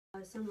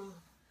some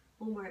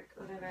homework,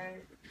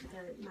 whatever,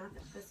 the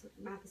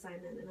math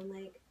assignment, and I'm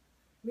like,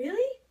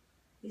 really?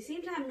 You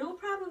seem to have no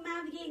problem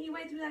navigating your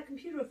way through that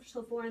computer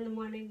till 4 in the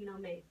morning. You know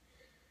me.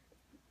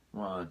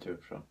 Well, I'm too,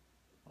 so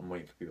I'm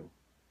waiting for people.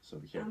 So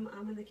we can't.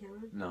 I'm in the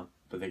camera? No,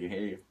 but they can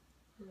hear you.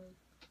 Oh.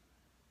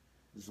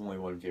 There's only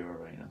one viewer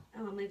right now.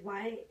 Oh, I'm like,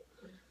 why?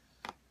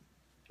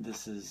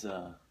 This is,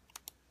 I'm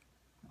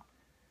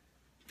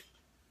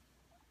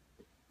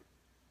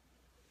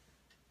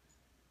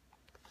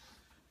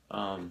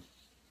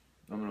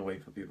gonna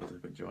wait for people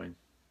to join.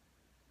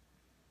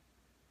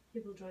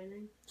 People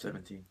joining?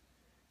 17.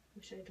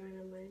 Should I join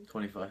on mine?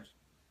 25.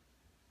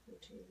 Oh,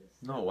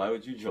 Jesus. No, why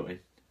would you join?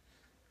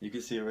 You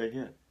can see it right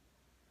here.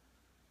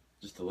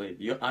 Just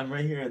delayed. I'm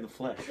right here in the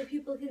flesh. So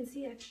people can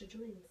see extra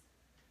joins.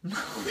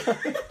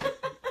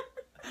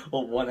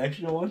 Well, one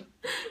extra one?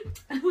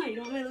 Why, you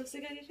don't want my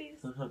lipstick on your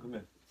face? Uh-huh, come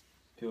here.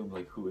 People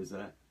like, who is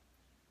that?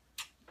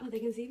 Oh, they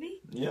can see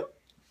me? Yep.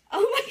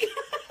 Oh my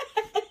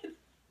god!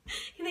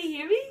 Can they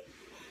hear me?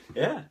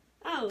 Yeah.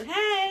 Oh,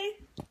 hey!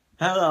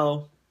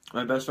 Hello.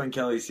 My best friend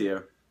Kelly's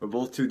here. We're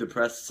both two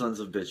depressed sons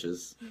of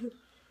bitches.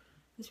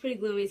 It's pretty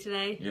gloomy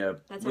today. Yeah.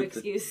 That's our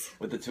excuse.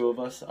 With the two of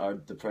us, our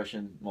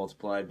depression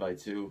multiplied by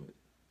 2,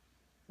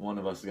 one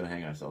of us is going to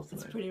hang ourselves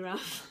tonight. It's pretty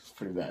rough. It's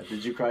pretty bad.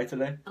 Did you cry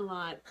today? A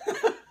lot.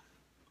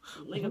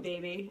 Like a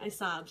baby. I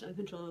sobbed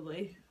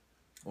uncontrollably.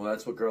 Well,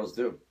 that's what girls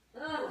do.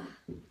 Ugh.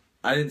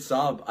 I didn't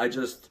sob. I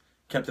just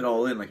kept it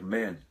all in like a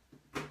man.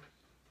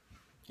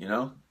 You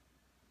know?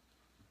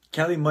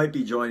 Kelly might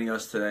be joining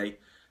us today.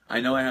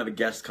 I know I have a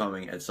guest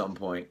coming at some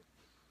point.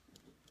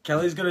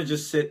 Kelly's going to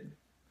just sit,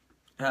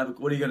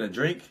 what are you going to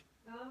drink?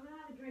 Oh, I'm going to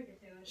have a drink or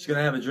two. She's going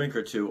to have a drink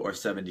or two, or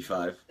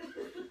 75.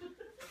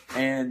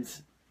 And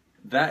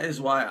that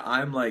is why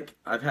I'm like,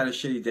 I've had a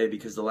shitty day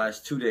because the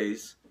last 2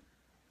 days,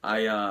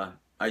 I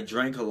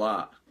drank a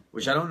lot,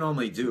 which I don't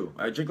normally do.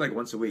 I drink like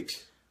once a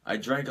week. I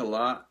drank a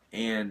lot,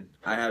 and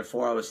I had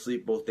 4 hours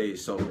sleep both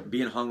days. So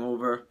being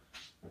hungover,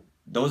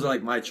 those are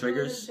like my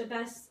triggers.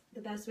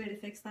 The best way to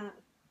fix that?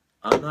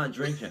 I'm not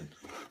drinking.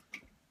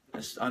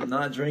 I'm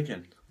not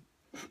drinking.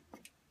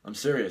 I'm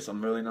serious.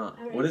 I'm really not.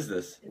 Right. What is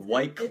this?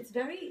 It's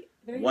very,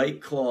 very...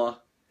 White Claw.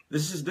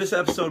 This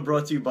episode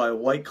brought to you by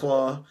White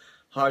Claw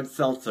Hard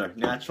Seltzer,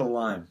 Natural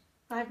Lime.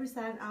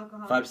 5%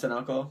 alcohol. 5%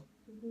 alcohol?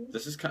 Mm-hmm.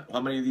 This is how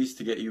many of these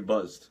to get you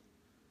buzzed?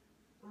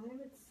 I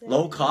would say...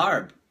 Low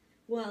carb.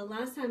 Well,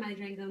 last time I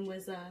drank them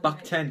was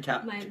 $1.10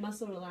 cap. my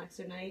muscle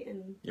relaxer night,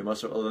 and Your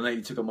muscle. The night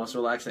you took a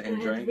muscle relaxer and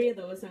I drank. had 3 of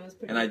those, and I was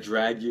pretty. And I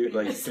dragged you,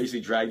 like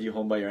basically dragged you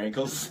home by your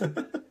ankles.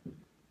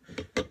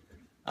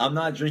 I'm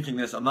not drinking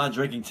this. I'm not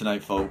drinking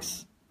tonight,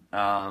 folks.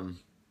 I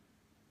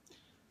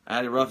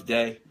had a rough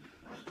day,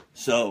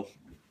 so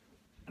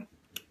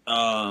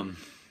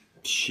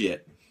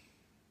shit.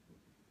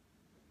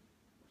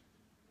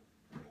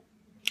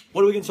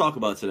 What are we gonna talk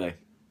about today?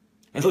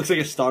 It looks like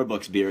a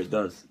Starbucks beer. It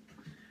does.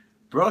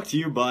 Brought to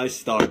you by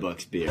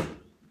Starbucks beer.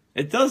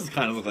 It does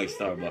kind of look like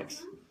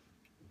Starbucks.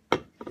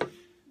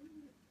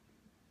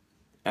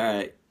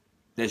 Alright.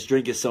 This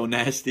drink is so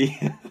nasty.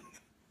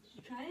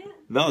 Try it?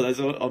 No, that's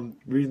what I'm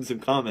reading some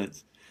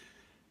comments.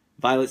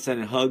 Violet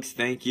sending hugs,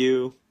 thank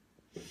you.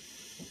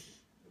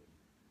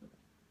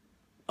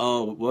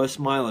 Oh, we're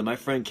smiling. My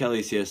friend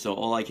Kelly's here, so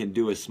all I can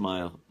do is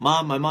smile.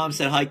 Mom, my mom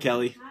said hi,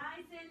 Kelly.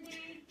 Hi,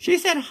 Cindy. She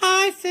said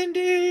hi,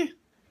 Cindy.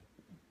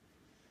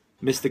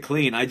 Mr.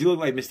 Clean. I do look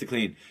like Mr.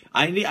 Clean.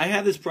 I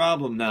have this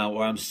problem now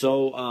where I'm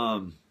so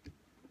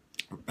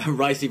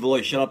Ricey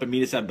Valoy, shut up and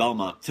meet us at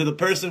Belmont. To the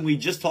person we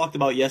just talked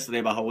about yesterday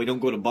about how we don't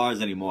go to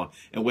bars anymore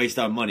and waste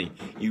our money.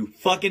 You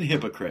fucking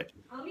hypocrite.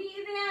 I'll meet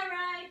you there,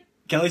 Rye.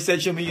 Kelly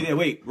said she'll meet you there.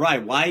 Wait, Rye,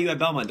 why are you at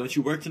Belmont? Don't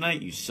you work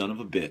tonight? You son of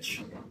a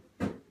bitch.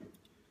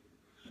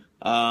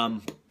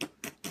 The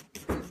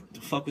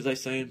fuck was I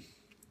saying?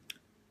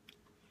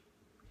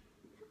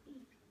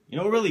 You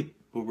know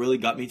what really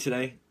got me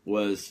today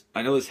was,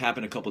 I know this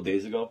happened a couple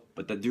days ago,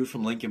 but that dude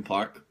from Lincoln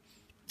Park,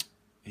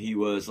 he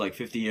was like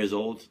 50 years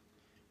old,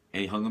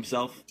 and he hung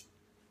himself.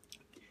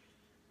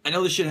 I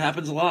know this shit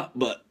happens a lot,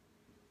 but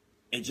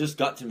it just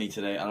got to me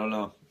today. I don't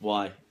know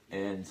why.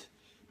 And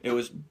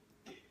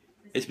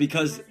it's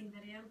because,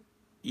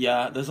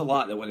 yeah, there's a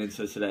lot that went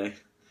into today.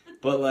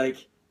 But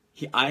like,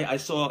 I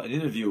saw an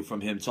interview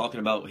from him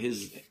talking about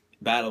his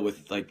battle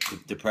with like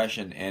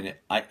depression, and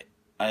I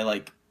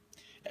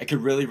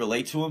could really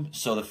relate to him.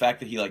 So the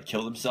fact that he like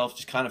killed himself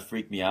just kind of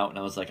freaked me out, and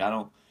I was like, I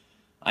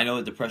know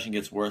that depression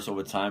gets worse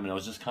over time, and I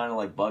was just kind of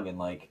like bugging,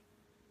 like,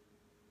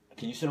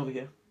 can you sit over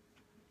here?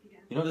 Yeah.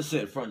 You don't have to sit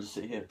in front, just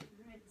sit here.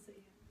 Alright,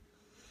 sit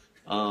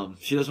here.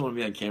 She doesn't want to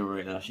be on camera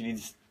right now. She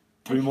needs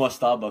 3 more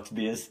Starbucks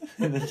beers.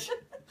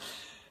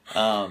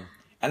 And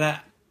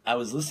I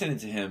was listening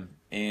to him,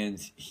 and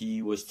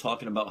he was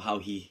talking about how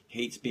he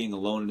hates being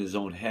alone in his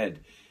own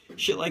head.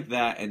 Shit like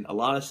that, and a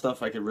lot of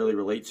stuff I could really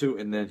relate to,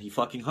 and then he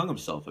fucking hung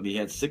himself. I mean, he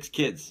had 6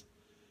 kids.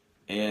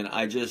 And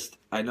I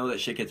know that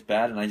shit gets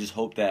bad, and I just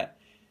hope that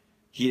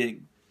he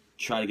didn't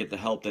try to get the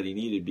help that he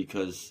needed,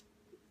 because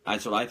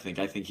that's what I think.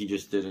 I think he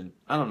just didn't,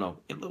 I don't know.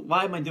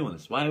 Why am I doing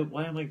this? Why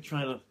am I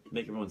trying to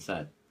make everyone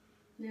sad?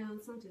 No,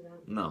 let's not do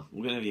that. No,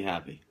 we're gonna be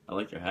happy. I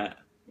like your hat.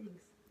 Thanks.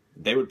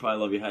 They would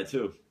probably love your hat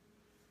too.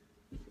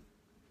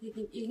 You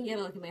can get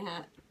a look at my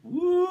hat.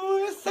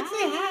 Woo, a sexy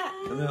hat.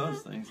 Look at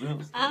those things. Oh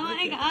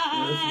my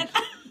god.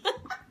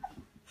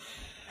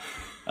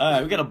 All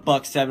right, we got a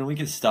 $1.07. We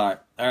can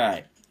start. All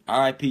right.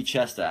 R.I.P.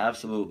 Chester.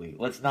 Absolutely.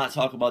 Let's not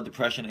talk about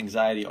depression,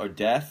 anxiety, or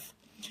death.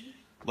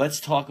 Let's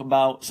talk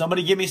about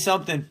somebody. Give me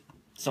something.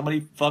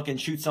 Somebody fucking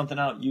shoot something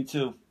out. You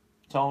too.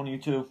 Tone. You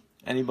too.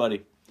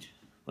 Anybody.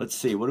 Let's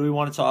see. What do we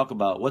want to talk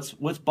about? What's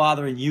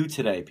bothering you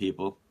today,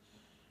 people?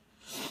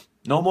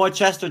 No more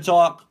Chester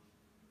talk.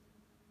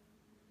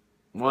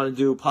 I want to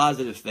do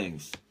positive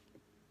things.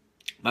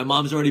 My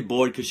mom's already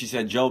bored because she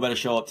said Joe better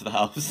show up to the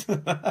house.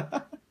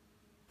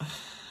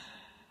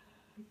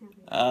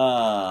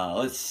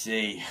 Let's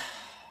see.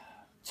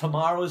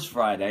 Tomorrow is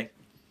Friday.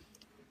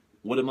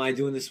 What am I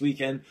doing this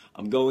weekend?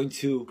 I'm going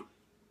to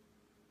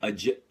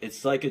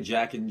it's like a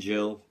Jack and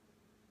Jill.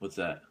 What's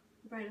that?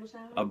 Bridal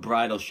shower? A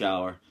bridal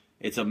shower.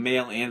 It's a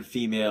male and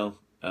female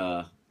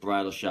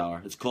bridal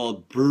shower. It's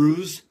called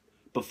Brews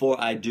Before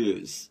I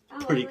Do's.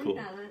 Oh, Pretty I like cool.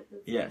 That.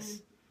 That's Yes.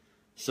 Nice.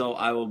 So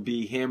I will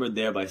be hammered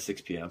there by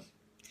 6 p.m.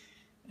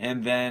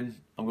 And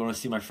then I'm going to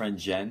see my friend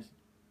Jen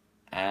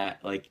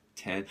at like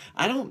 10.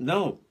 I don't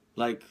know.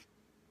 Like,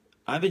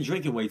 I've been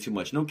drinking way too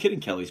much. No kidding,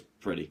 Kelly's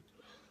pretty.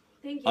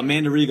 Thank you.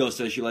 Amanda Rigo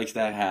says she likes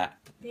that hat.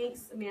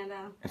 Thanks,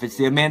 Amanda. If it's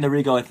the Amanda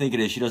Rigo I think it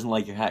is, she doesn't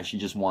like your hat. She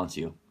just wants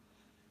you.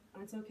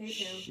 That's okay,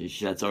 too.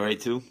 That's all right,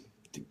 too?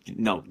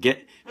 No,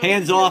 get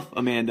hands off,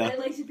 Amanda. I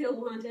like to feel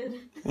wanted.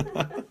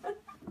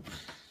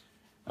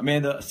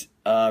 Amanda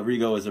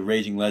Rigo is a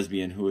raging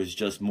lesbian who is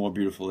just more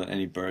beautiful than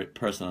any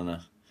person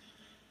on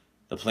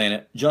the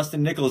planet.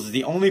 Justin Nichols is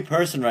the only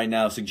person right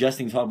now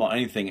suggesting to talk about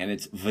anything, and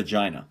it's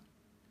vagina.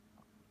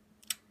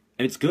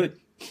 And it's good.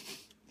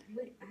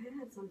 Wait, I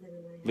had something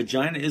in my head.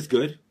 Vagina is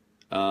good.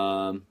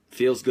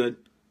 Feels good.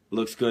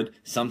 Looks good.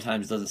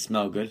 Sometimes doesn't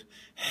smell good.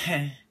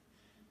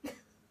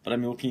 But I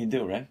mean, what can you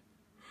do, right?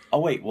 Oh,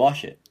 wait,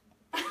 wash it.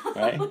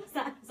 Right? is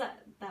that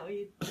what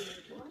you do?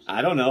 Wash?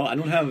 I don't know. I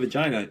don't have a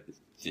vagina.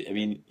 I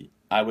mean,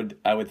 I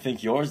would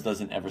think yours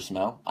doesn't ever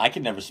smell. I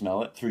can never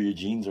smell it through your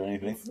jeans or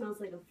anything. It smells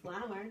like a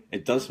flower.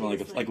 It does smell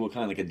like what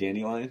kind? Like a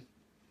dandelion?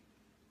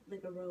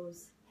 Like a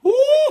rose. Woo!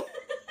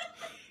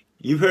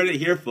 You heard it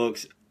here,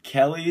 folks.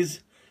 Kelly's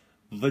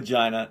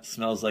vagina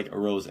smells like a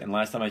rose. And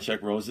last time I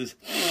checked roses,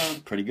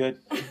 pretty good.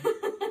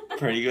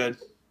 Pretty good.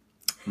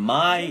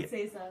 I'd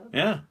say so.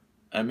 Yeah.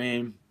 I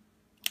mean,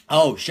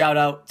 shout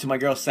out to my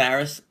girl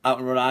Saris out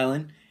in Rhode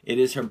Island. It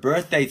is her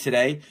birthday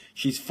today.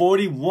 She's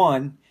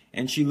 41,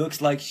 and she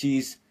looks like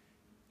she's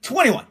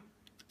 21.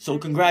 So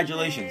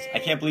congratulations. I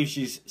can't believe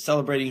she's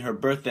celebrating her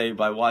birthday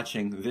by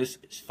watching this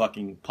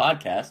fucking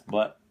podcast,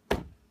 but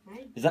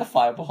is that a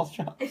fireball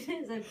shot? It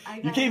is.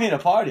 You came here to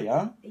party,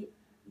 huh?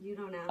 You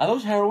don't know. Are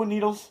those heroin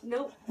needles?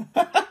 Nope.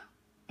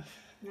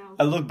 No.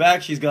 I look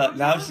back, she's got 2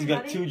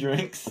 buddy.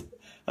 drinks.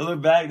 I look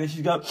back, then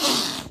she's got...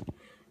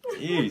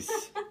 Jeez.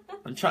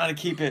 I'm trying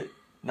to keep it...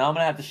 Now I'm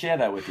going to have to share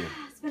that with you.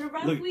 It's been a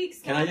rough Look, week,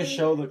 Scotty. can I just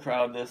show the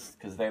crowd this?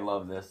 Because they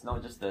love this. No,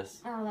 just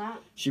this. Oh, that?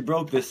 She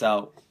broke this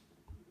out.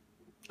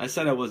 I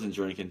said I wasn't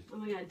drinking. Oh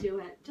my god, do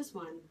it. Just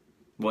one.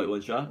 What,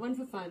 one shot? One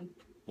for fun.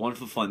 One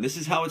for fun. This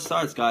is how it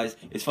starts, guys.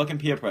 It's fucking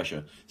peer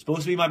pressure.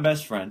 Supposed to be my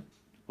best friend.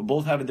 We're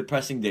both having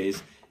depressing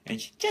days.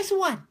 And she, just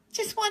one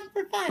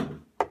for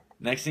fun.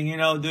 Next thing you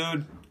know,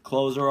 dude,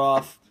 clothes are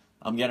off.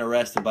 I'm getting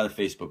arrested by the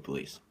Facebook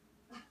police.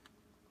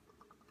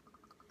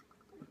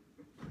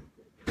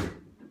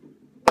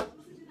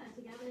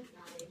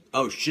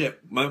 Oh shit!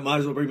 Might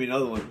as well bring me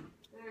another one.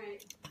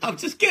 Alright. I'm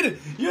just kidding.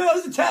 Yeah, that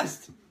was a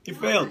test. You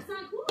failed. That's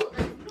not cool.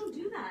 Like, you don't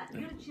do that.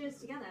 You gotta cheers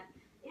together.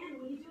 And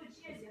when you do a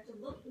cheers, you have to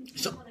look into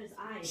each other's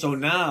eyes. So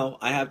now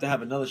I have to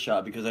have another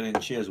shot because I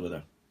didn't cheers with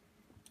her.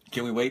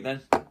 Can we wait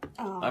then?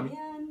 Oh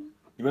man.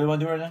 You really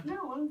want to do it right now?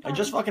 No, I'm I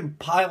just fucking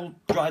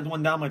dried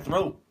one down my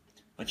throat.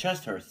 My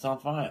chest hurts. It's on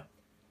fire.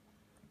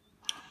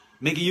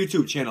 Make a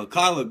YouTube channel.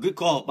 Carla, good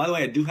call. By the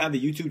way, I do have a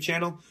YouTube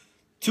channel.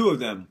 2 of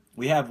them.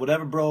 We have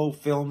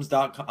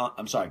whateverbrofilms.com.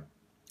 I'm sorry.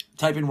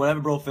 Type in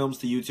whateverbrofilms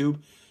to YouTube,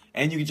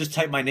 and you can just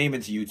type my name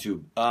into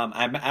YouTube.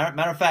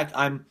 Matter of fact,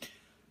 I'm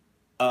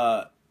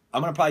gonna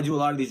probably do a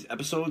lot of these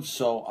episodes,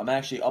 so I'm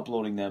actually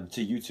uploading them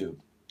to YouTube.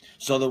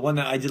 So the one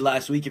that I did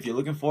last week, if you're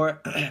looking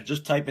for it,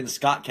 just type in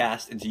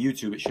ScottCast into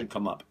YouTube. It should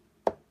come up.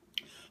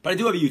 But I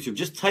do have a YouTube.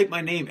 Just type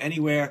my name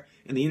anywhere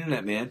in the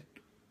internet, man.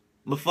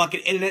 I'm a fucking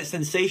internet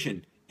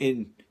sensation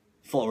in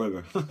Fall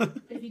River.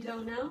 If you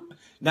don't know.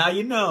 Now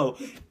you know.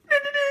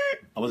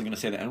 I wasn't going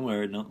to say the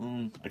N-word.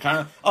 No. I kind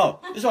of... Oh,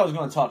 this is what I was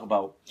going to talk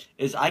about.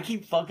 Is I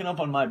keep fucking up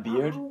on my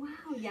beard. Oh, wow.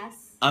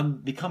 Yes. I'm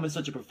becoming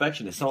such a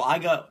perfectionist. So I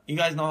got... You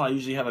guys know how I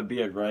usually have a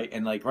beard, right?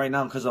 And like right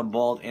now, because I'm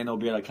bald and no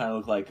beard, I kind of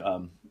look like...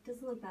 It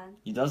doesn't look bad.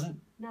 He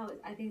doesn't? No,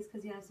 I think it's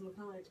because you have some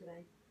color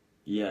today.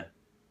 Yeah.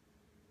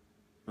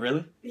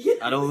 Really? Yes.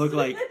 I don't look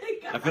like...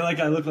 I feel like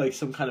I look like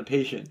some kind of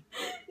patient.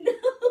 No.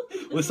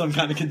 With some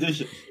kind of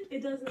condition.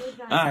 It doesn't look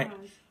bad. All right.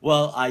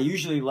 Well, I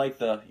usually like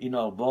the,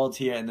 bald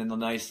here and then the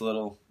nice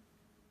little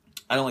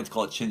I don't like to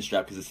call it chin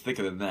strap because it's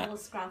thicker than A that. little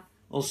scruff.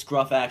 A little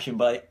scruff action,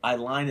 but I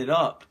line it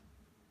up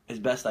as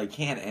best I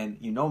can. And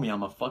you know me,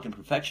 I'm a fucking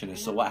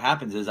perfectionist. So what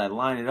happens is I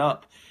line it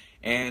up,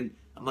 and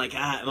I'm like,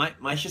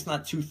 mine's just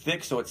not too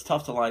thick, so it's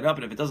tough to line up.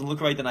 And if it doesn't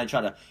look right, then I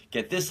try to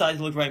get this side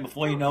to look right.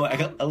 Before you know it, I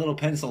got a little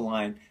pencil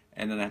line,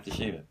 and then I have to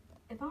shave it.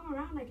 If I'm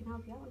around, I can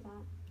help you out with that.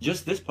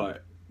 Just this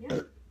part.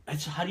 Yeah.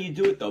 How do you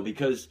do it though?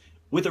 Because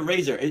with a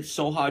razor, it's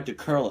so hard to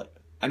curl it.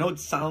 I know it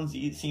seems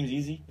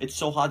easy. It's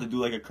so hard to do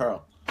like a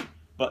curl.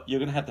 But you're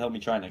gonna have to help me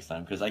try next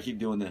time because I keep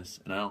doing this,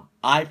 and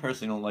I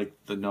personally don't like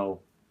the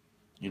no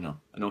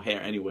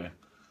hair anywhere.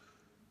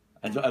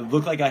 I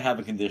look like I have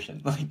a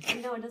condition.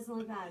 Like No, it doesn't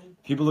look bad.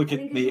 people look I at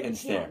think me it's and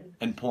what you stare can.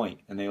 and point,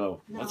 and they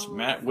go, No, "What's it's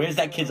Matt? Where's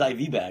that kid's not.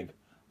 IV bag?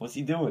 What's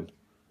he doing?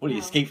 What did he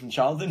No. escape from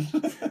Charlton?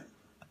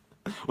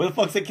 Where the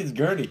fuck's that kid's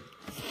gurney?"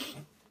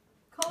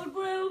 Code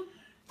blue.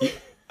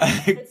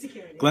 It's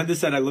security. Glenda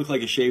said I look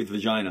like a shaved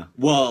vagina.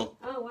 Well,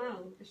 Oh wow,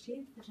 a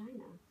shaved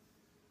vagina.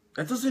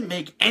 that doesn't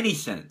make any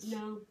sense.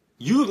 No.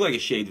 You look like a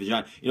shaved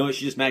vagina. You know what?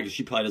 She's just mad because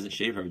she probably doesn't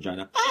shave her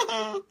vagina.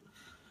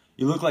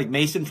 You look like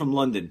Mason from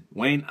London.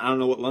 Wayne, I don't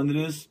know what London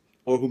is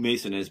or who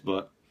Mason is,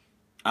 but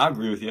I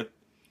agree with you.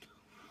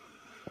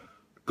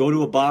 Go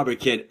to a barber,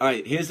 kid. All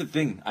right, here's the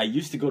thing. I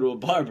used to go to a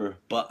barber,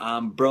 but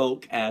I'm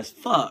broke as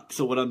fuck.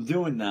 So what I'm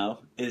doing now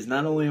is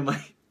not only am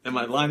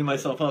I lining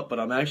myself up, but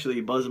I'm actually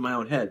buzzing my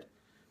own head.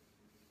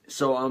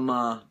 So I'm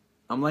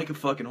like a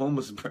fucking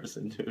homeless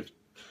person, dude.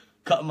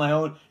 Cutting my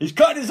own. He's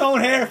cutting his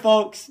own hair,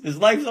 folks. His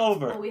life's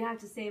over. Oh, we have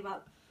to save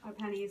up our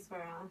pennies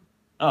for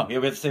Oh, yeah,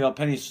 we have to save up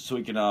pennies so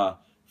we can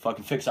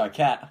fucking fix our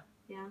cat.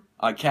 yeah.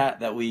 Our cat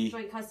that we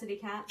Joint custody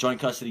cat. joint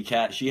custody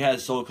cat. She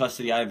has sole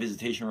custody. I have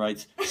visitation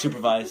rights,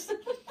 supervised,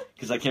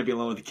 because I can't be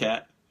alone with the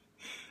cat.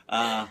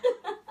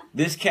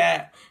 This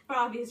cat, For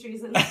obvious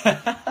reasons.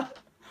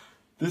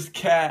 this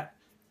cat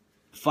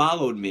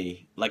followed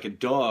me like a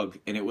dog,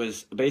 and it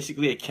was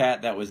basically a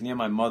cat that was near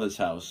my mother's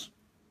house.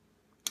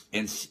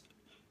 And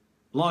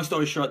long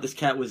story short, this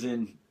cat was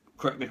in,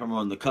 correct me if I'm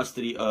wrong, the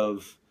custody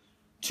of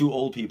two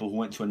old people who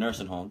went to a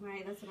nursing home.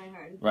 Right, that's what I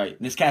heard. Right.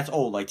 And this cat's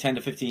old, like 10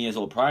 to 15 years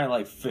old, probably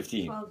like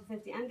 15. 12 to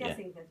 15. I'm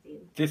guessing 15.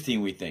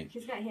 15, we think.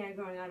 He's got hair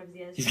growing out of his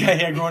ears. He's got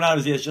hair growing out of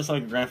his ears just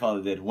like my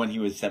grandfather did when he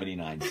was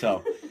 79.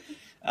 So,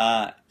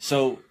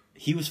 so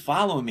he was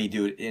following me,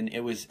 dude. And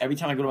it was, every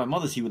time I go to my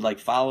mother's, he would like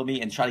follow me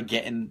and try to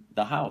get in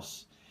the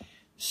house.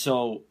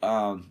 So,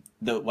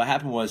 what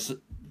happened was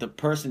the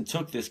person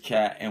took this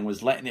cat and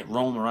was letting it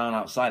roam around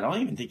outside. I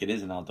don't even think it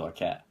is an outdoor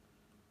cat.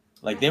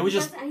 Like they were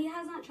just. He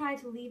has not tried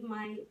to leave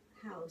my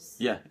house.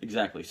 Yeah,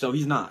 exactly. So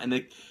he's not. And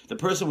the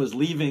person was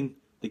leaving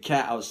the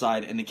cat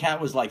outside, and the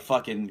cat was like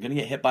fucking gonna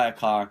get hit by a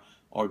car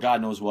or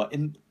God knows what,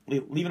 and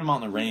leaving him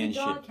out in the rain and He's a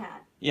shit. dog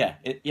cat.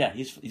 Yeah,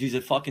 he's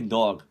a fucking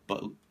dog,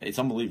 but it's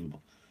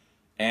unbelievable.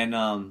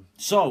 And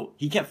so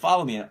he kept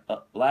following me.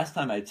 Last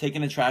time I had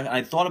taken the trash, and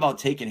I thought about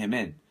taking him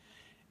in,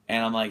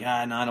 and I'm like, no,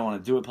 I don't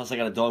want to do it. Plus, I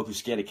got a dog who's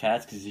scared of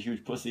cats because he's a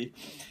huge pussy.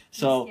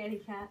 So He's a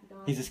scaredy cat dog.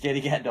 he's a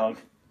scaredy cat dog.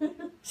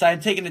 So I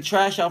had taken the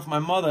trash out for my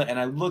mother, and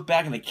I look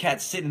back, and the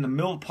cat's sitting in the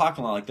middle of the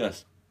parking lot like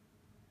this.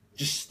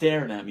 Just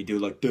staring at me,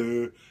 dude, like, duh.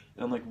 And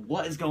I'm like,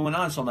 what is going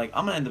on? So I'm like,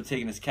 I'm going to end up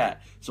taking this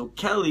cat. So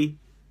Kelly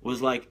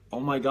was like, oh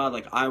my God,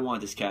 like, I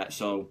want this cat.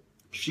 So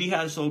she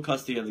had sole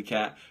custody of the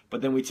cat,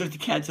 but then we took the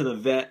cat to the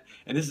vet,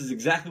 and this is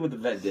exactly what the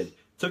vet did.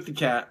 Took the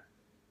cat,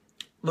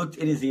 looked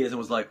in his ears, and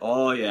was like,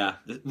 oh yeah.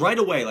 Right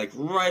away,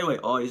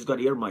 oh, he's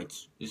got ear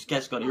mites. This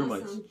cat's got ear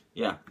mites. Awesome.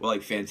 Yeah, we're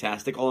like,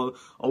 fantastic. All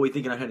we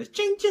think in our head is,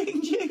 ching,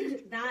 ching, ching.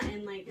 That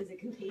and like, is it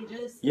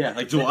contagious? Yeah,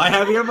 like, do I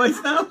have ear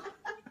mites now?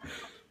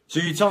 So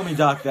you told me,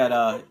 Doc, that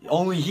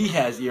only he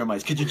has ear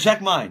mites. Could you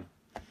check mine?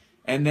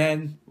 And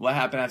then what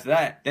happened after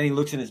that? Then he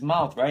looks in his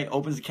mouth, right?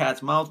 Opens the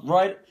cat's mouth,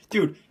 right?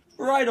 Dude,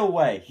 right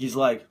away. He's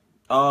like,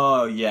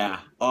 oh, yeah.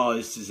 Oh,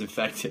 this is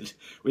infected.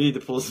 We need to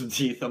pull some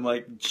teeth. I'm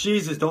like,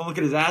 Jesus, don't look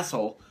at his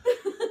asshole.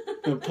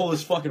 Gonna pull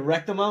his fucking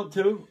rectum out,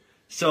 too?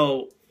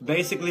 So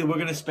basically, we're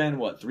going to spend,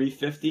 what,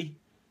 $350?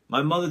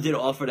 My mother did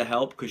offer to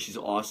help because she's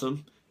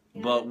awesome.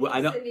 Yeah, But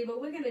I don't. Cindy, but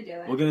we're gonna do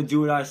it. We're going to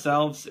do it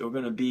ourselves. We're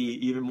going to be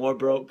even more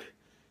broke.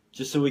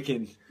 Just so we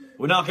can.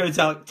 We're not going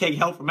to take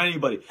help from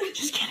anybody.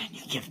 Just kidding.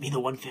 You give me the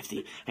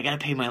 $150. I got to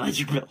pay my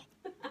electric bill.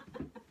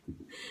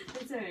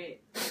 It's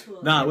alright.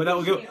 Cool. Nah, we're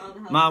Appreciate good. all the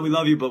help. Mom, we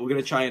love you, but we're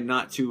going to try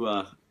not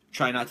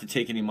to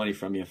take any money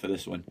from you for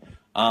this one.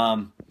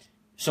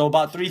 So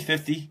about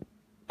 $350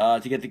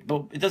 to get the.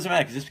 But it doesn't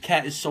matter because this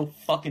cat is so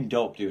fucking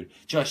dope, dude.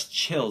 Just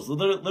chills.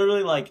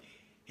 Literally like.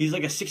 He's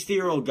like a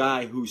 60-year-old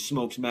guy who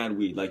smokes mad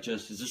weed. Like,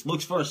 just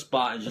looks for a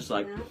spot and just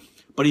like... Yeah.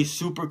 But he's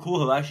super cool.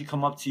 He'll actually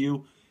come up to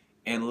you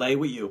and lay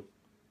with you.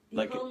 You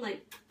Like, call him,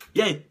 like,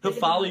 yeah, he'll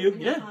follow you.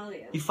 he'll Yeah. follow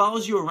you. He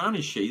follows you around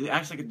and shit. He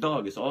acts like a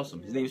dog. It's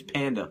awesome. His name's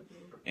Panda.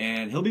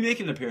 And he'll be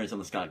making an appearance on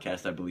the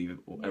ScottCast, I believe,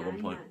 at one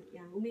point.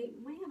 Yeah. We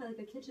might have like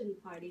a kitchen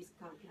party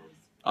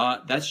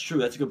podcast. That's true.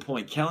 That's a good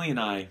point. Kelly and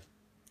I,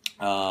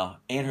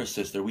 and her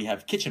sister, we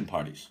have kitchen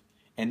parties.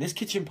 And this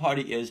kitchen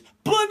party is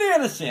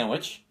banana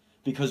sandwich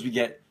because we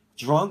get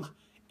drunk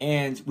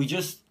and we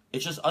just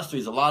it's just us three.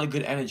 There's a lot of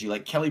good energy.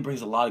 Like, Kelly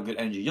brings a lot of good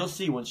energy. You'll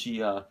see when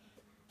she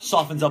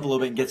softens up a little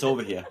bit and gets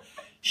over here.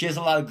 She has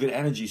a lot of good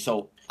energy,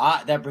 so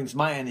that brings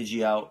my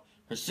energy out.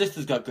 Her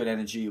sister's got good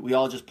energy. We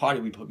all just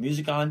party. We put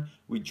music on.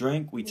 We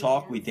drink. We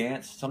talk. We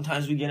dance.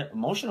 Sometimes we get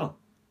emotional.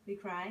 We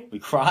cry. We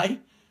cry.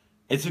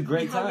 It's a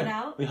great time. We hug it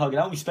out. We hug it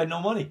out. We spend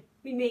no money.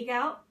 We make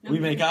out. We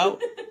make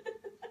out.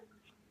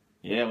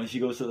 Yeah, when she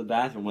goes to the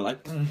bathroom, we're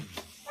like... Mm.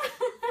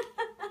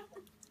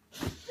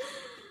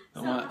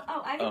 Let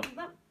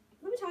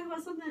me talk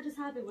about something that just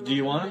happened when Do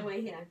you I was want on my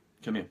way here.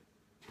 Come here.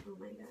 Oh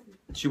my god.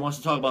 She wants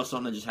to talk about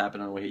something that just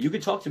happened on the way here. You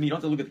can talk to me. You don't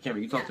have to look at the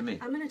camera. You can talk to me.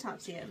 I'm going to talk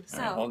to you. So,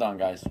 All right, hold on,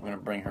 guys. We're going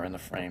to bring her in the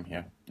frame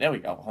here. There we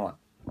go. Hold on.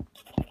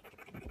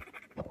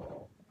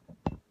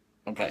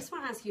 Okay. I just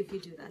want to ask you if you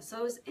do this. So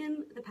I was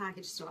in the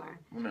package store,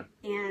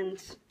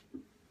 and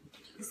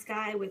this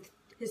guy with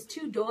his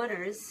 2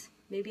 daughters,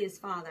 maybe his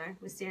father,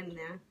 was standing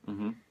there.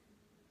 Mm-hmm.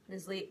 In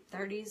his late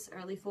 30s,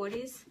 early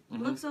 40s,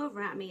 looks over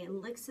at me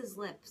and licks his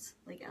lips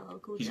like LL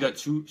Cool J. He's got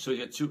 2, so he's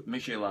got 2,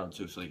 make sure you're loud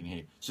too so they can hear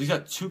you. So he's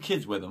got 2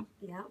 kids with him.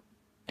 Yeah.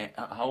 And,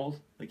 how old,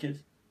 the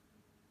kids?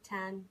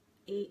 10,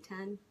 8,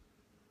 10.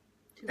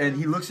 And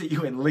he looks at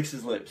you and licks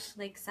his lips.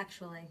 Like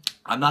sexually.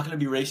 I'm not going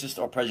to be racist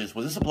or prejudiced.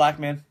 Was this a black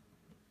man?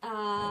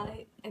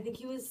 I think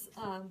he was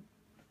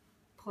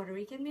Puerto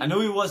Rican, maybe? I know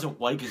he wasn't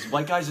white, because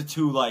white guys are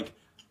too, like,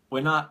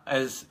 we're not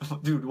as,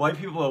 dude, white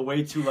people are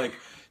way too, like,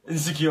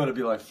 insecure to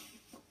be like,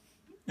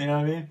 you know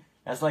what I mean?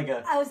 That's like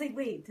a... I was like,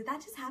 wait, did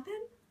that just happen?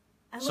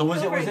 I looked so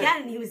was over it,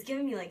 again, and he was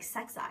giving me, like,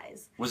 sex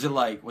eyes. Was it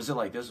like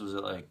this? Was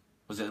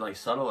it like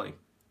subtle, like...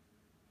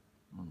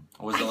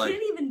 Or was it like... I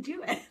didn't even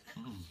do it.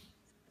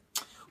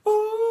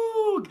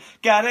 Ooh,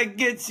 gotta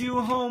get you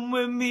home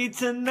with me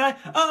tonight.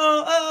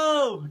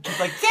 Oh. He's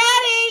like,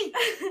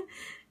 Daddy!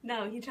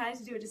 No, he tried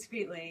to do it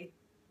discreetly.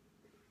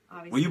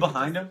 Obviously. Were you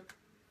behind him?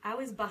 I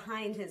was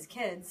behind his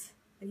kids,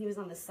 and he was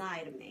on the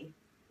side of me.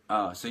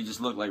 Oh, so you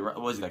just looked like,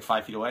 what was he, like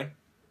 5 feet away?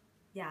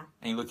 Yeah.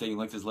 And he looked at you and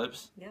licked his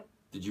lips? Yep.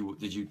 Did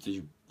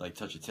you like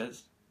touch your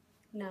tits?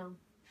 No.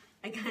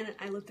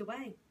 I looked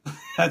away.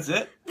 That's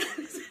it? That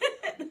was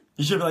it.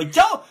 You should be like,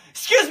 don't,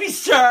 excuse me,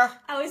 sir.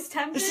 I was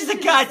tempted. This is a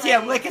to goddamn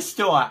just, like, liquor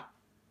store.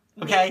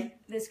 Okay?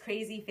 This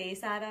crazy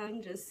face at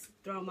him, just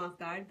throw him off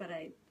guard, but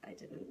I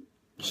didn't.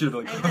 You should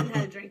have been I like, hadn't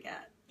had a drink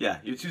yet. yeah,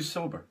 you're too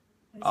sober.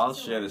 Was I'll he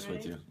share sober, this with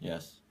right? you.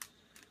 Yes.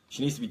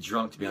 She needs to be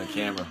drunk to be on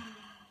camera.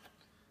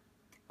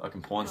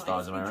 Fucking porn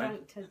stars, am I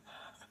right?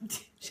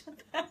 Shut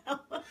the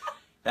hell up.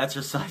 That's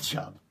her side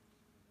job.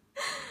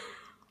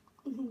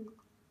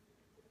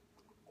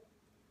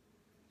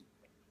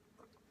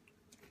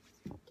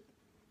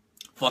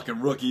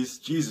 Fucking rookies.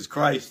 Jesus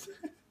Christ.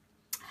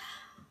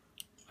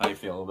 How you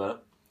feel about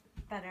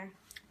it? Better.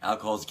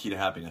 Alcohol is the key to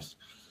happiness.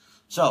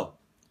 So,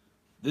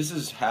 this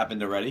has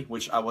happened already,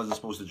 which I wasn't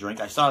supposed to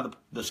drink. I started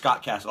the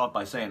ScottCast off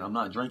by saying I'm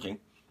not drinking,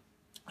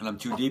 and I'm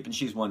 2 deep, and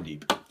she's 1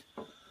 deep.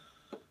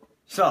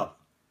 So,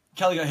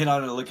 Kelly got hit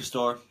on in a liquor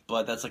store,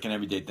 but that's like an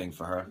everyday thing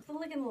for her. The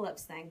licking the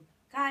lips thing.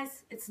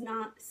 Guys, it's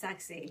not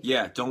sexy.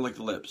 Yeah, don't lick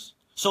the lips.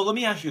 So let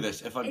me ask you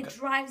this. It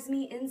drives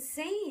me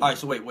insane. Alright,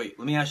 so wait.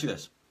 Let me ask you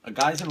this. A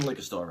guy's in a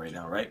liquor store right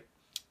now, right?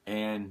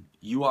 And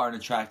you are an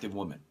attractive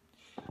woman.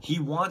 He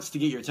wants to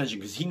get your attention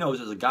because he knows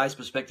as a guy's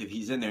perspective,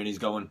 he's in there and he's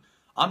going,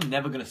 I'm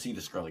never going to see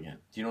this girl again.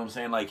 Do you know what I'm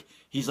saying? Like,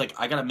 he's like,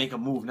 I got to make a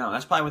move now.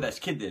 That's probably what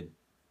that kid did.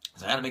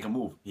 He's like, I got to make a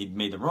move. He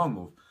made the wrong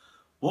move.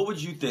 What would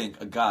you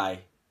think a guy,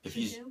 if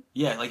he's,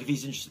 yeah, like if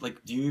he's interested,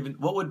 like, do you even,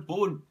 what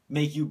would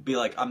make you be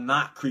like, I'm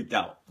not creeped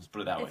out? Let's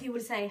put it that way. If you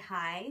would say,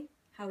 hi,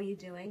 how are you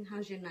doing?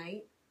 How's your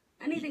night?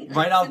 Anything.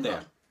 Right out simple.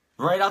 there.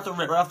 Right off the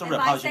rip. How's your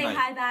night? If I say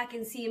hi back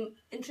and seem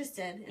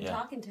interested in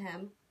talking to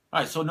him. All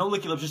right, so no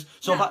licky lips. Just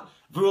so if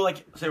we were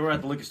like, say we're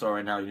at the liquor store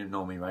right now, you didn't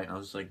know me, right? And I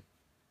was like,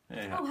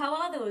 hey. Oh, how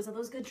are those? Are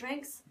those good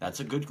drinks?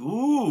 That's a good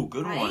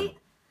one.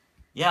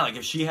 Yeah, like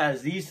if she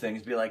has these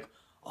things, be like,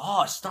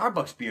 oh,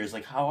 Starbucks beers.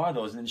 Like, how are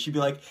those? And then she'd be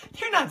like,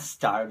 they're not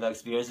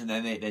Starbucks beers. And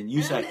then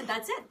you say,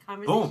 that's it.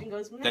 Conversation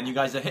goes from there. Then you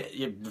guys are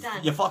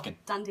you're fucking.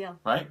 Done deal.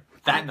 Right?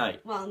 That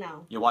night. Well,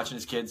 no. You're watching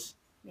his kids.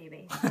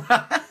 Maybe.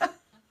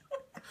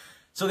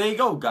 So there you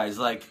go, guys.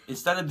 Like,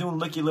 instead of doing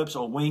licky lips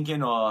or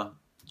winking or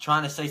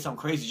trying to say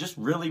something crazy, just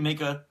really make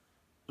a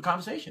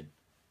conversation.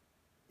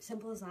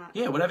 Simple as that.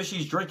 Yeah, whatever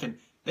she's drinking,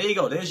 there you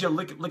go. There's your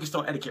liquor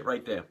store etiquette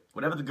right there.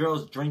 Whatever the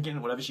girl's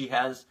drinking, whatever she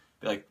has,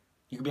 be like,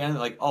 you can be on it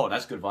like, oh,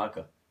 that's good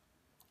vodka.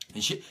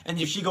 And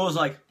if she goes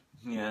like,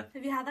 yeah.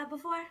 Have you had that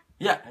before?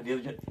 Yeah.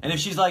 And if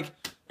she's like,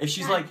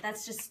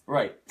 that's just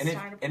right. And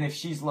if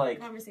she's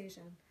like,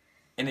 conversation.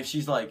 And if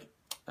she's like,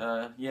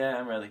 yeah,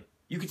 I'm ready.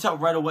 You can tell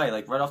right away,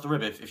 like right off the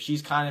rip. If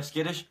she's kind of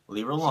skittish,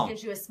 leave her alone. She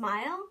gives you a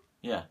smile?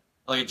 Yeah.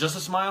 Like just a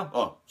smile?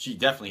 Oh, she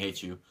definitely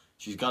hates you.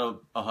 She's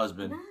got a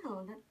husband.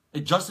 No.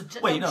 Just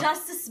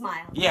a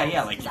smile. Yeah,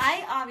 yeah. Like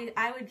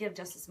I would give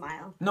just a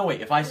smile. No,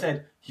 wait. If I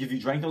said, have you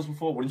drank those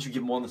before? Wouldn't you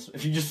give more than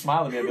if you just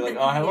smile at me? I'd be like,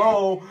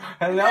 oh,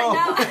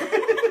 hello.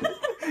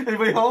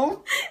 Anybody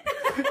home?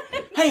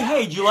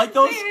 Hey, do you like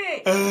those?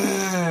 Wait.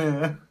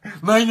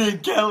 My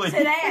name's Kelly.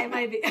 Today I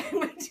might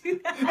do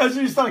that. That's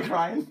when you start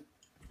crying.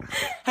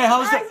 Hey,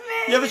 how's that?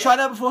 You ever tried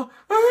that before?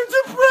 I'm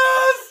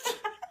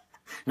depressed.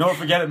 No,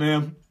 forget it,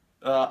 ma'am.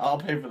 I'll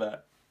pay for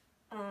that.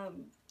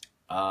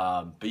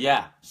 But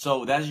yeah,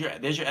 so there's your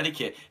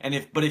etiquette. And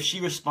if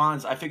she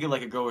responds, I figure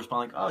like a girl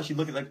respond like, oh, she'd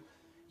look at like,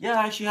 yeah,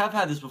 I actually have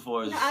had this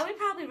before. No, I would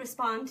probably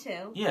respond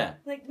too. Yeah.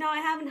 Like, no, I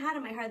haven't had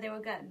them. I heard they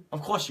were good.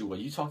 Of course you would.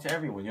 You talk to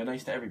everyone. You're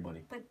nice to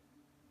everybody.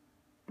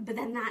 But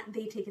then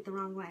they take it the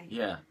wrong way.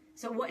 Yeah.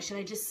 So what? Should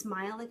I just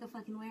smile like a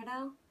fucking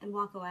weirdo and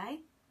walk away?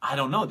 I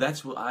don't know.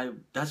 That's what I want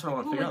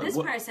to figure out. With this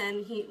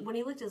person, when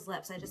he licked his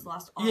lips, I just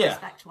lost all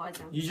respect towards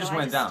him. You just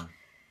went down.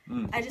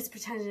 I just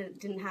pretended it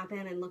didn't happen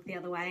and looked the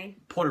other way.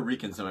 Puerto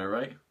Ricans, am I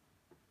right?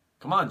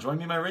 Come on, join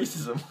me in my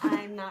racism.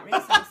 I'm not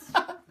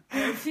racist.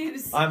 I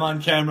refuse. I'm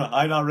on camera.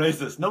 I'm not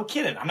racist. No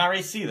kidding. I'm not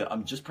racist either.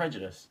 I'm just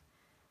prejudiced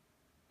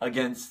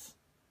against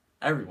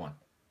everyone.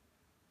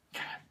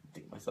 God, I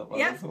dig myself out.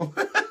 Yep.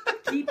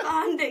 Keep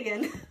on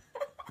digging.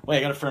 Wait,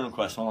 I got a friend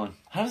request. Hold on.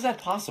 How is that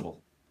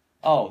possible?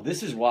 Oh,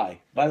 this is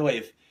why. By the way,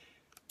 if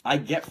I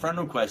get friend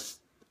requests,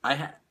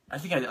 I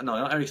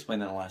already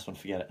explained that in the last one.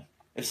 Forget it.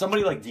 If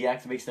somebody like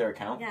deactivates their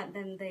account, yeah,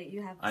 then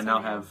you have. I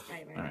now have.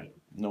 Right.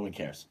 No one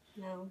cares.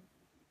 No.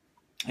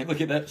 Hey,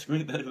 look at that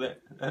screen.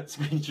 That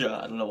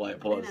screenshot. I don't know why it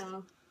paused. I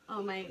know.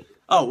 Oh my.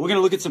 Oh, we're gonna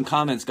look at some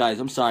comments, guys.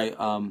 I'm sorry.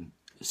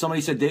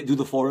 Somebody said do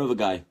the Fall River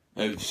guy.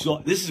 Hey,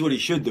 so this is what he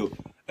should do.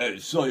 Hey,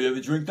 so you ever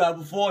drink that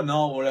before?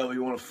 No, whatever.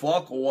 You want to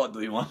fuck or what?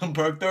 Do you want some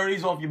perk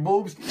 30s off your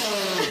boobs?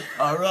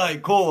 All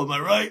right, cool. Am I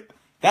right?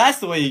 That's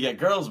the way you get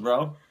girls,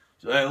 bro.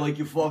 So hey, like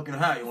your fucking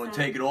hat. You want to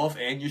take it off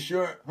and your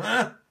shirt?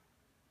 Huh?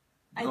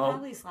 I'd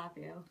probably slap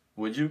you.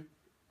 Would you?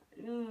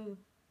 Mm.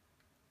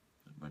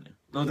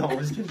 No, I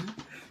was kidding.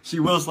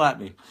 She will slap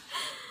me.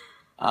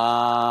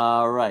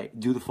 All right.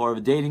 Do the floor of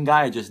a dating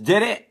guy. I just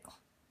did it.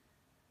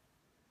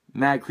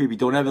 Mad creepy.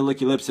 Don't ever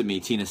lick your lips at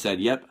me, Tina said.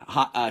 Yep.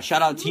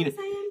 Shout out Tina.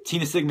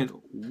 Tina Sigmund.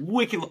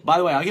 Wicked. By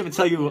the way, I'm gonna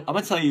tell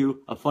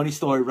you a funny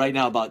story right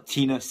now about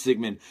Tina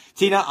Sigmund.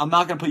 Tina, I'm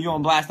not gonna put you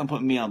on blast. I'm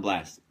putting me on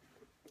blast.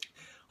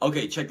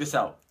 Okay, check this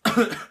out.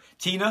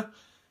 Tina,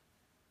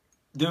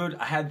 dude,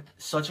 I had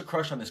such a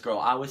crush on this girl.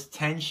 I was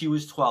 10. She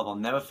was 12. I'll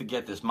never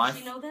forget this. Does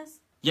she know this?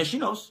 Yeah, she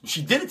knows.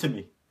 She did it to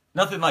me.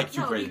 Nothing like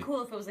too crazy. It'd be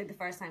cool if it was like the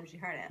first time she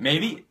heard it.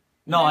 Maybe.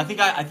 No, I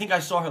think I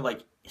saw her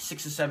like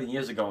 6 or 7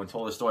 years ago and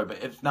told the story.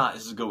 But if not,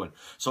 this is a good one.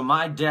 So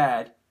my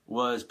dad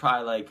was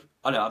probably like,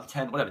 oh no, I'm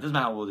 10, whatever. It doesn't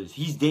matter how old he is.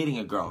 He's dating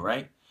a girl,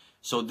 right?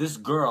 So this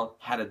girl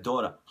had a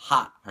daughter,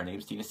 hot. Her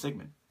name's Tina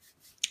Sigmund.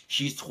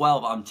 She's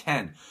 12. I'm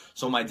 10.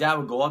 So my dad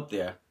would go up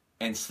there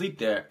and sleep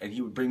there, and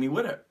he would bring me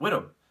with him.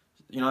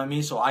 You know what I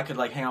mean? So I could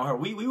like hang out with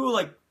her. We were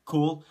like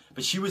cool,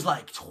 but she was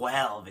like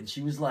 12, and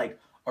she was like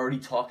already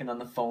talking on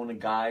the phone to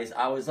guys.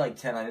 I was like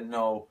 10. I didn't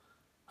know.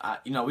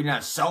 We didn't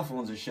have cell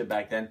phones and shit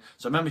back then.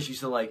 So I remember she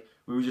used to like,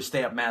 we would just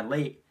stay up mad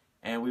late,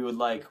 and we would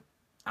like,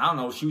 I don't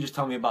know, she would just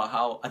tell me about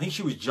how, I think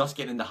she was just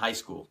getting into high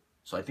school.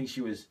 So I think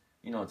she was,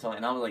 telling,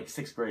 and I was like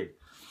 6th grade.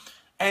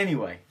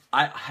 Anyway,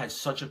 I had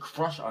such a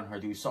crush on her,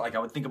 dude. So like I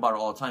would think about her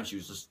all the time. She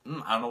was just,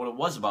 I don't know what it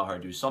was about her,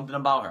 dude. Something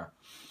about her.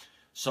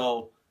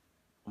 So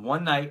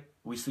one night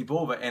we sleep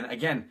over, and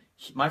again,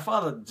 my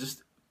father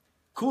just,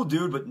 cool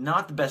dude, but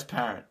not the best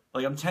parent.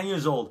 Like I'm 10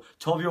 years old,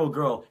 12-year-old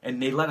girl,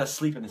 and they let us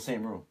sleep in the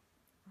same room.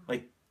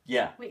 Like,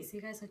 yeah. Wait, so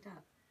you guys hooked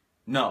up?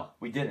 No,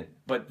 we didn't.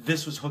 But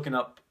this was hooking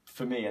up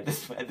for me at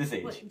this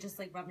age. What, just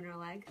like rubbing her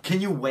leg? Can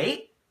you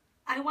wait?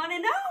 I want to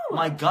know.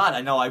 My God,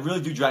 I know. I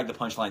really do drag the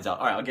punchlines out.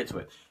 All right, I'll get to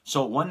it.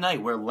 So one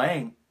night we're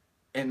laying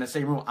in the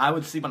same room. I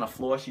would sleep on the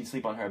floor. She'd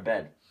sleep on her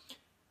bed.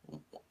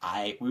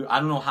 I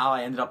don't know how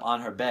I ended up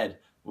on her bed.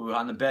 We were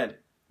on the bed.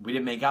 We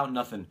didn't make out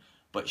nothing.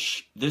 But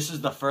this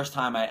is the first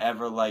time I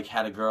ever like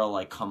had a girl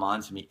like come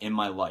on to me in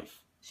my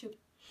life. Shoot.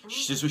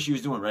 This is what she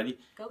was doing. Ready?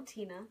 Go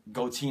Tina.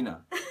 Go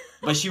Tina.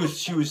 But she was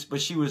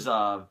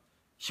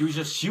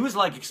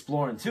like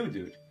exploring too,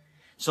 dude.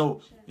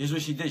 So here's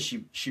what she did.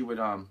 She would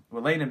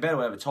we're laying in bed or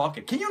whatever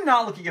talking. Can you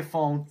not look at your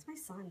phone? It's my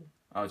son.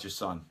 Oh, it's your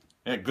son.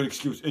 Yeah, good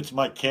excuse. It's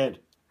my kid.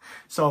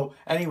 So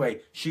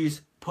anyway,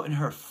 she's putting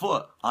her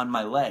foot on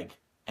my leg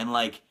and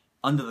like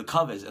under the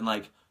covers and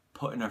like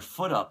putting her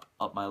foot up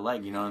my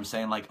leg, you know what I'm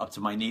saying? Like up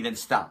to my knee, then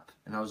stop.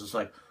 And I was just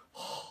like,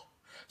 oh.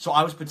 So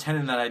I was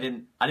pretending that I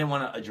didn't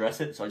want to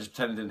address it, so I just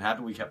pretended it didn't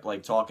happen. We kept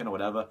like talking or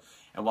whatever.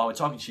 And while we're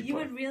talking, You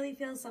would really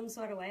feel some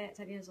sort of way at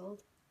 10 years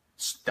old?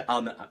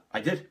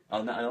 I did.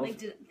 Like,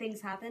 did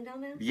things happen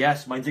down there?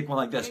 Yes, my dick went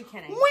like this. You're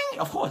kidding. Wing!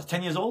 Of course,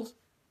 10 years old.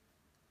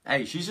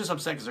 Hey, she's just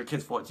upset because her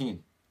kid's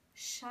 14.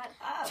 Shut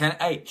up. 10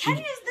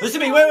 years. Listen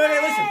to me. No Wait,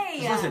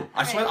 way. Listen.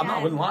 I swear,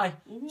 I wouldn't lie.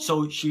 Mm-hmm.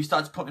 So she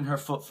starts putting her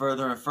foot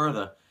further and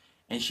further,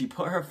 and she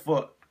put her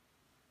foot,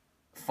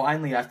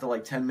 finally after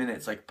like 10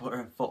 minutes, like put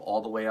her foot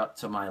all the way up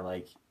to my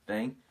like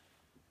thing.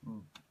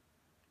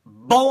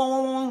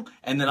 Boom!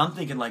 And then I'm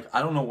thinking like,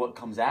 I don't know what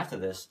comes after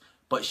this,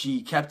 but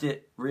she kept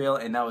it real,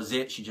 and that was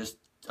it. She just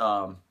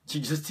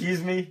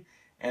teased me,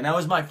 and that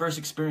was my first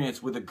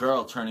experience with a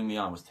girl turning me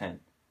on. Was 10.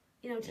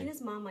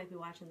 Tina's mom might be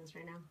watching this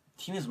right now.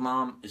 Tina's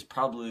mom is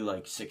probably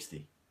like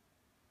 60.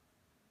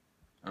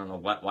 I don't know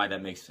why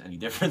that makes any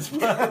difference.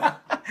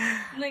 But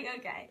like,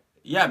 okay.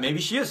 Yeah, maybe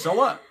she is. So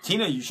what?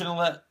 Tina, you shouldn't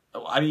let...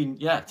 I mean,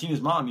 yeah,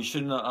 Tina's mom, you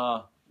shouldn't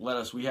let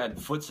us... We had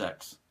foot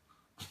sex.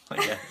 I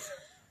guess.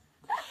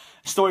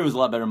 Story was a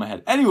lot better in my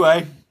head.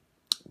 Anyway,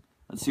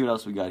 let's see what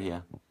else we got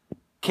here.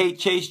 Kate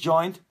Chase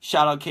joined.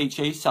 Shout out Kate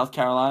Chase, South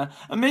Carolina.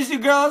 I miss you,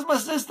 girl. That's my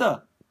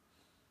sister.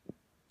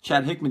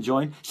 Chad Hickman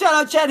joined. Shout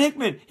out Chad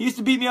Hickman. He used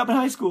to beat me up in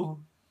high school.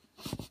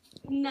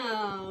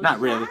 No. Not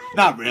really.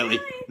 Not really.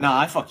 Nah,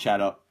 I fucked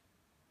Chad up.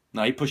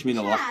 No, he pushed me in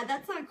the locker. Yeah,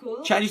 that's not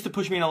cool. Chad used to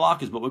push me in the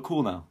lockers, but we're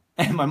cool now.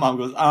 And my mom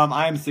goes,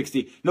 I am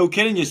 60. No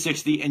kidding, you're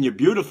 60, and you're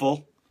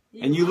beautiful.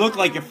 And you look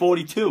like you're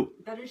 42.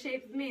 Better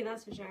shape than me,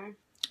 that's for sure.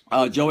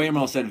 Joe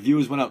Amaral said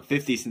viewers went up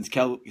 50 since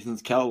Kel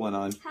went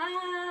on.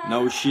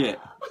 No shit.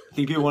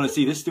 Think people want to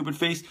see this stupid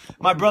face?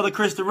 My brother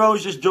Chris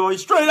DeRose just joined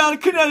straight out of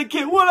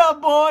Connecticut. What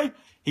up, boy?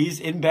 He's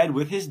in bed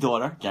with his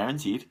daughter,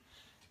 guaranteed.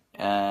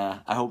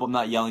 I hope I'm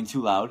not yelling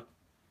too loud.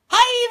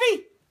 Hi,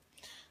 Evie!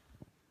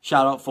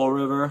 Shout out Fall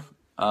River.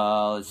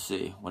 Let's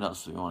see. What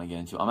else do we want to get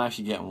into? I'm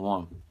actually getting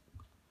warm.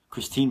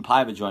 Christine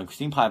Piva joined.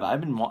 Christine Piva,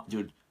 I've been...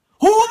 Dude.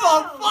 Who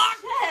the fuck?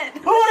 Shit.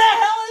 Who the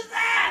hell is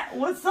that?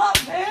 What's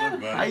up,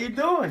 man? How you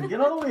doing? Get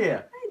over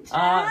here.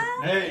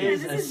 There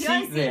is a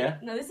seat there.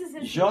 No, this is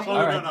his No,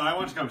 I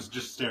want to come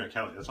just stare at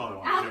Kelly. That's all I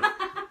want to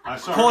do.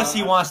 Of course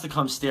he wants to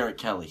come stare at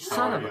Kelly.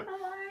 Son of a... How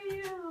are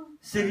you?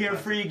 Sit here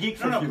for your geek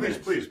for a few minutes.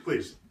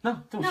 Please.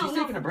 No, dude, she's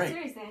taking a break.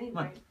 Seriously, I need a Come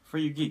on, break. for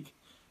your geek.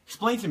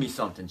 Explain to me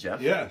something,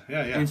 Jeff. Yeah.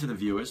 And to the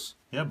viewers.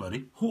 Yeah,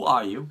 buddy. Who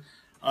are you?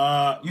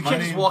 You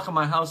can't just walk in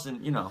my house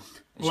and, you know...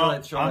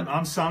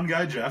 I'm Sound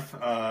Guy Jeff.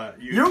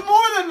 You're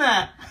more than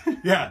that!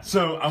 Yeah,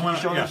 so I want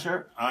to show that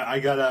shirt. I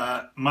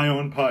got my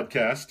own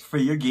podcast. For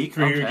your geek.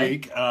 Your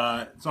geek.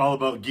 It's all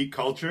about geek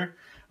culture.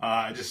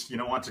 I just,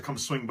 want to come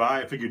swing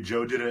by. I figured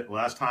Joe did it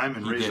last time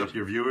and raised up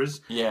your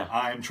viewers. Yeah.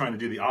 I'm trying to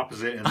do the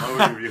opposite and lower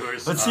your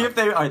viewers. Let's see if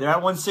they're at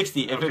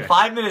 160. If in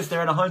 5 minutes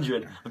they're at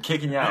 100, I'm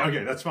kicking you out.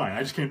 Okay, that's fine.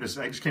 I just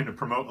came to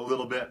promote a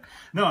little bit.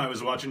 No, I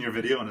was watching your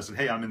video and I said,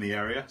 hey, I'm in the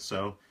area,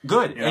 so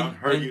good.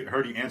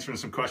 Heard you answering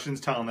some questions,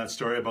 telling that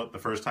story about the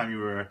first time you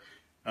were.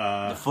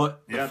 The foot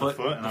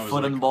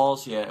and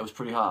balls. Yeah, it was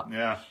pretty hot.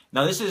 Yeah.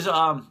 Now this is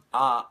a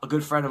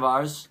good friend of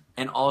ours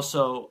and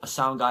also a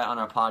sound guy on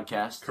our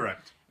podcast.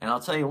 Correct. And I'll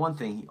tell you one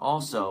thing.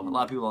 Also, a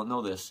lot of people don't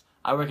know this.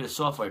 I work at a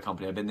software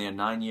company. I've been there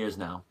 9 years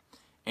now.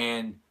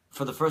 And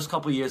for the first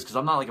couple of years, because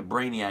I'm not like a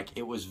brainiac,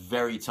 it was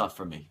very tough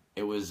for me.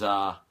 It was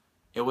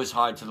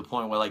hard to the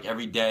point where like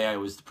every day I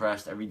was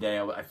depressed. Every day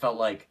I felt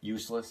like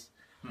useless.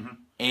 Mm-hmm.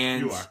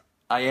 And you are.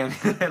 I am.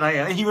 And I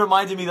am. He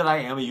reminded me that I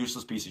am a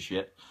useless piece of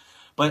shit.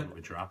 But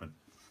we're dropping.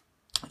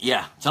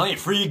 Yeah, I'm telling you,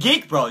 for your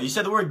geek, bro. You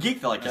said the word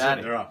geek, like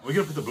that. They're up. We're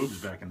gonna put the boobs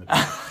back in the.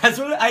 That's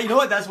what. You know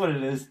what? That's what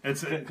it is.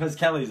 It's because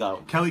Kelly's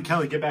out. Kelly,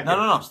 get back.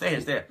 No.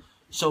 Stay here.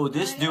 So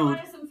this dude.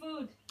 Order some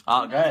food.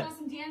 Oh, go ahead. Want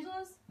some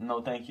D'Angelo's?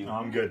 No, thank you. No,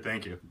 I'm good,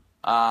 thank you.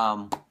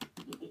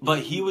 But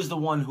he was the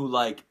one who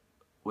like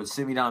would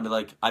sit me down and be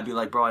like, I'd be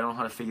like, bro, I don't know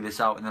how to figure this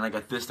out, and then I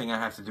got this thing I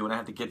have to do, and I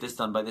have to get this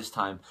done by this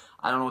time.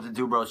 I don't know what to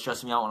do, bro. It's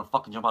stressing me out. I want to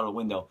fucking jump out of the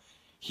window.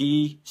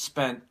 He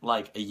spent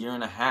like a year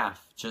and a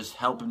half just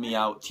helping me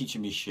out,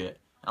 teaching me shit.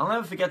 I'll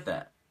never forget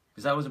that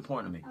because that was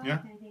important to me. Yeah.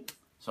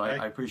 So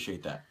I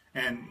appreciate that.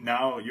 And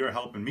now you're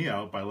helping me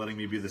out by letting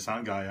me be the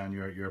sound guy on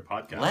your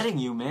podcast. Letting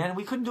you, man.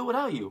 We couldn't do it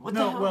without you. What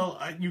the hell? Well,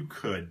 you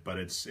could, but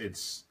it's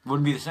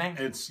wouldn't be the same.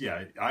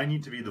 I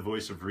need to be the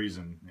voice of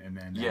reason and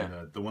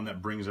the one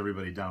that brings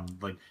everybody down,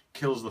 like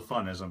kills the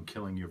fun as I'm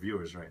killing your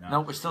viewers right now.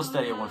 No, we're still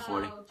steady at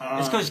 140.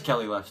 It's because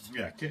Kelly left.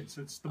 Yeah, it's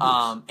the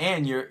boots.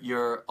 And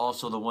you're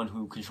also the one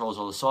who controls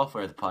all the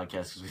software at the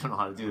podcast because we don't know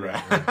how to do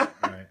that.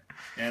 Right.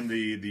 And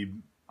the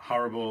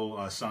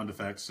horrible sound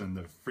effects and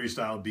the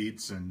freestyle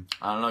beats and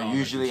I don't know.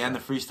 Usually end the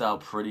freestyle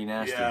pretty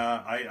nasty.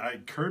 Yeah,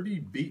 Kirby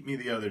beat me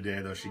the other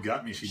day though. She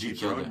got me. She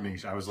deep-throated me.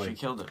 I was like, she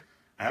killed it.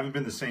 I haven't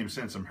been the same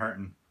since. I'm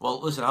hurting. Well,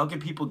 listen. How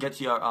can people get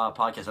to your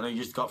podcast? I know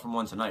you just got from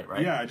one tonight,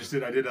 right? Yeah, I just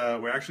did.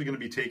 We're actually going to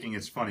be taking.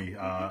 It's funny.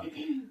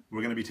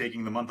 We're going to be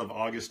taking the month of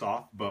August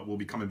off, but we'll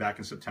be coming back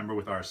in September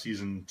with our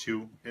season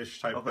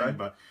 2-ish type thing.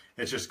 But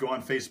it's just go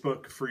on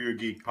Facebook for your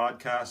geek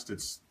podcast.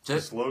 It's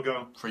this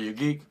logo for your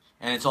geek,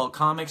 and it's all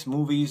comics,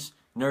 movies,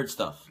 nerd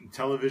stuff,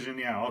 television.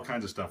 Yeah, all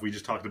kinds of stuff. We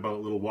just talked about a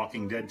little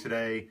Walking Dead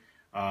today.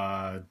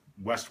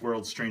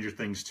 Westworld, Stranger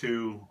Things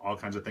 2, all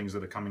kinds of things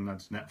that are coming on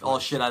Netflix. All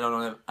shit I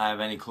don't have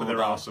any clue about.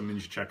 They're awesome, and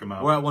you should check them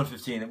out. We're at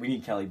 115. We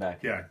need Kelly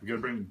back. Yeah, we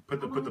gotta put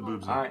the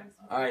boobs in. All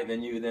right.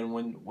 Then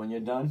when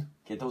you're done,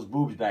 get those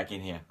boobs back in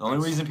here. The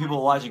only reason people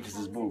are watching because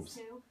there's boobs.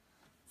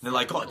 They're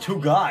like, oh,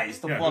 2 guys.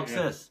 The fuck's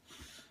this?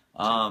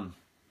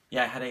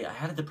 Yeah, I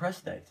had a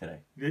depressed day today.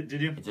 Did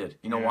you? I did.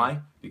 You know why?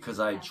 Because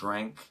I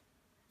drank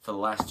for the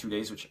last 2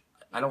 days, which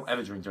I don't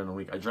ever drink during the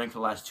week. I drank for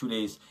the last 2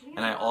 days,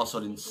 and I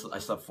also I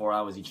slept 4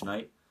 hours each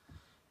night.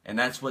 And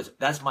that's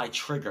my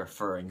trigger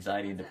for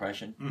anxiety and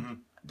depression. Mm-hmm.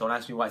 Don't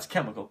ask me why. It's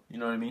chemical. You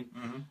know what I mean?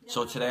 Mm-hmm.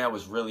 So today I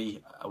was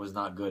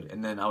not good.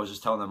 And then I was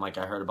just telling them, like,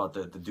 I heard about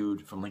the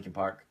dude from Linkin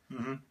Park.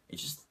 Mm-hmm.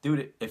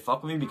 It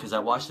fucked with me because I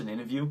watched an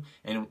interview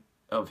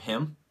of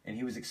him, and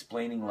he was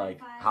explaining like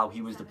how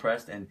he was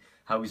depressed and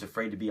how he was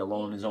afraid to be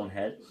alone in his own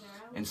head.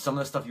 And some of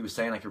the stuff he was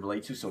saying I could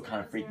relate to, so it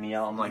kind of freaked me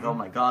out. I'm like, oh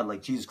my God,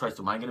 like Jesus Christ,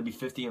 am I gonna be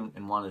 50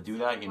 and want to do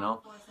that? You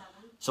know?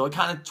 So it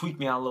kind of tweaked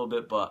me out a little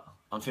bit, but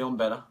I'm feeling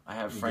better. I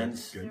have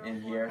friends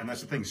in here. And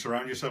that's the thing.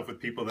 Surround yourself with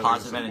people that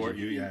Positive are support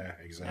energy. you. Yeah,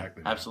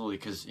 exactly. Yeah, absolutely,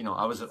 because you know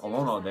I was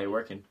alone all day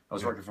working. I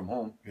was working from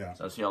home, so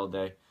I was here all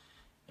day,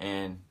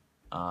 and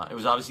it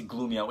was obviously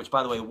gloomy out. Which,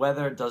 by the way, the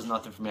weather does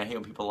nothing for me. I hate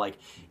when people are like,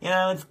 you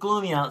know, it's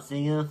gloomy out, so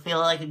you're gonna feel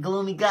like a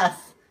gloomy gust.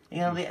 You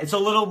know, it's a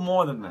little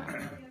more than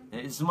that.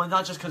 It's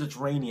not just because it's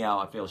rainy out.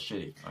 I feel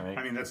shitty. All right.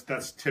 I mean,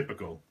 that's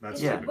typical. That's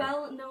it's a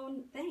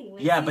well-known thing.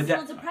 Like but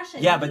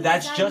depression. but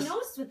that's just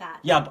diagnosed with that.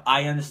 Yeah, but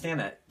I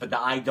understand that, but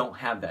I don't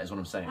have that. Is what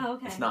I'm saying. Oh,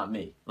 okay. It's not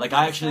me. Like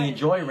I actually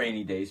enjoy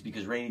rainy days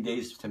because rainy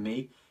days to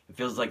me it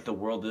feels like the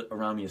world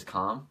around me is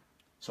calm.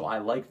 So I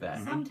like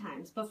that.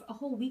 Sometimes, but for a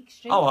whole week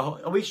straight. Oh,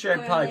 a week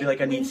straight, I'd probably be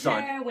like, I need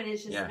sun. Winter, when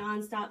it's just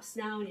nonstop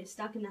snow and you're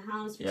stuck in the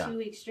house for 2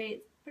 weeks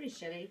straight, it's pretty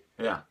shitty.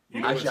 Yeah.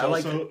 You know, actually, I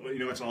like it. You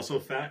know, it's also a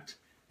fact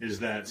is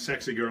that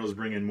sexy girls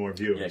bring in more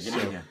viewers. Yeah,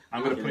 so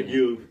I'm gonna put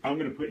you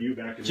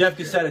back in Jeff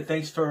Cassetta,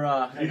 thanks for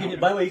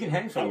by the way, you can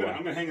hang for a while. I'm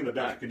gonna hang in the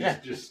back and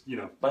just you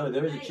know. By the way,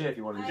 there is a chair if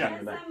you want to hang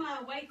in the back.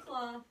 Some White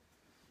Claw.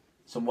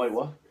 Some white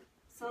what?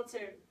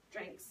 Seltzer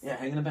drinks. Yeah,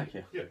 hang in the back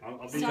here. Yeah,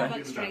 I'll be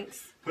Starbucks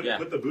drinks.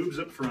 Put the boobs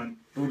up front.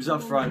 Boobs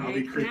up front. I'll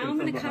be creeping now I'm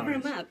from gonna cover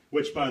behind. them up.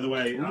 Which, by the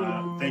way,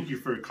 thank you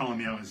for calling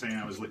me out and saying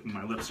I was licking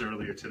my lips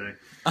earlier today.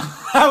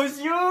 That was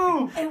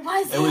you! It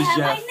was Jeff.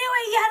 I knew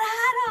he had a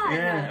hat on!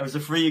 Yeah, it was a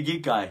Free Your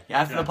Geek guy.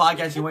 After the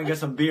podcast, he went and got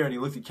some beer, and he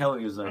looked at Kelly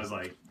and he was like... I was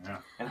like, yeah.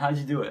 And how'd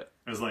you do it?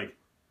 I was like...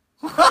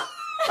 That's what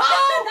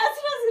I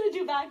was going to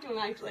do back to him,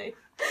 actually.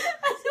 That's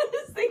what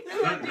I was thinking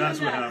about That's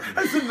what happened.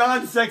 That's the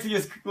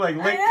non-sexiest, like...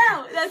 I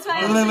know! That's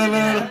why I was thinking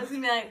I was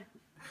going to be like...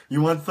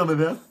 You want some of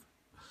this?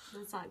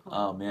 That's not cool.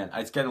 Oh, man.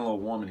 It's getting a little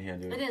warm in here,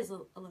 dude. It is a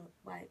little...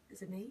 Why?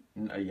 Is it me?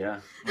 Yeah. Yeah.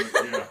 I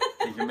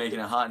think you're making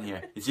it hot in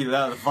here. It's either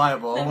that or the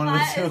fireball. It's probably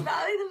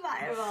the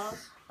fireball.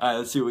 All right,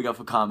 let's see what we got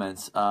for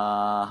comments.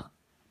 All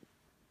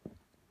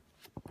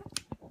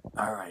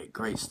right,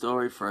 great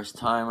story, first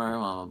timer,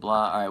 blah, blah,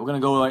 blah. All right, we're going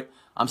to go,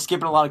 I'm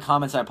skipping a lot of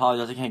comments. I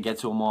apologize. I can't get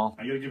to them all.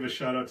 I got to give a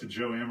shout out to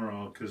Joe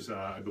Amaral because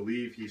I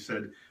believe he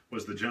said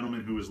was the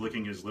gentleman who was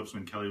licking his lips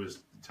when Kelly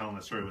was telling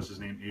that story was his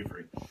name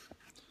Avery.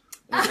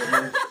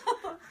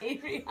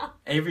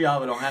 Avery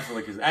Oliver don't have to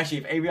lick his... Actually,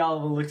 if Avery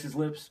Oliver licks his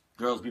lips,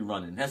 girls be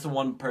running. That's the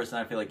one person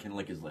I feel like can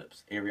lick his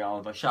lips. Avery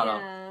Oliver. Shout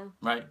out.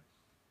 Right?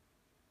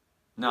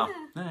 No.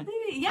 Yeah,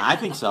 maybe. I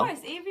think so. Of course.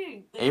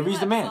 Avery's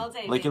the man.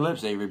 Lick your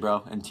lips, Avery,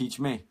 bro, and teach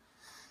me.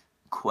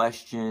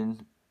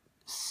 Question...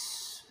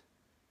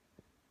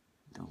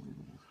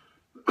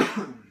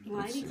 Well,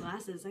 I need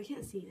glasses. I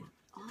can't see it.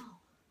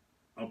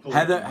 Oh.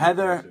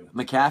 Heather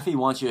McAfee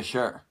wants your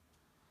shirt.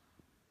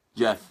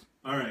 Jeff.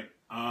 All right.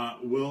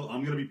 Will,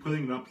 I'm going to be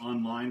putting it up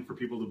online for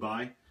people to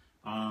buy.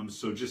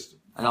 So just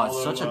I know,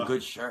 it's such a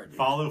good shirt. Dude.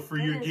 Follow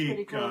Free Your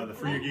Geek, the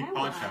Free Your Geek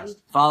podcast.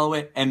 Follow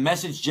it and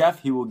message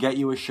Jeff. He will get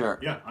you a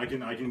shirt. Yeah,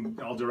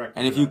 I'll direct.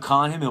 And if you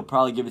con him, he'll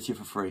probably give it to you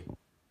for free.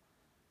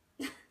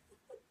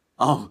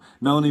 Oh,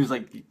 Melanie was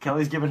like,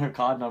 Kelly's giving her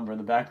card number in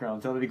the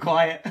background. Tell her to be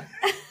quiet.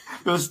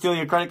 He'll steal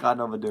your credit card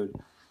number, dude.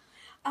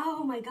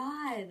 Oh my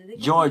God.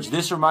 George,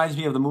 this reminds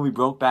me of the movie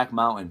Brokeback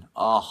Mountain.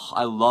 Oh,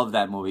 I love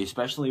that movie,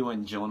 especially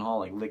when Gyllenhaal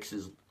like licks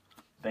his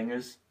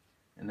fingers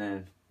and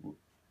then, you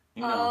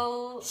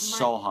know,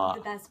 so hot.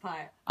 The best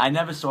part. I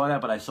never saw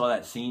that, but I saw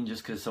that scene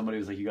just because somebody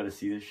was like, "You got to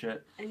see this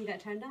shit." And you got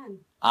turned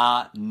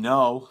on.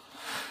 No.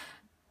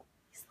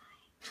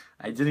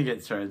 I didn't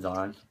get turned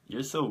on.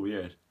 You're so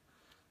weird.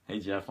 Hey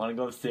Jeff, want to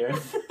go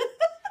upstairs?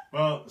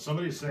 Well,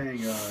 somebody's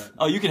saying...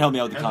 oh, you can help me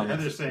out with the comments.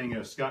 Heather's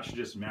saying Scott should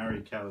just marry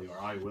Kelly, or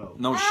I will.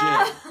 No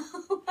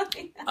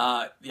shit.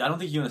 I don't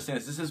think you understand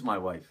this. This is my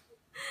wife.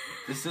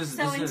 So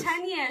in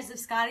 10 years, if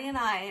Scotty and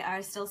I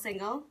are still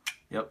single...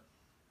 Yep.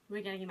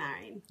 We're getting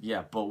married.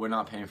 Yeah, but we're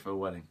not paying for a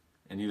wedding.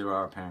 And neither are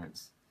our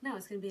parents. No,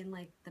 it's going to be in,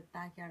 like, the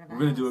backyard of our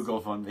We're going to house. do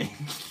a GoFundMe.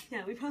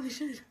 Yeah, we probably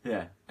should.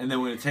 Yeah. And then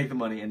we're going to take the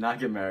money and not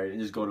get married and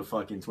just go to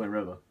fucking Twin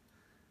River.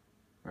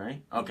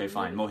 Right? Okay,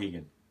 fine.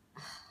 Mohegan.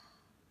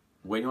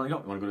 Where do you want to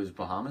go? You want to go to the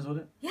Bahamas with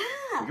it? Yeah.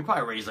 We could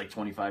probably raise like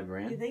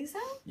 $25,000. You think so?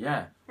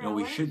 Yeah. You know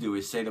what we should do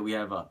is say that we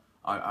have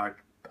our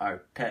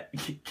pet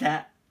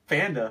cat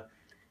Panda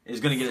is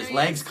going to get his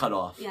legs cut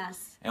off.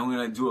 Yes. And we're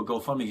going to do a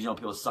GoFundMe because you know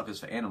people suck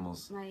us for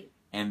animals. Right.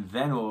 And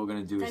then what we're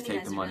going to do is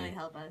take the money really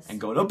help us. and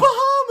go to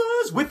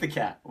Bahamas with the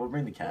cat. We'll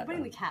bring the cat. We'll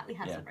bring the cat. We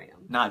have to bring him.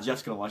 Nah,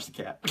 Jeff's going to watch the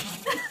cat.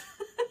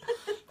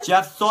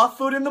 Jeff, soft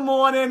food in the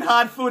morning,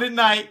 hot food at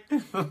night.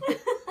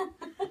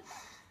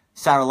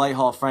 Sarah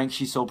Lighthall, Frank,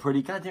 she's so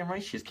pretty. Goddamn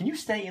right she is. Can you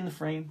stay in the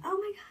frame? Oh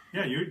my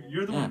God. Yeah,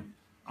 you're the one.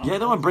 You're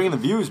the one bringing the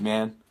views,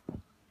 man.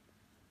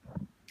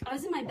 I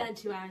was in my bed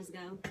 2 hours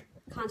ago,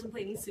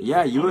 contemplating suicide.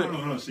 Yeah, you were.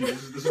 No. See,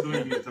 this is the way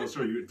you need to tell a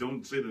story. You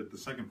don't say the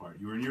second part.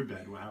 You were in your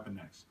bed. What happened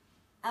next?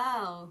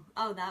 Oh,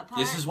 that part.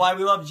 This is why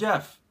we love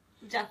Jeff.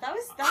 Jeff, that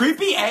was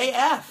creepy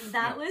AF.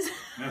 That was.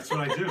 That's what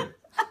I do.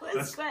 That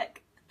was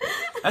quick.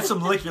 That's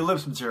some lick your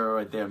lips material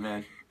right there,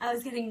 man. I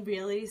was getting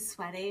really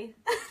sweaty.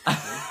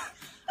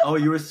 Oh,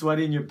 you were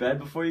sweaty in your bed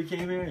before you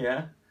came here?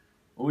 Yeah?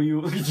 What were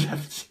you... Look at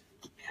Jeff.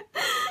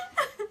 Hey,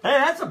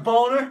 that's a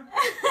boner!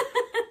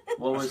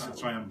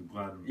 That's why I'm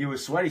glad. You were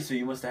sweaty, so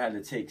you must have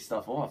had to take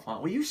stuff off, huh?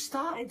 Will you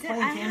stop playing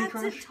Candy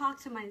Crush? I had to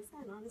talk to my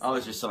son, honestly. Oh,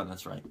 it's your son,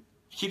 that's right.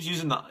 He keeps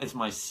using the "it's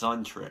my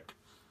son" trick.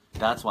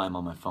 That's why I'm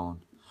on my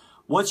phone.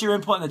 What's your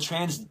input on the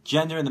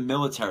transgender in the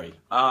military?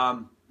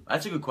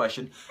 That's a good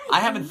question. I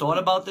haven't thought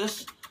about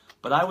this,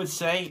 but I would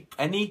say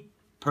any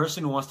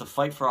person who wants to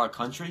fight for our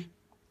country,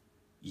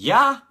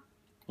 yeah.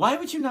 Why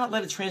would you not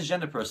let a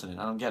transgender person in?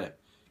 I don't get it.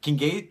 Can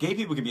gay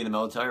people can be in the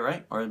military,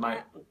 right? Or am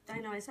I? I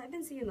know. I've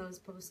been seeing those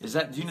posters. Is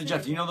that? Do you know,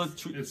 Jeff? Do you know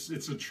the?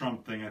 It's a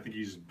Trump thing. I think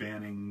he's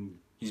banning.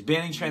 He's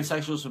banning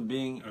transsexuals from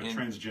being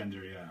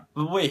transgender. Yeah.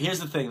 But wait, here's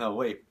the thing, though.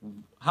 Wait,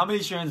 how many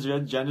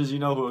transgenders you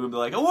know who are gonna be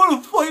like, I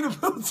want to fight in the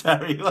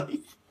military?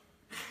 Like,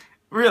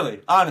 really,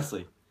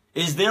 honestly,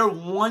 is there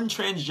one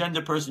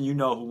transgender person you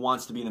know who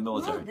wants to be in the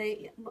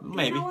military? No,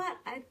 maybe. You know what?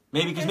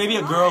 Maybe because maybe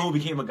a girl who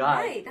became a guy.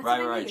 Right. That's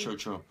Right. what I mean.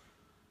 True.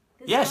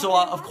 Yeah, so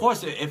of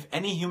course, if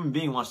any human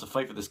being wants to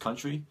fight for this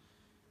country,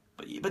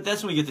 but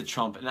that's when we get to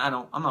Trump, and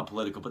I'm not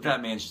political, but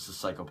that man's just a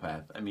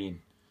psychopath. I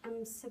mean,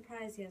 I'm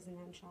surprised he hasn't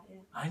had shot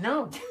yet. I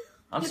know.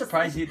 I'm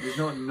surprised there's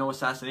no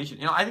assassination.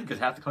 You know, I think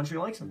because half the country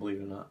likes him, believe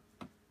it or not.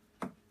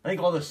 I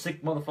think all the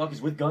sick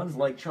motherfuckers with guns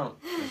like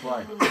Trump. That's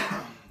why.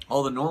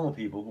 All the normal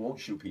people who won't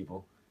shoot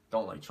people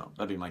don't like Trump.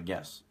 That'd be my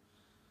guess.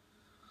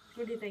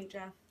 What do you think,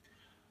 Jeff?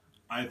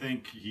 I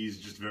think he's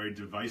just very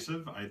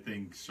divisive. I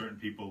think certain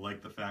people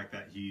like the fact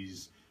that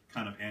he's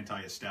kind of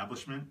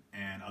anti-establishment,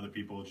 and other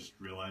people just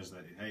realize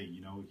that, hey,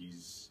 you know, he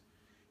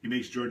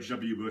makes George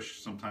W. Bush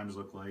sometimes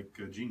look like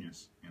a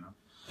genius. You know,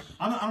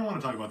 I don't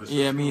want to talk about this.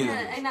 Yeah, me either.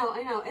 Yeah,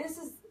 I know. This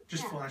is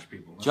just flash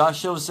people. Josh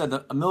Show said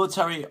the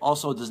military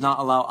also does not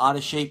allow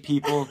out-of-shape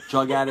people,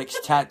 drug addicts,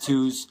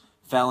 tattoos,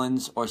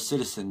 felons, or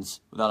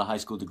citizens without a high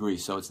school degree.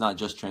 So it's not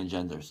just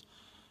transgenders.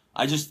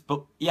 Who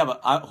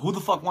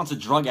the fuck wants a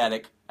drug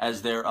addict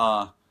as their,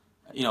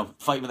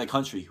 fighting for their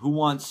country? Who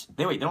wants?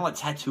 They don't let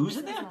tattoos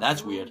in there?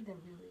 That's weird.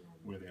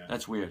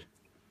 That's weird.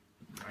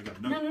 I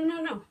got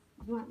No.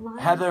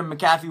 Heather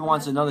McAfee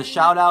wants another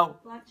shout out.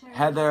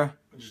 Heather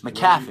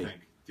McAfee.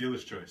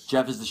 Dealer's choice.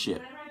 Jeff is the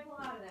shit.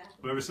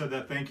 Whoever said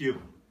that, thank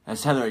you.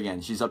 That's Heather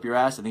again. She's up your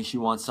ass. I think she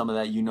wants some of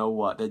that. You know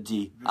what? The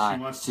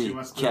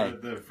D-I-C-K.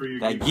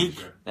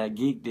 That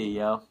geek D,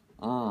 yo.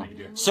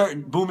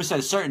 Boomer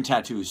says certain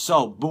tattoos.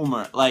 So,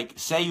 Boomer, like,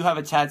 say you have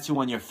a tattoo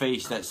on your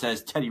face that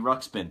says Teddy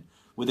Ruxpin.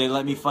 Would they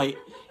let me fight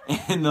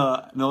in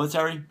the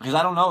military? Because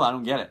I don't know. I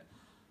don't get it.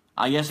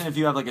 I guess if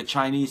you have like a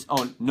Chinese,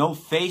 no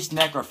face,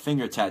 neck, or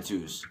finger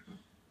tattoos.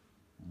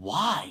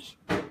 Why?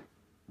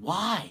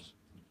 I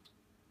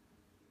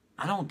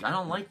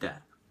don't like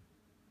that.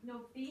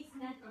 No face,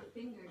 neck, or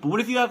finger. But what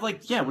if you have what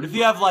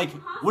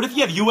if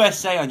you have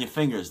USA on your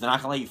fingers? They're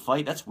not gonna let you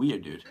fight? That's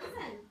weird, dude.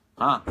 Listen.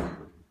 Huh?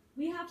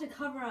 We have to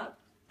cover up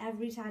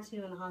every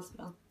tattoo in the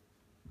hospital.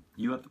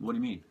 What do you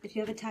mean? If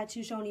you have a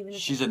tattoo shown, even if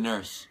she's a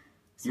nurse.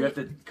 So you have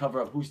to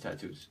cover up whose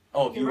tattoos?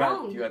 Oh, if you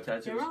have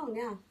tattoos? Your own,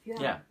 yeah. If you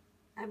have, yeah.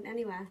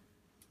 Anywhere.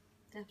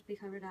 They have to be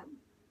covered up.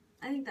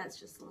 I think that's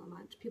just a little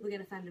much. People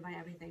get offended by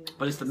everything nowadays.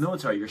 But it's the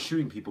military. You're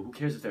shooting people. Who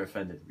cares if they're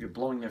offended? You're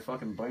blowing their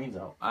fucking brains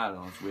out. I don't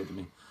know. It's weird to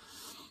me.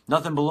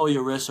 Nothing below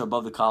your wrist or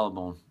above the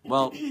collarbone.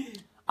 Well,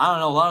 I don't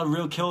know. A lot of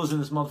real killers in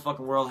this motherfucking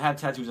world have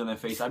tattoos on their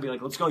face. I'd be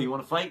like, let's go. You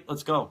want to fight?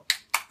 Let's go.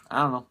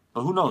 I don't know.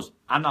 But who knows?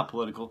 I'm not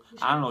political.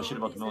 I don't know shit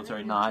about the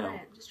military. No, I don't.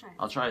 Just try it.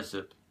 I'll try a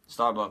sip.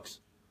 Starbucks.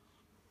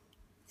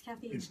 It's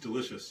caffeine. It's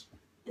delicious.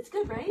 It's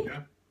good, right?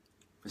 Yeah.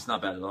 It's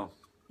not bad at all.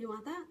 You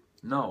want that?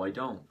 No, I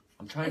don't.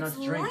 I'm trying not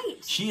to drink.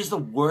 Light. She is the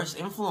worst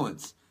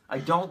influence. I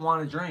don't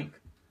want to drink.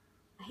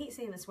 I hate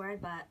saying this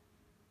word, but...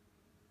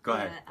 Go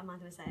ahead. I'm not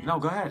going to say it. No,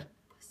 go ahead.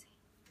 Pussy.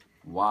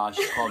 Wow,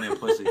 she called me a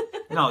pussy.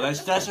 No,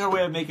 that's her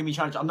way of making me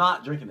try to... I'm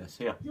not drinking this.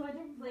 Here. Do I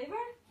drink flavor?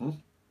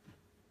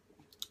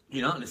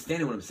 You're not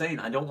understanding what I'm saying.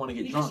 I don't want to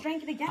get drunk. You just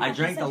drank it again. I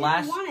drank the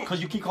last...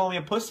 Because you keep calling me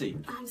a pussy.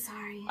 I'm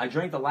sorry. I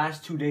drank the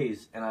last 2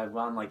 days, and I've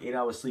gone like 8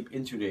 hours sleep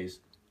in 2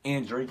 days.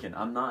 And drinking.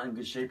 I'm not in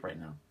good shape right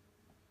now.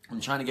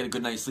 I'm trying to get a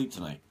good night's sleep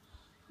tonight.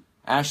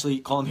 Ashley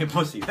calling me a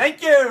pussy.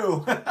 Thank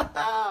you!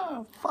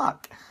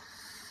 Fuck.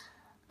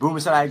 Boomer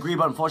said, I agree,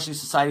 but unfortunately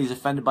society is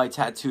offended by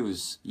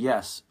tattoos.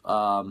 Yes.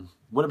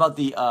 What about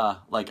the,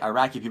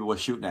 Iraqi people we're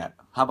shooting at?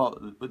 How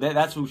about,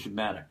 that's who should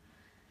matter.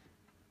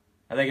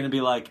 Are they going to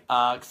be like,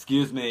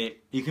 excuse me,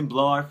 you can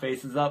blow our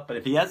faces up, but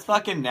if he has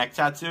fucking neck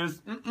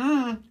tattoos,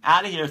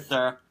 out of here,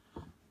 sir.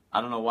 I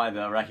don't know why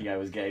the Iraqi guy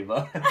was gay,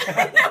 but...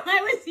 Why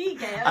was he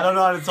gay? I don't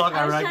know how to talk Iraqi.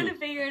 I was trying to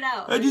figure it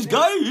out. Hey, this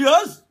guy, he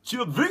has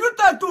finger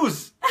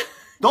tattoos.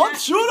 Don't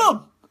shoot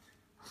him.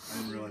 I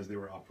didn't realize they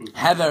were Apu.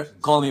 Heather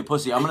calling me a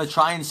pussy. I'm going to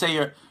try and say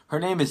her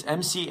name is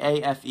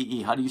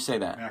MCAFEE. How do you say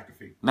that?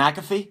 McAfee.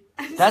 McAfee?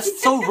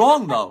 That's so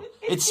wrong, though.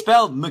 It's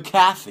spelled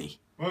McAfee.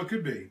 Well, it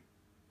could be.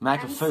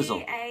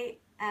 McAfizzle.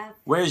 MCAF.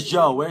 Where's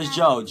Joe? Where's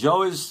Joe?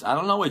 Joe is... I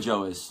don't know where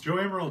Joe is. Joe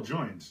Amaral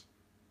joins.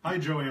 Hi,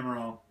 Joe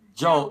Amaral.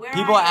 Joe,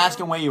 people are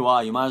asking where you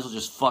are. You might as well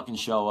just fucking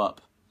show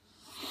up.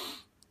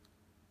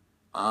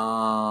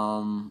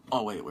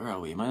 Oh wait, where are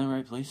we? Am I in the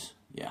right place?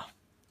 Yeah.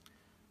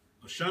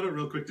 Shout out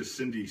real quick to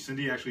Cindy.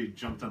 Cindy actually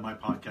jumped on my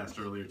podcast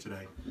earlier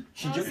today.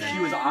 She was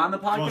on the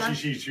podcast? Well,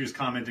 she was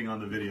commenting on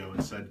the video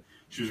and said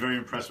she was very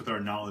impressed with our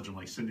knowledge. I'm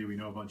like, Cindy, we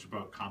know a bunch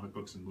about comic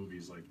books and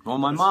movies. Like, well,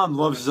 my mom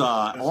loves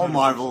all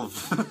Marvel.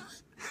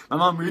 My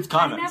mom reads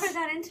comics. I never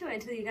got into it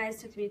until you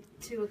guys took me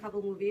to a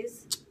couple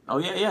movies. Oh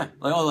yeah.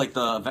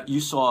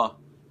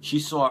 She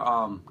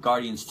saw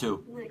Guardians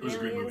 2. Like it was a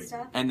great movie.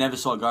 Stuff. And never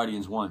saw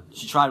Guardians 1.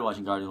 She tried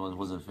watching Guardians 1,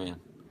 wasn't a fan.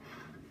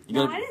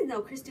 I didn't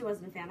know Christy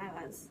wasn't a fan. I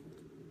was.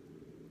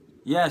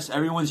 Yes,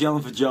 everyone's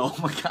yelling for Joe.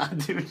 Oh my god,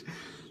 dude.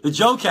 The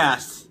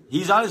ScottCast.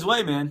 He's on his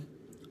way, man.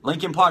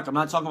 Linkin Park. I'm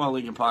not talking about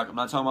Linkin Park. I'm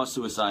not talking about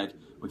suicide.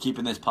 We're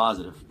keeping this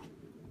positive.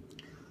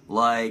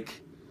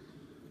 Like,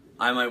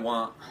 I might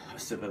want a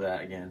sip of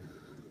that again.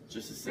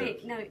 Just a sip.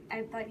 Wait, no,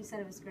 I thought you said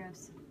it was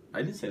gross.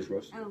 I didn't say it's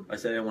gross. Oh. I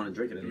said I didn't want to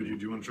drink it anymore. Do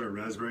you want to try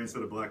raspberry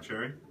instead of black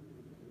cherry?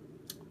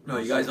 No,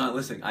 you guys aren't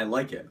listening. I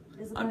like it.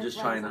 I'm just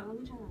trying to...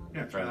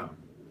 Yeah, try that one.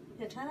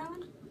 Yeah, try that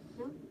one?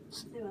 No?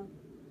 They will.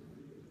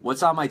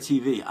 What's on my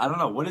TV? I don't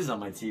know. What is on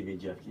my TV,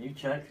 Jeff? Can you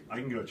check? I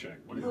can go check.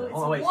 What is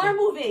Well, that? it's a war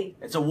movie.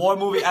 It's a war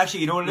movie.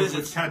 Actually, you know what it is?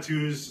 It's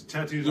tattoos.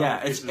 Yeah,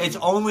 it's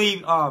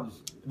only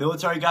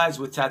military guys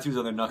with tattoos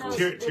on their knuckles.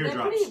 They're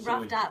Teardrops. pretty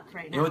roughed up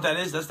right now. You know what that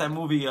is? That's that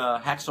movie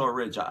Hacksaw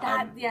Ridge.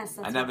 Yes,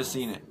 that's I never what it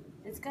seen is. it.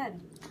 It's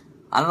good.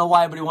 I don't know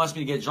why everybody wants me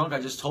to get drunk. I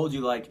just told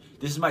you, like,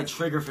 this is my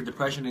trigger for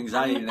depression and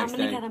anxiety the next I'm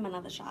day. going to get him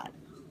another shot.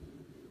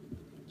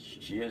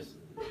 She is.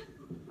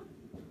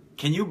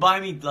 Can you buy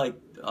me, like,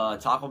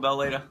 Taco Bell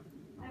later?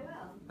 I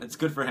will. It's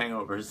good for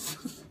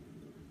hangovers.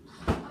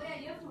 Oh, yeah,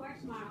 you have to work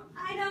tomorrow.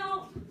 I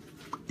don't.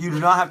 You do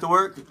not have to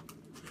work?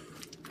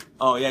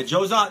 Oh, yeah,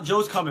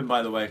 Joe's coming,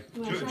 by the way.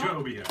 Joe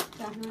will be here.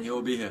 Definitely. He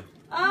will be here.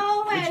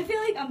 Oh, wait, I feel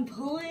like I'm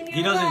pulling your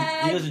He doesn't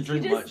leg.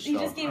 drink much, You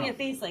so. just gave me a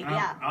face like,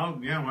 yeah.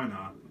 Yeah, why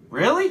not?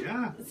 Really?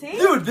 Yeah. See?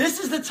 Dude, this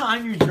is the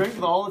time you drink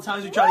with all the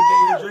times we try to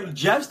get you to drink.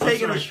 Jeff's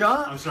taking a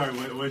shot. I'm sorry.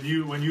 When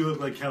you look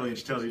like Kelly and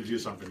she tells you to do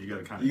something, you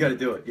gotta kind of. You gotta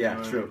do it. Yeah,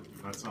 You know true.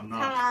 I'm Come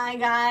not. on,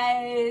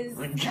 guys.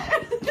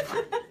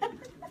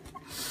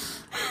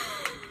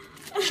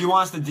 She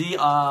wants the D.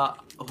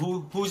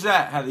 Who's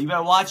that, Heather? You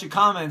better watch your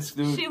comments,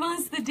 dude. She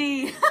wants the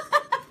D.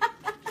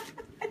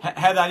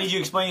 Heather, I need you to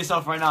explain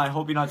yourself right now. I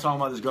hope you're not talking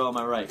about this girl on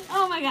my right.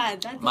 Oh my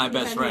god, that's My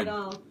best friend. At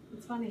all.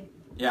 It's funny.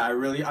 Yeah, I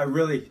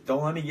really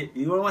don't let me get.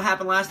 You know what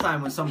happened last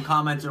time when some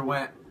commenter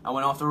I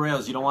went off the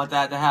rails. You don't want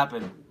that to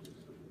happen.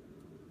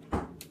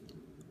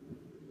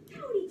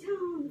 Tony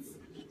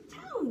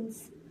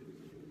Tones.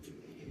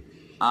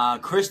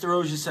 Chris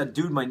DeRosa said,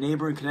 "Dude, my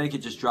neighbor in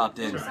Connecticut just dropped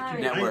in.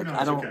 Sorry. Network. No,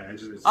 I don't. Okay.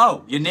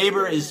 Oh, your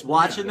neighbor is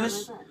watching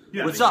this.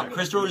 Yeah, What's exactly. up?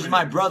 Chris DeRosa is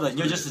my brother, and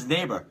you're just his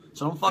neighbor.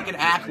 So don't fucking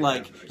act yeah,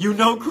 like yeah. you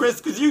know Chris,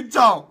 because you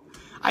don't.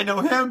 I know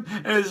him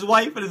and his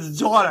wife and his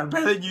daughter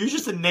better than you. You're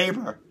just a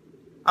neighbor.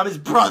 I'm his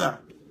brother.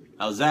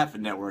 How's that for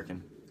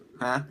networking?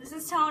 Huh? This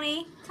is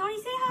Tony. Tony,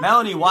 say hi.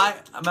 Melanie, why?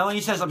 Melanie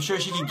says I'm sure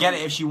she could get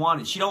it if she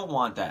wanted. She don't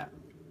want that.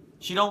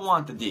 She don't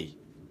want the D.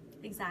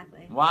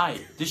 Exactly. Why?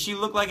 Does she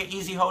look like an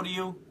easy hoe to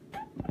you?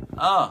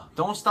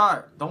 Don't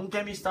start. Don't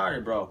get me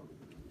started, bro.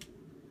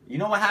 You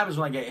know what happens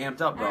when I get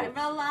amped up, bro. Alright,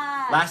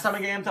 relax. Last time I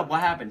got amped up,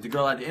 what happened? The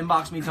girl had to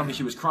inbox me, tell me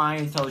she was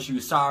crying, tell her she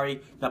was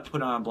sorry, that put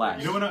her on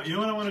blast. You know what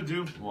I want to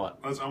do? What?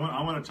 I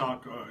want to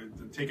talk.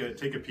 Take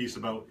a piece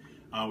about.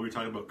 We were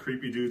talking about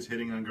creepy dudes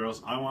hitting on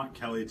girls. I want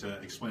Kelly to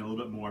explain a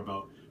little bit more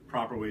about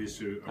proper ways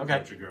to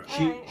approach a girl.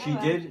 She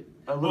did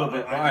a little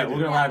bit. I All right, did. we're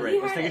gonna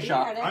elaborate. Let's take a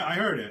shot. I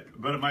heard it,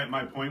 but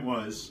my point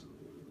was.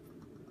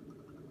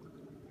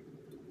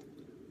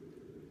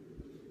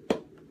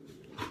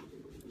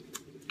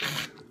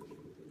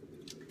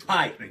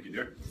 Hi. Thank you,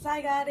 dear. 'Cause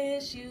I got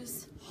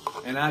issues.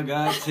 And I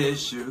got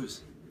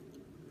tissues.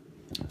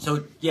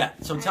 So yeah,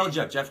 tell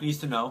Jeff. Jeff needs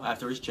to know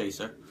after his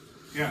chaser.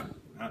 Yeah.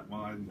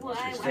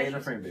 Stay in the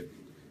frame, babe.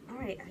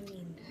 Alright, I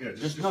mean. Yeah.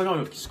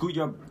 No. Scoot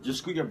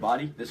your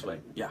body this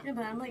way. Yeah. Yeah,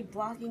 but I'm like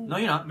blocking. No,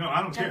 you're not. No,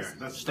 I don't care.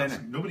 Just stay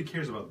there. Nobody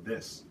cares about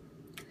this.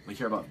 We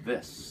care about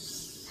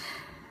this.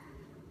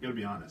 You gotta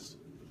be honest.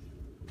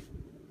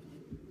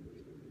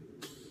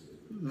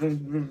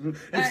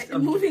 Alright,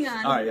 moving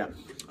on. All right, yeah.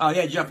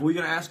 Yeah, Jeff, were you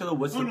gonna ask her though?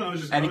 What's Oh the no,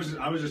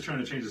 I was just trying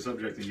to change the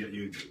subject and get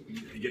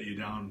you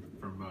down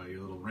from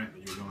your little rant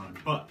that you were going on.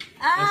 But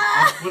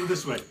let's put it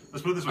this way.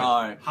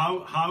 All right.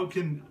 How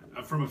can,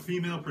 from a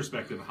female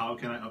perspective, how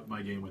can I up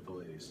my game with the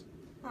ladies?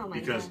 Oh my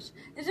Because gosh.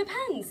 It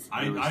depends.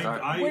 Where do we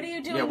start? What are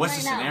you doing Yeah, what's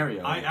right the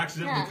scenario? I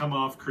accidentally Yeah. come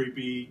off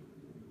creepy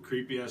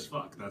as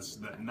fuck. That's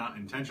not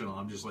intentional.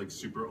 I'm just like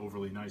super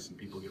overly nice, and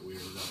people get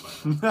weirded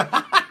out by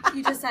that.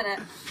 You just said it.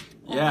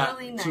 Yeah,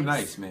 Really too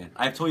nice, man.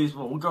 I've told you this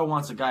before. What girl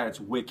wants a guy that's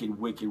wicked,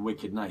 wicked,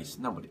 wicked nice?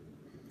 Nobody.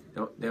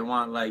 They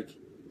want, like,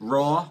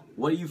 raw.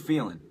 What are you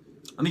feeling?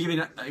 Let me give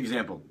you an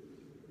example.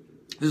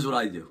 This is what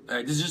I do. All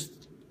right, this is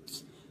just...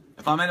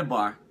 If I'm at a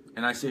bar,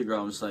 and I see a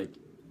girl, I'm just like,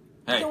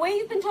 hey. The way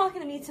you've been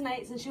talking to me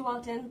tonight since you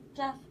walked in,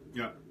 Jeff,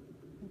 Yeah.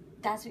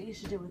 that's what you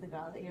should do with a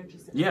girl that you're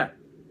interested in. Yeah.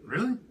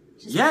 Really?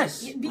 Just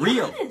Yes. be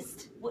Real.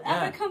 honest.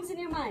 Whatever Yeah. comes in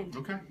your mind.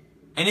 Okay.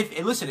 And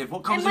if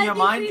what comes it in your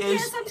mind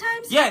is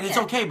sometimes, it's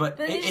okay, but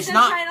it's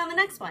not. Try it on the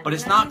next one. But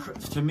it's not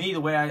to me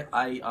the way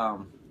I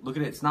look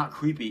at it. It's not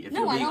creepy if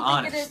you're being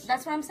honest. Think it is.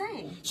 That's what I'm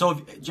saying. So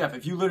Jeff,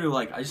 if you literally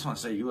like, I just want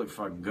to say you look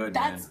fucking good,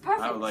 man. That's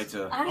perfect. I would like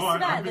to.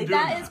 That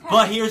is perfect.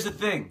 But here's the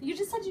thing. You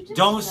just said you didn't.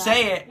 Don't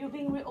say it. You're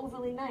being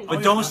overly nice.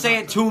 But don't say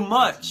it too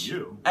much.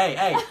 You.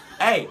 Hey.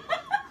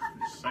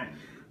 Just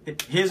saying.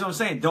 Here's what I'm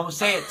saying. Don't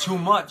say it too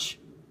much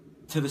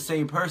to the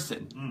same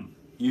person.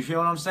 You feel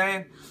what I'm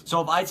saying? So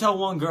if I tell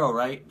one girl,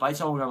 right? If I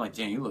tell one girl, I'm like,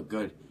 damn, you look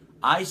good.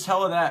 I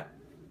tell her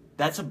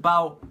that's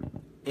about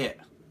it.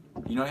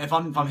 You know, if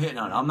I'm hitting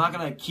on her, I'm not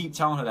gonna keep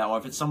telling her that. Or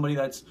if it's somebody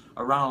that's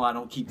around a lot, I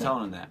don't keep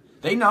telling them that.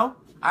 They know.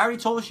 I already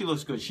told her she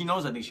looks good. She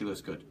knows I think she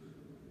looks good.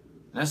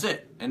 And that's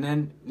it. And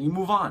then you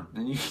move on,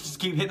 and you just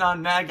keep hitting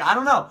on mad. I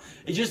don't know.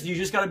 You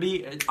just gotta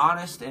be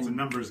honest and. It's a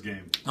numbers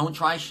game. Don't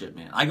try shit,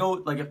 man. I go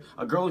like if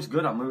a girl looks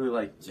good, I'm literally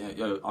like,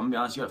 yo, I'm gonna be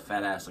honest, you got a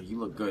fat ass. Like you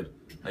look good.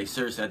 Like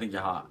seriously, I think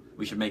you're hot.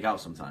 We should make out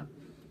sometime.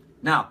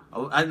 Now,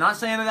 I'm not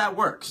saying that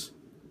works,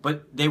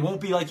 but they won't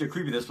be like you're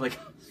creepy. This like,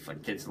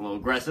 kid's a little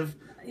aggressive.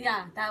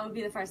 Yeah, that would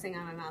be the first thing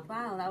out of my mouth.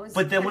 Wow, that was.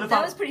 But then what if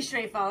that was pretty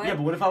straightforward. Yeah,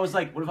 but what if I was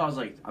like, I'm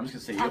just gonna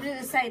say. I'm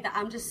gonna say that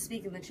I'm just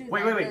speaking the truth.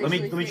 Wait. Let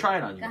me try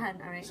it on you. Go ahead.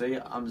 All right. Say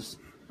I'm just.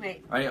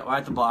 Wait. All right, we're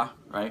at the bar,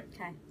 right?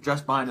 Okay.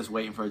 Dressed behind us,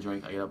 waiting for a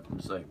drink. I get up. I'm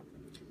just like,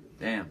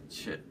 damn,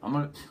 shit.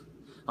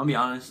 I'll be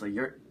honest. Like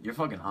you're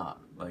fucking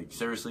hot. Like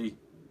seriously,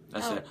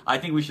 that's it. I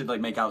think we should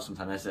like make out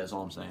sometime. That's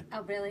all I'm saying.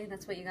 Oh really?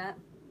 That's what you got?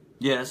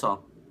 Yeah, that's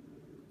all.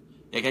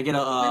 Yeah, can I get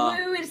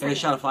a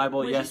shot of Fireball?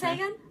 What did you say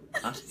again?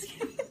 I'm just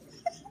kidding.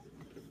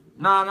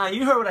 Nah,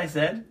 you heard what I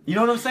said. You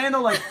know what I'm saying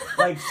though? Like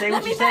say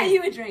what you say. Let me buy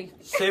you a drink.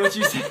 Say what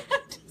you say.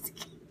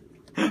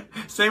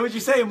 Say what you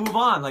say and move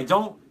on. Like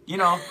don't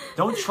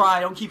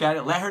try, don't keep at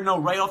it. Let her know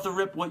right off the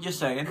rip what you're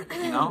saying,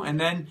 and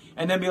then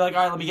be like,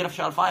 all right, let me get a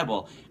shot of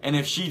Fireball. And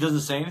if she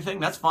doesn't say anything,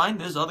 that's fine.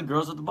 There's other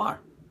girls at the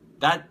bar.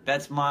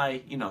 That's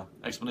my,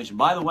 explanation.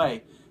 By the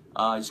way,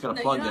 I just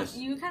gotta plug this.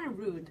 You were kind of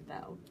rude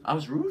though. I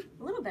was rude?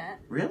 A little bit.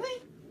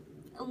 Really?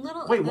 A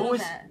little. Wait, a little what was?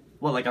 Bit.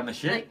 What, like on the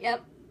shit? Like,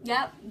 yep.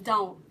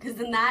 Don't, because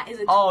then that is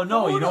a. Oh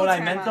no! You know what I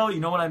total meant turn though? on. You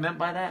know what I meant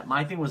by that?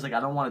 My thing was like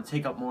I don't want to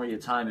take up more of your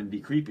time and be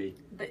creepy.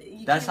 But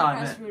you That's came how I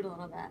across meant. rude a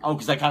little bit. Oh,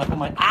 because I kind of put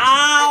my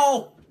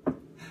ow.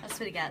 That's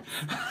what he gets.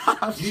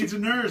 He needs a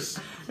nurse.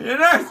 You're a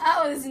nurse.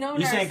 Oh, there's no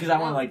nurse. You're saying because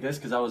I went like this?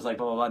 Because I was like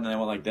blah blah blah, and then I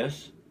went like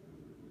this.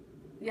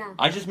 Yeah.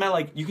 I just meant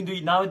like you can do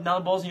now. Now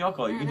the ball's in your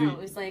court. You can do. It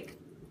was like.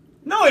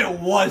 No, it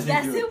wasn't.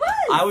 Yes, dude. it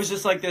was. I was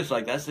just like this.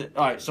 Like that's it.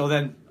 All right. So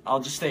then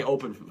I'll just stay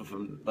open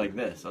from like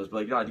this. I was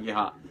like, I think you're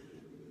hot,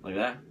 like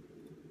that.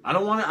 I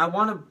don't want to. I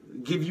want to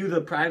give you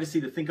the privacy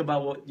to think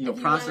about what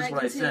process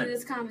what I said. If you want to continue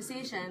this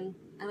conversation,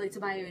 I'd like to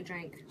buy you a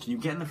drink. Can you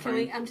get in the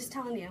frame? I'm just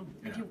telling you.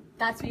 Yeah.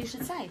 That's what you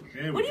should say.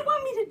 Yeah, what do you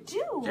want me to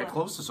do? Get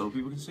closer so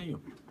people can see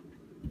you.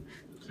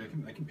 So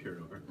I can peer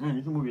over.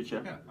 You can move your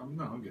chair. Yeah,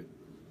 I'm good.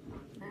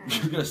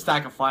 You got a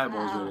stack of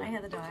fireballs Oh, with I it.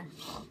 hear the door.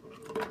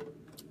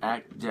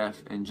 Act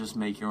deaf and just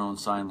make your own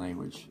sign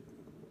language.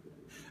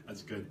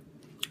 That's good.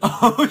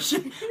 Oh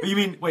shit! You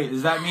mean wait?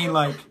 Does that mean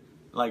like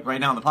right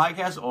now on the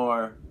podcast,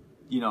 or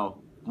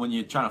when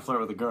you're trying to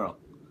flirt with a girl?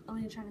 Oh,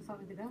 you're trying to fuck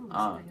with a girl.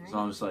 Right? So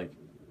I'm just like,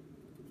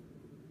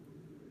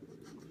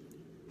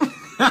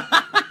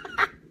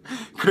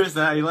 Chris,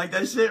 you like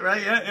that shit,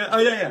 right? Yeah. Oh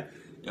yeah.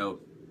 Yo.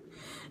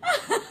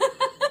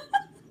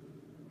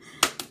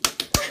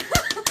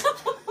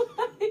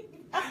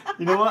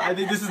 You know what? I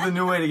think this is the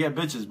new way to get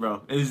bitches,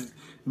 bro. Is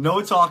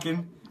no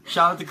talking.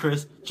 Shout out to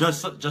Chris.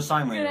 Just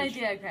sign language.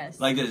 Good idea, Chris.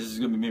 Like this. This is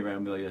gonna be me, right?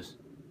 I'm gonna be like this.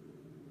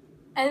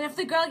 And if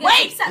the girl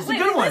gets upset, It's a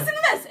good one. Listen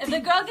to this. If the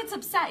girl gets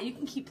upset, you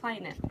can keep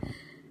playing it.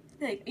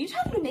 Be like, are you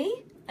talking to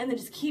me? And then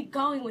just keep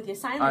going with your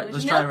sign All right,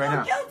 language. let's try it right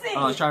now. Guilty.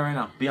 Oh, let's try it right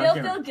now. Be on They'll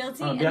camera. feel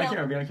guilty. Be on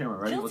camera. Be on camera.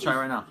 Ready? We'll try it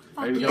right now.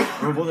 Ready? We go.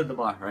 We're both at the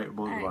bar, right? We're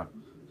both at the bar.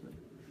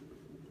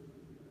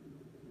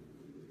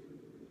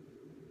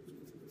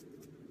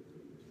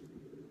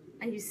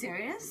 Are you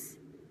serious?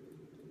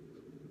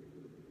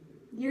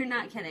 You're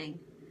not kidding.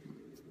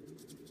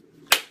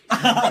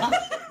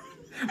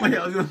 Wait,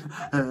 I was going,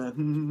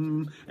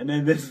 and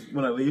then this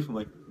when I leave, I'm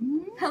like,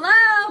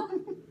 Hello?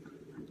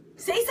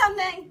 Say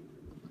something.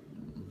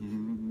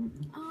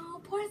 Oh,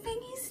 poor thing,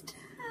 he's deaf.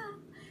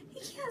 He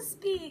can't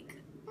speak.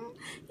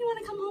 You want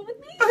to come home with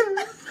me?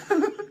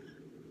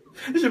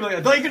 You should be like,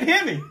 I thought you could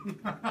hear me.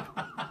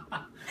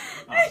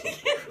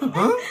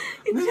 Huh?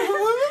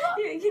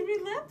 You give me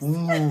lips?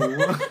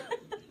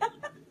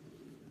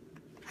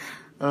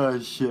 Oh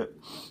shit.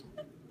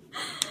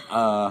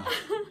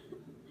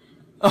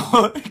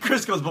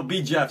 Chris goes, but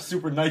be Jeff.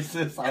 Super nice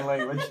sign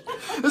language.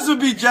 This would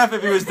be Jeff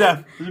if he was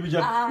deaf. This would be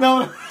Jeff.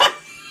 No.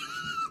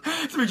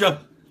 This would be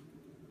Jeff.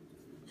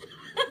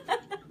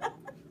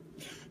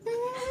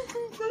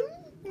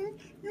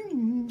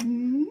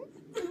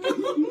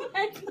 Oh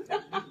my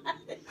God.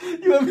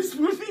 You want me to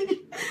spoon feed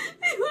you?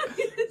 I want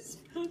you to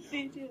spoon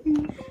feed you.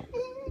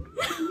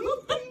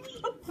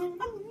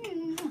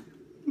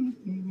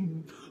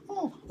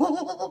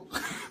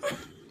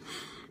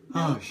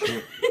 Oh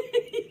shit.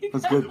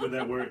 That's good. Would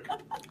that work?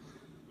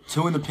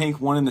 2 in the pink,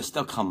 1 in the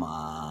still. Come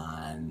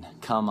on.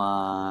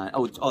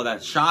 Oh,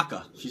 that's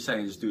Shaka. She's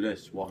saying just do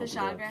this. Walk The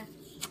chakra.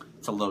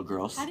 It's a little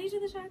gross. How do you do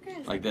the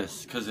chakra? Like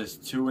this, because there's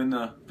 2 in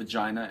the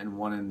vagina and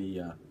 1 in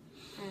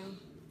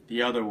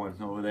the other one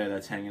over there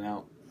that's hanging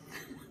out.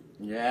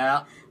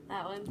 Yeah.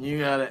 That one. You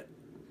got it.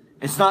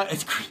 It's not.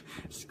 It's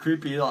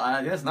creepy.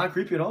 Yeah, it's not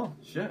creepy at all.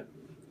 Shit.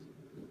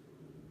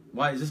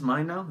 Why is this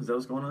mine now? Is that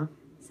what's going on?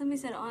 Somebody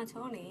said, "Oh,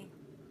 Tony."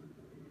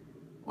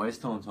 Why is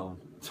Tone's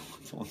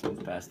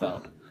passed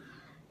out?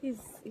 He's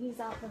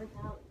out for the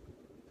count.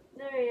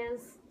 There he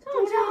is.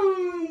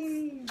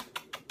 Tony.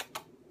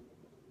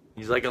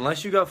 He's like,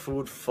 unless you got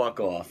food, fuck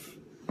off.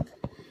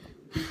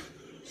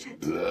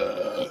 Shit.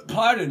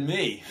 Pardon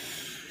me.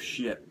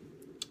 Shit.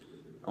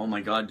 Oh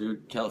my god,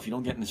 dude. Kel, if you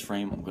don't get in this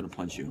frame, I'm gonna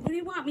punch you. What do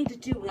you want me to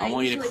do? I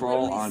want you to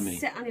crawl literally on me.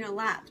 Sit on your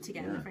lap to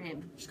get in the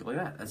frame. Just go like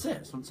that. That's it.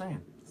 That's what I'm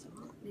saying. So,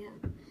 yeah.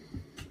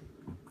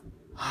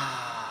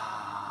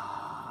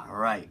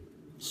 Alright.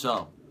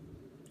 So,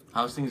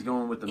 how's things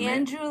going with the man?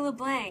 Andrew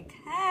LeBlanc.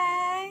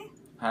 Hey.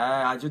 Hey,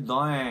 how you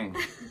doing?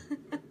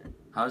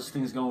 How's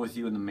things going with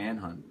you in the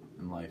manhunt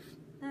in life?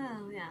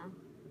 Oh, yeah.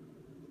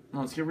 No,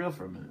 let's get real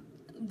for a minute.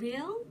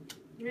 Real?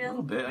 A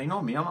little bit. You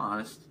know me, I'm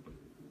honest.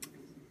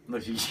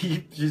 Look,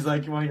 she's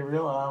like, you want to get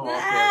real?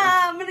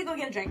 I'm gonna go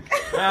get a drink.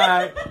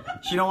 Alright.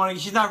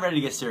 She's not ready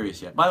to get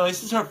serious yet. By the way,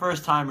 this is her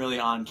first time really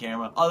on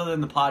camera, other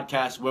than the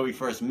podcast where we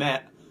first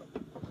met.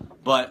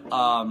 But,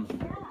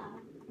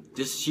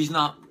 she's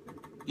not,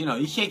 you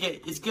can't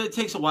get, it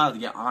takes a while to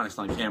get honest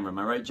on camera. Am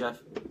I right, Jeff?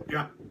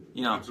 Yeah.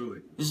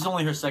 Absolutely. This is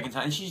only her second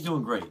time, and she's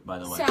doing great, by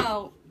the way.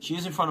 So. She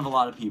is in front of a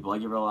lot of people. I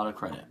give her a lot of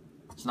credit.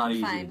 It's not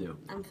easy to do.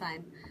 I'm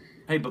fine.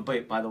 Hey, but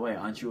by the way,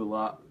 aren't you a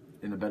lot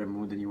in a better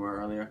mood than you were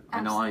earlier?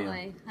 Absolutely. I know I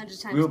am. 100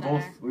 times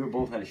better. We were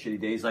both had a shitty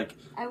days. Like,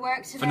 I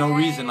worked today. For no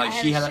reason. Like,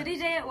 I she had had a shitty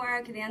day at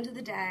work. At the end of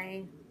the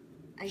day,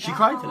 she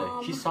cried home.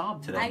 today. She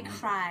sobbed today. I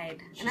cried.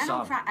 She and I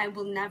don't sobbed. cry.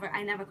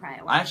 I never cry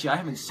at work. I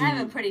haven't seen. I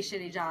have a pretty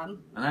shitty job.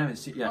 And I haven't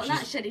seen. Yeah, well,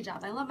 not shitty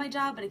job. I love my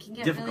job, but it can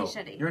get difficult.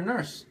 really shitty. You're a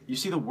nurse. You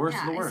see the worst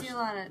of the worst. I see a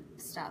lot of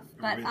stuff.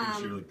 But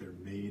you're like their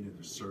maid and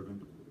their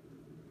servant.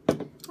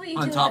 Well, you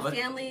On deal top with of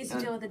it. families, you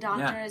deal with the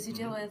doctors, you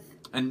deal with.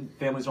 And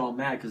families are all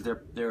mad because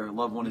their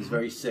loved one is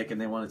very sick and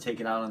they want to take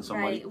it out on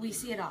somebody. Right, we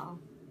see it all.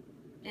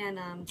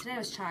 And today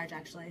was charge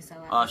actually, so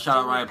shout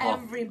out Ryan Paul.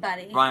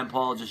 Everybody. Ryan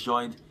Paul just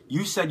joined.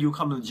 You said you would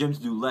come to the gym to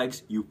do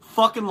legs. You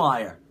fucking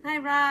liar. Hi,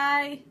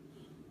 Rye.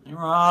 Hey,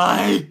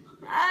 Rye.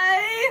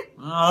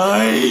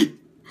 Rye.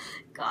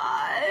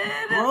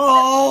 God.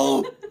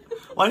 Bro.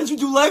 Why didn't you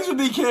do legs with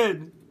me,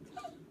 kid?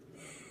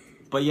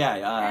 But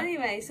yeah.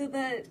 Anyway, so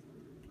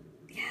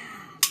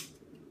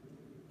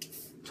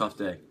tough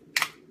day.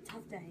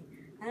 Tough day.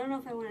 I don't know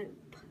if I want to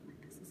put my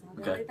business out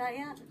there like that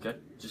yet. Okay.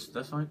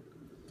 That's fine.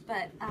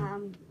 But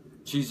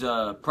she's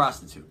a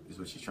prostitute, is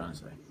what she's trying to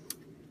say.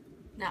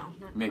 No,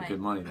 not Make quite. good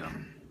money though.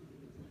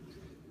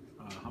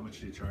 How much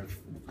do you charge?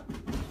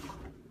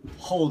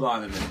 Hold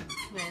on a minute.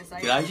 Wait a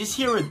second. Did I just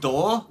hear a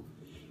door?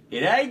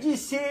 Did I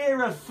just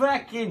hear a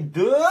fucking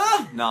door?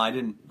 No, I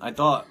didn't. I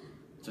thought.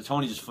 So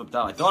Tony just flipped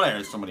out. I thought I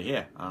heard somebody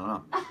here. I don't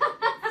know.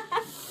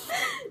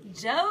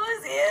 Joe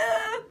is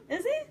here.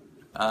 Is he?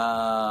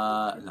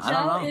 I don't know.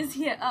 Joe is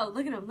here. Oh,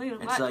 look at him. Look at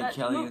him. It's like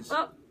Kelly move, is-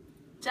 oh.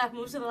 Jeff,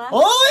 move to the left.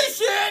 Holy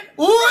shit!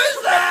 Who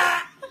is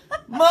that?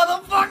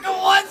 Motherfucker,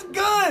 what's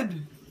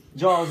good?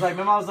 Joe, I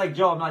was like,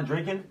 Joe, I'm not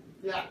drinking.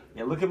 Yeah.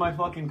 Yeah, look at my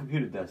fucking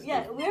computer desk.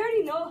 Yeah, we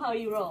already know how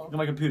you roll. Look at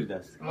my computer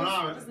desk. Hold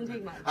on. It doesn't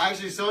take much. I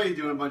actually saw you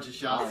doing a bunch of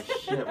shots. Oh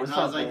shit, what's And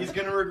I up, was like, man? he's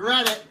gonna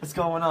regret it. What's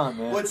going on,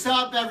 man? What's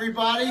up,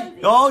 everybody?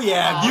 Oh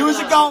yeah, views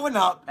are going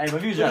up. Hey, my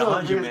views are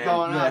at Views 100, man. You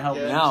gotta help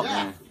me out, Jeff,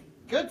 man.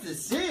 good to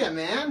see you,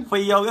 man.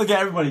 Wait, yo, look at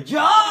everybody. Joe!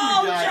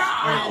 You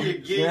guys, Joe! you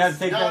geeks. You have to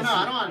take no, that. no,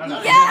 I don't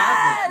want to.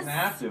 Yes! You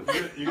have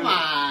to. Come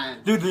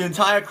on. Dude, the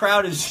entire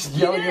crowd is just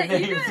yelling your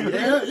did it, you names. did it.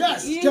 Yeah,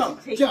 yes, You Joe,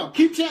 take- Joe,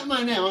 keep chanting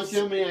my name. I'll see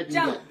how many I can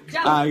Joe, get. Joe,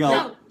 I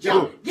go.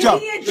 Joe,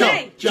 Give me a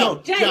J.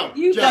 Joe, J. Joe,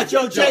 You Joe, got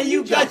your J,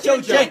 you got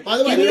your J. By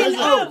the way, Give me there an is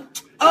O.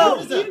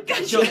 Oh, You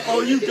got Joe, your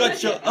oh, you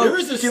got your O. there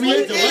is a Give me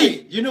slight an delay.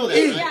 E. You know that,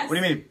 E. right? Yes. What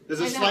do you mean?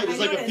 There's I a know, slight. I There's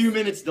like a noticed. few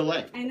minutes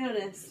delay. I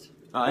noticed.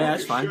 Oh, yeah,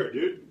 that's fine. Sure,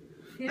 dude.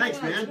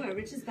 Thanks, man. Tour,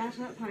 Rich's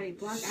bachelor party,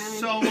 Block Island.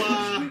 So,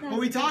 what are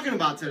we talking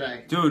about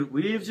today? Dude,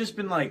 we've just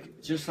been kind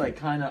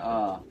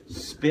of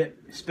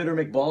Spitter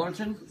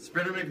McBallerton.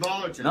 Spitter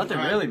McBallerton. Nothing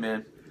All right. really,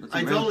 man.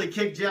 I totally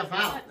kicked Jeff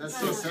out. That's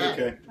so sad.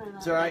 Okay.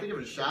 It's alright. I'll give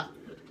it a shot.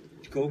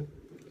 Cool.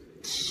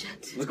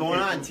 Shit. What's going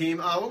on, team?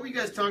 What were you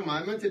guys talking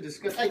about? I meant to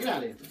discuss. Hey, get out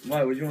of here.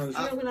 Why? What do you want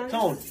to say?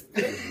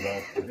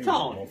 Tone.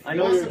 Tone. I He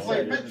know wants you're to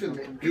play excited. pitch with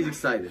me. He's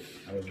excited.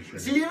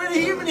 See,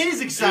 even he's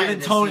excited. Even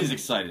this Tony's season.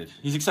 excited.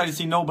 He's excited to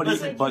see nobody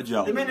Listen, but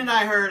Joe. The minute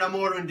I heard I'm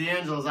ordering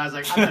D'Angelo's, I was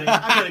like, I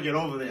gotta get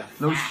over there.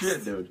 No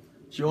shit, dude.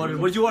 She ordered.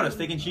 What did you order?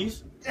 Steak and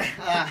cheese? For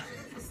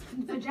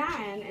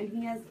Darren,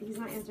 and he's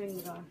not answering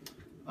the door.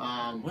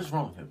 What's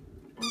wrong with him?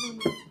 I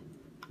don't know.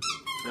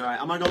 All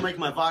right, I'm gonna go make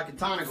my vodka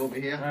tonic over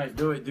here. All right,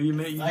 do it. Do you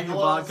make you Like, do your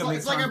well, vodka?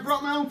 it's like I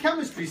brought my own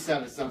chemistry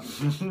set or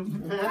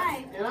something.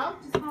 Hi. You know?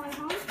 Just call my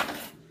phone.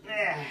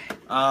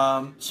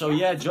 So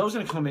yeah, Joe's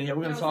gonna come in here.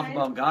 We're gonna talk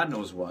about God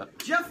knows what.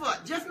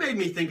 Jeff made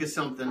me think of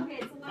something. Okay,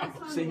 it's the last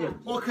one. See here.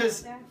 Well,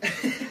 because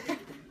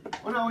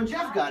well, no, when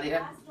Jeff got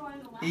here,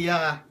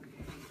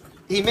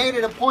 he made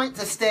it a point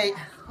to state,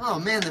 "Oh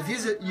man, the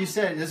views are," you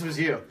said this was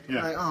you.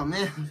 Yeah. Like, "Oh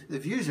man, the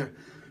views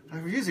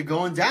are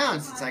going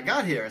down since I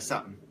got here or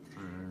something."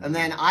 And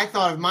then I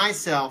thought of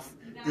myself,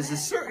 there's a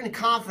certain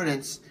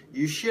confidence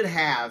you should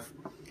have.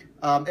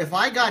 If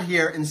I got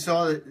here and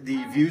saw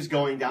the views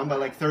going down by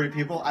like 30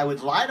 people, I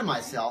would lie to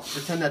myself,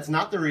 pretend that's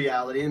not the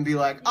reality, and be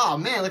like, "Oh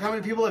man, look how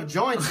many people have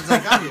joined since I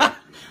got here."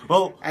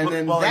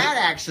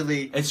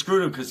 Actually, it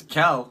screwed him because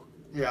Cal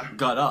yeah,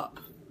 got up,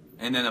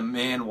 and then a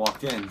man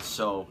walked in,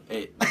 so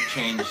it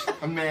changed.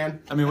 a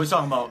man. I mean, we're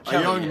talking about A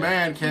Kelly young here.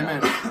 man came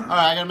in. All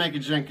right, I gotta make a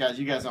drink, guys.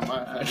 You guys don't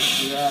mind if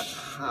I do that?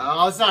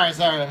 Oh, sorry.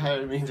 I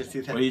didn't mean to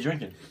do that. What are you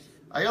drinking?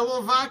 I got a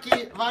little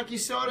vodka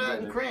soda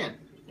and cran.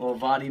 A little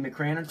Vadi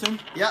McCranerton?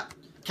 Yep.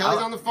 Kelly's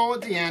on the phone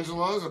with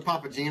D'Angelo's or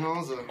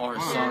Papagino's Or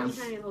Yeah, I'm son.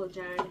 trying to hold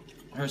Jared.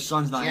 Her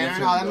son's not Jaron,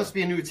 answering. oh, that must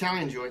be a new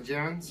Italian joint,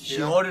 Jaron's.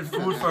 She ordered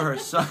food for her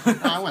son.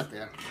 I went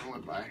there. I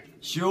went by.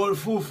 She ordered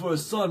food for her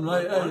son,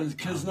 right? Hey, the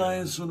kid's not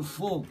answering the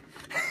phone.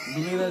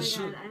 Believe Oh that my shit?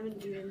 God, I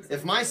haven't even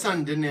If my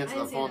son didn't answer I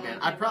the see phone, that. man,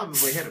 I'd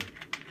probably hit him.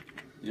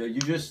 Yeah, you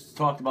just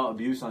talked about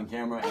abuse on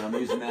camera, and I'm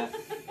using that.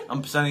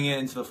 I'm sending it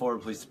into the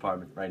Florida Police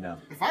Department right now.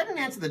 If I didn't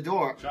answer the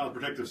door, Child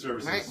Protective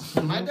Services.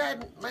 my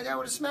dad would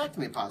have smacked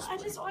me possibly.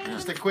 I just ordered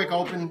Just a quick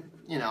open,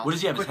 you know. What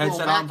does he have, his quick little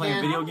headset on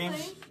playing backhand. video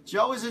games?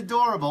 Joe is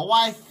adorable.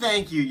 Why,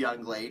 thank you,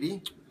 young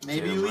lady.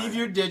 Maybe Yeah, leave right.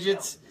 your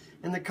digits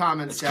in the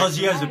comments It's because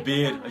he section. has a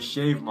beard, a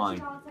shaved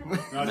mine.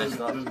 No, it doesn't,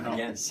 doesn't help.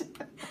 Yes.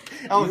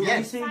 Oh, You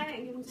yes. see,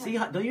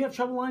 don't you have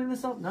trouble lining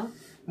this up? No?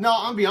 No,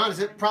 I'll be honest.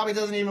 It probably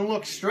doesn't even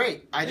look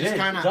straight. I It just is,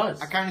 kind it does.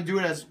 of, I kind of do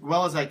it as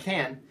well as I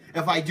can.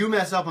 If I do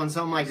mess up on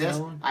something like this,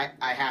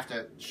 I have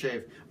to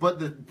shave. But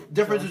the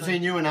difference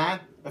between you and I,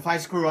 if I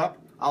screw up,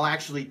 I'll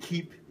actually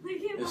keep.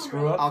 The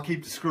screw up? I'll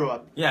keep the screw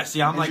up. Yeah,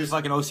 see, I'm It's like just-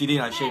 fucking OCD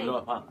and I shave it Hey.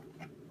 up. Huh?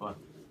 What?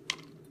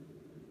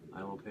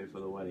 I will pay for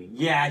the wedding.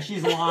 Yeah,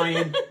 she's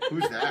lying.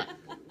 Who's that?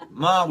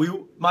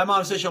 My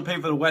mom said she'll pay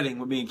for the wedding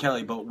with me and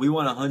Kelly, but we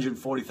want a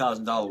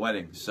 $140,000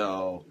 wedding,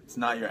 so it's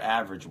not your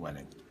average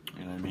wedding.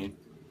 You know what I mean?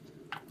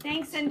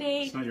 Thanks,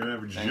 Cindy. It's not your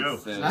average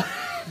Thanks, Joe.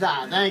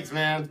 Nah, thanks,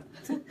 man.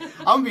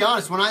 I'm gonna be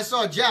honest. When I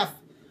saw Jeff,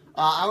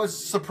 I was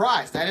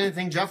surprised. I didn't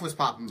think Jeff was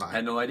popping by. I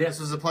had no idea. This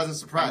was a pleasant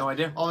surprise. I had no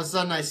idea. All of a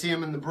sudden, I see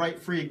him in the bright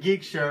Free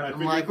Geek shirt. I I'm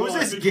figured- like, who's well, I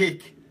this figured-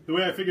 geek? The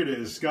way I figured it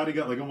is Scotty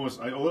got like almost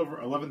over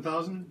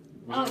 11,000.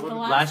 Oh, the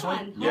Last one?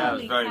 one. Yeah, it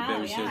was Holy very cow,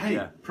 big. yeah. Hey,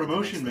 Yeah.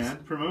 promotion, man.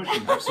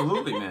 Promotion.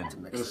 Absolutely, man.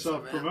 Gotta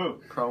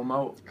self-promote.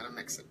 Promote. Gotta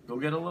mix it. Go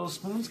get a little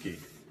spoonski.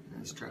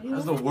 That's true.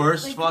 That's the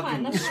worst Like, come on,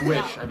 fucking let's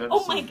swish go. I've ever Oh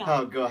seen. my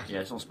God. Oh god. Yeah,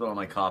 just don't spill on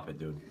my carpet,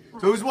 dude.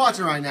 So who's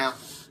watching right now?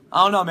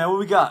 I don't know, man. What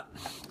we got?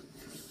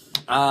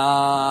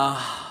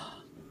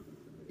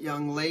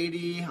 Young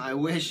lady. I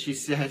wish she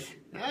said.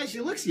 She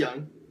looks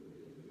young.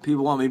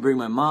 People want me to bring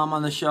my mom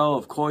on the show.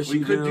 Of course We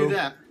you could do do.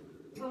 that.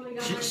 Oh my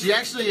God. She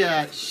actually,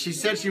 she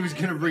said she was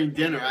gonna bring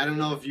dinner. I don't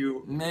know if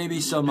you. Maybe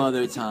some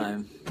other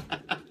time.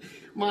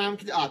 Mom.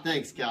 Oh,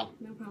 thanks, Cal.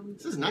 No problem.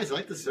 This is nice. I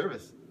like the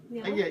service.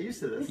 Yeah. I can get used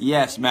to this.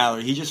 Yes,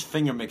 Mallory. He just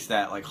finger mixed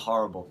that like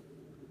horrible.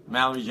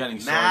 Mallory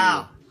Jennings. saw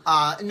Mal.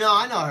 No,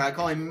 I know her. I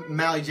call him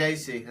Mally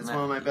JC. That's one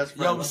of my best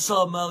you. Yo, friends. what's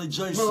up, Mallory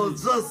Jason?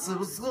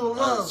 What's going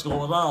What's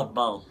going on,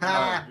 bro?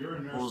 Ah. You're a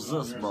nurse. Who's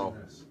this, bro?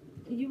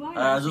 You are.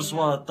 I just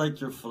want to thank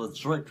you for the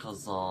drink,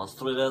 because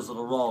 3 days in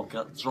a row I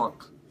got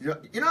drunk.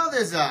 You know,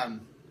 there's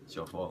It's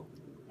your fault.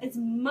 It's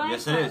my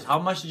Yes, it is. How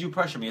much did you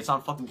pressure me? It's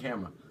on fucking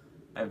camera.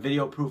 I have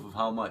video proof of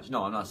how much.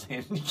 No, I'm not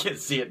saying you can't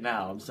see it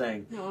now. I'm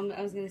saying. No,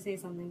 I was gonna say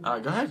something. Go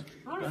ahead.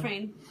 I'll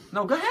refrain.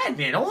 No, go ahead,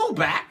 man. Don't hold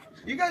back.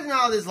 You guys know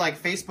how there's like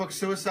Facebook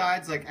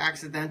suicides, like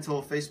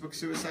accidental Facebook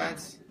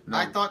suicides? No.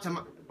 I thought to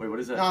my, Wait, what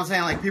is that? no, I'm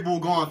saying like people will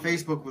go on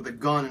Facebook with a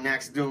gun and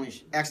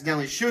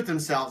accidentally shoot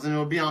themselves, and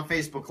it'll be on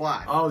Facebook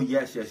Live. Oh,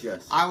 yes.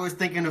 I was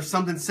thinking of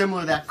something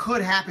similar that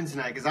could happen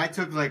tonight because I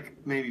took like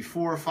maybe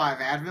 4 or 5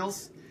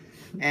 Advils,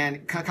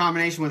 and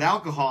combination with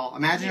alcohol.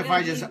 Imagine You're if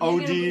I gonna just bleed- you're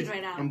gonna OD'd bleed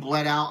right out. and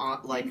bled out on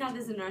like Thank God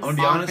there's a nurse. I'm gonna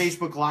be on honest.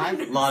 Facebook Live.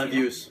 A lot of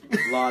views.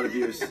 A lot of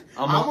views.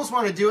 I almost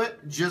want to do it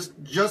just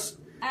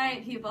All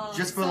right, people.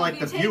 Just for, so like, if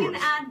you the take viewers.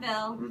 an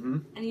Advil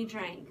Mhm. and you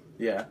drank,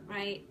 Yeah.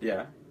 right?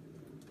 Yeah.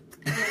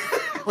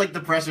 like the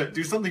pressure.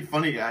 Do something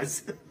funny,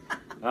 guys.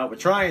 We're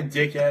trying,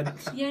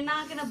 dickhead. You're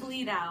not gonna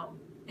bleed out.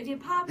 If you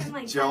pop in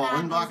like Joe, 10 I'll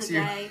Advils unbox a you.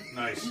 day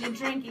Nice. and you're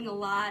drinking a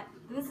lot,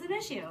 this is an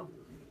issue.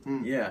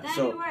 Yeah. Then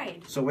So. you're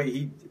worried. So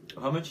wait.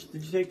 How much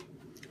did you take?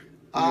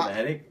 You have a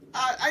headache?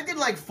 I did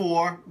like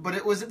 4, but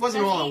it wasn't That's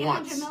all at 800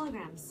 once.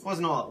 milligrams.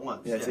 Wasn't all at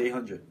once. Yeah, it's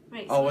 800.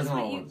 Right. Oh, So it wasn't that's all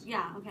what at you. once.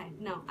 Yeah. Okay.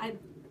 No,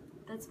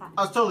 that's fine.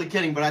 I was totally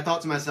kidding, but I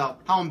thought to myself,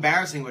 how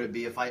embarrassing would it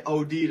be if I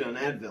OD'd on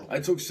Advil? I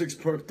took 6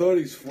 perk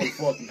 30s for the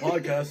fucking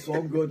podcast, so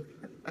I'm good.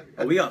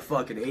 We got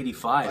fucking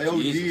 85. I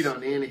OD'd Jesus.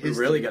 on antihistamines. We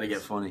really gotta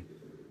get funny.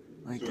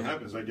 Like So what that.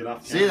 happens? I get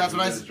off. See, that's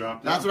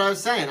what I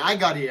was saying. I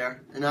got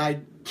here and I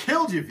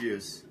killed your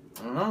views.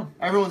 I don't know.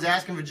 Everyone's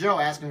asking for Joe,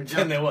 asking for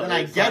Joe. And they what, Then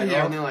I they get sign here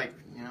off? and they're like,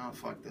 You know,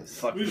 fuck this.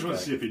 Fuck We just want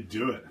to see if he'd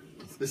do it.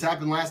 This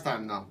happened last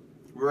time, though.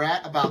 We're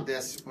at about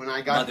this when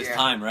I got About here. this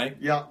time, right?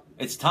 Yep.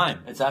 It's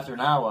time. It's after an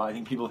hour. I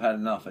think people have had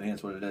enough. I think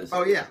that's what it is.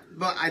 Oh yeah,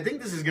 but I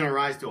think this is gonna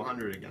rise to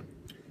 100 again.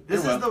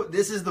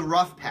 This is the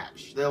rough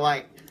patch. They're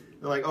like,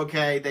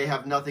 okay, they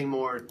have nothing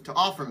more to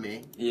offer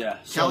me. Yeah.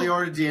 Kelly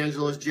ordered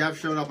D'Angelo's. Jeff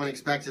showed up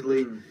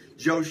unexpectedly.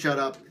 Joe showed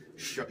up.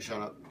 Shut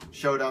up.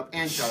 Showed up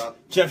and shut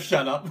up. Jeff,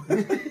 shut up.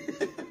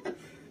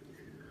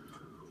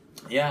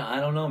 Yeah, I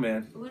don't know,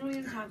 man. What are we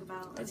going to talk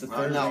about? That's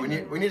a No,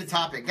 we need a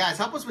topic. Guys,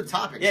 help us with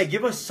topics. Yeah,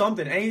 give us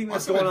something. Anything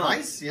that's going on.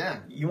 Advice? Yeah.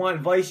 You want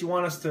advice? You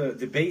want us to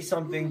debate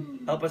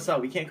something? Help us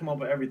out. We can't come up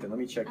with everything. Let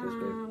me check this,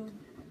 babe.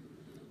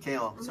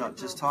 Kayla, what's up?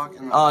 Just talk.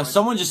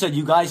 Someone just said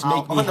you guys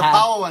make me the happy.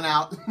 power went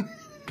out.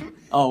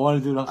 Oh,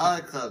 want to do that?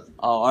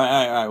 Oh, all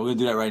right. We're gonna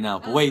do that right now.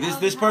 But wait,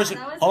 this person.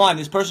 Hold on.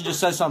 This person just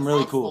said something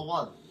really cool.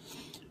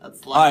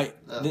 All right,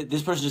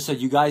 this person just said,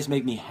 you guys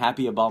make me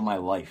happy about my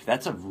life.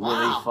 That's a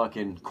really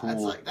fucking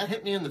cool... That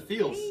hit me in the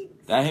feels.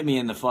 That hit me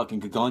in the fucking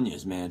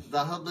gagonias, man.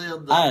 That hit me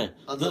in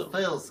the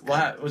feels.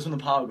 What's when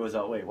the power goes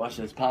out? Wait, watch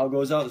this. Power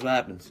goes out, this is what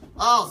happens.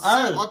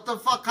 Oh, shit, what the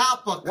fuck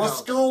happened?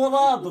 What's going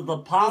on? Did the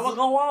power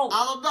go out?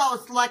 I don't know,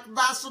 it's like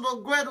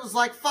National Grid was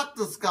like, fuck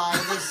this guy,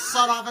 and they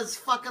shut off his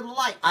fucking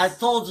light. I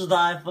told you that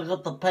I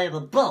forgot to pay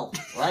the bill,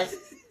 right?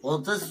 Well,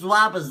 this is what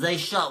happens. They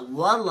shut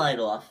one light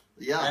off.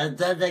 Yeah. And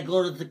then they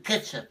go to the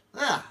kitchen.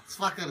 Yeah, it's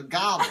fucking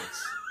garbage.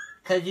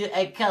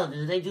 Hey, Kelly,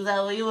 did they do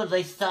that with you, or did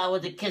they start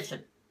with the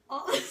kitchen?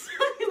 Oh,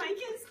 sorry, I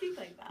can't speak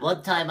like that.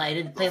 One time I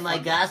didn't pay my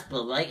gas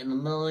bill, right, in the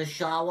middle of the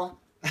shower.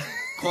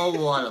 Cold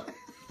water.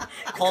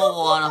 Cold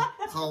water.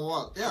 So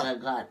what? Yeah. Oh,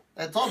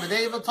 God.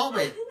 They even told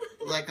me,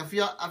 like, if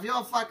you're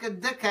a fucking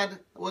dickhead,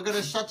 we're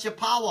gonna shut your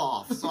power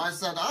off. So I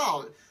said,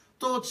 oh,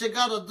 do what you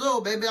gotta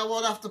do. Maybe I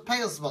won't have to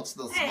pay as much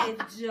this Hey,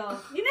 month. Joe.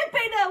 You didn't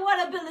pay the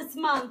water bill this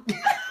month.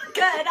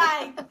 Good,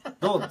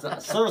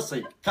 Dude,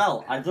 seriously,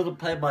 Cal, I didn't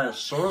pay my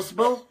insurance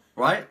bill,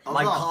 right? Oh,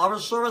 My no. car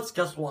insurance,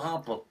 guess what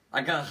happened?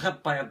 I got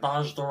hit by a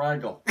Dodge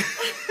Durango.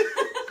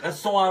 It's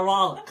so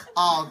ironic.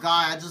 Oh,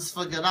 guy, I just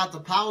figured out the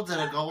power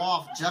didn't go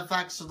off. Jeff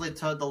actually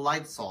turned the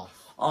lights off.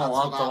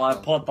 Oh, until I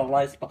put the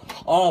lights...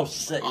 Oh,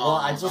 shit. Well,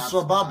 I just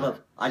remembered.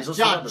 Good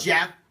job,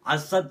 Jeff. I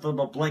sent them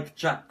a blank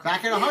check.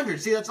 Back at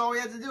 100. See, that's all we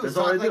had to do. That's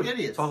Talk all I like do.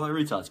 idiots. Talk like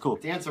retards. Cool.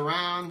 Dance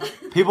around.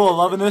 People are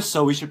loving this,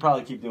 so we should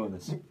probably keep doing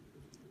this.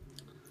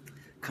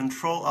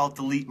 Control Alt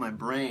Delete my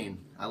brain.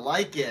 I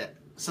like it.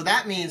 So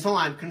that means, hold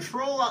on,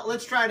 Control Alt,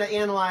 let's try to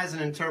analyze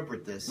and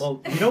interpret this.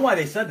 Well, you know why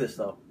they said this,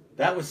 though?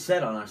 That was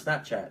said on our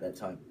Snapchat at that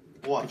time.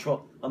 What?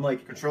 Control. I'm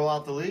like... Control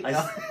Alt Delete?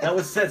 that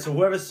was said, so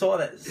whoever saw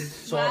that...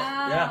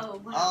 Yeah.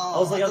 Wow. Oh, I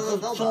was like, I I didn't know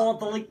could control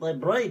delete my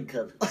brain,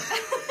 kid.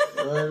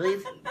 You know what I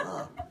mean?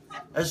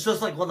 It's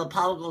just like when the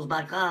power goes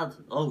back on.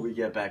 Oh, we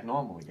get back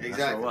normal again.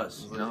 Exactly. That's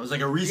what it was. You know, it was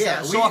like a reset,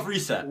 Yeah, a soft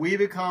reset. We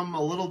become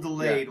a little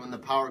delayed when the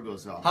power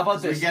goes off. How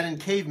about So this? We get in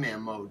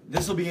caveman mode.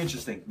 This will be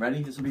interesting.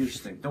 Ready? This will be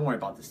interesting. Don't worry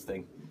about this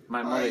thing.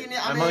 My mother, you know,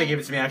 I my mother mean- gave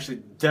it to me.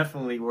 Actually,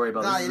 definitely worry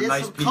about No, this. it This is is a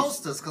nice some piece.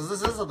 coasters, because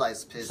this is a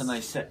nice piece. It's a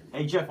nice set.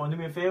 Hey, Jeff, want to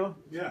do me a favor?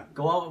 Yeah.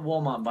 Go out at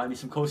Walmart and buy me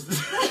some coasters.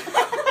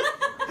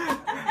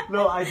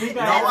 No, I think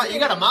You know what? You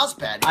got a mouse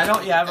pad. I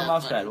don't. Yeah, I have a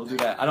mouse pad. We'll do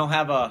that. I don't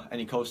have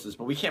any coasters,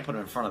 but we can't put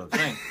them in front of the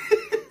thing.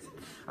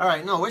 All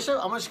right, no, I'm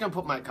just going to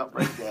put my cup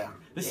right there.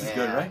 This is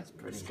good, right?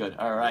 It's good.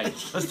 All right,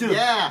 let's do it.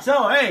 Yeah.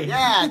 So, hey.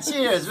 Yeah,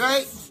 cheers,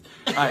 right?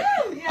 All right.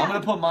 Yeah. I'm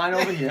gonna put mine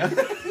over here. Me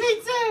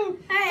too.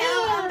 Hey,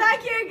 I'm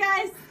back here,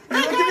 guys.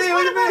 Look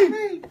at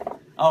me.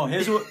 Oh,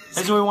 here's what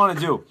we want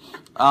to do.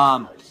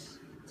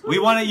 We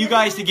wanted you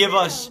guys to give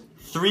us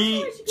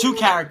two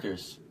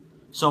characters.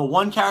 So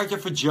one character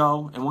for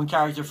Joe and one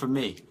character for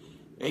me.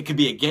 It could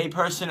be a gay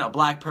person, a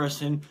black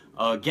person,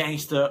 a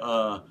gangster,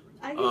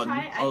 I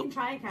can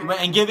try a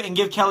character. and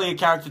give Kelly a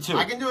character too.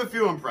 I can do a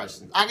few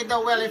impressions. I can do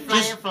Willie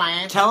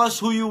flying. Tell us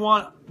who you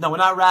want. No, we're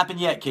not rapping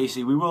yet,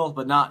 Casey. We will,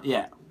 but not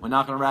yet. We're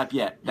not gonna rap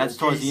yet. That's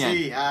towards the end.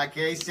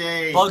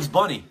 KC. Bugs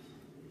Bunny.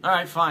 All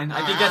right, fine.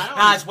 I think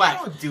that's it's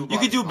whack. You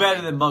could do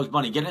better than Bugs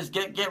Bunny.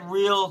 Get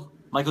real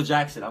Michael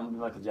Jackson. I'm gonna be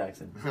Michael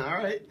Jackson. All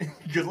right.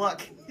 Good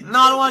luck. No,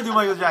 I don't want to do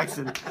Michael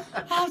Jackson.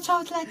 How it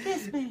talks like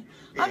this, man.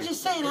 I'm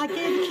just saying, I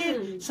gave the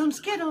kid some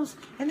Skittles,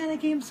 and then I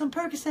gave him some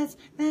Percocets,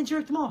 and then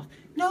jerked him off.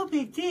 No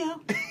big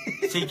deal.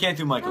 So you can't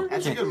do Michael.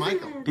 That's a good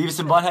Michael. Beavis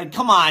and Butthead.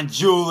 Come on,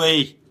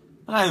 Julie.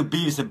 I don't do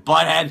Beavis and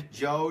Butthead.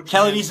 Joe.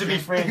 Kelly needs to be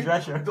Fran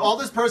Drescher. All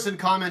this person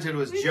commented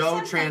was We Joe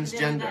just had that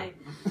the other transgender. night.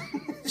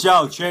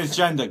 Joe,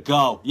 transgender,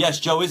 go. Yes,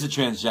 Joe is a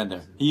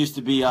transgender. He used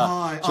to be,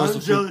 Hi, I'm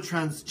Joseph Joe the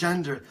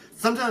transgender.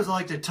 Sometimes I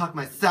like to tuck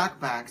my sack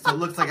back so it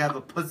looks like I have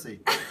a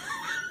pussy.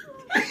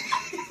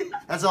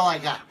 That's all I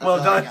got. That's Well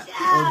all done. I got.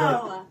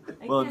 Ow.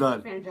 I Well can't done.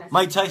 do Fran Drescher.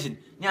 Mike Tyson.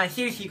 Now,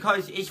 seriously,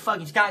 cause it's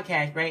fucking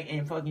ScottCast, right?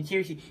 And fucking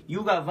seriously,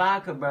 you got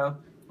vodka, bro.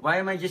 Why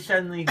am I just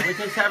suddenly, what's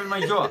this having in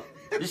my jaw?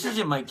 This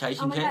isn't Mike Oh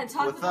Tyson, my kid. God,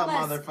 talk What's with the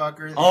up, list.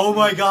 motherfucker? Oh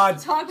my God.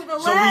 Talk with the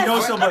list. So we know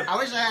somebody. I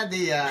wish I had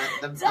the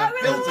Talk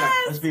with the filter. list.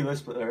 Let's be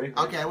list player.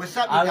 Okay, what's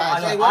up, you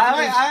guys? Hey,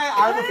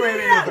 I'm No, afraid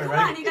of no, no, anything, come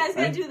right? on, you guys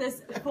gotta do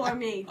this for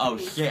me. Oh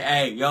please. shit!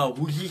 Hey, yo,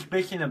 who's this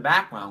bitch in the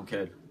background,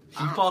 kid?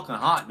 She's fucking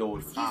hot,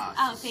 dude.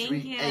 Oh, thank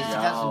sweet. you. Hey, she's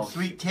got some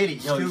sweet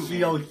titties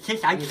too.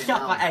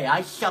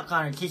 I suck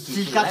on her titties.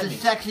 She's got the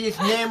sexiest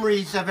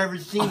memories I've ever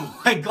seen.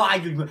 Oh my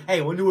god, hey,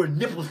 I wonder what her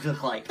nipples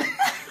look like.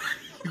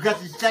 You got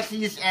the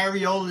sexiest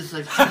areolas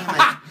I've seen.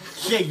 Like,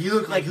 Shit, you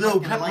look like little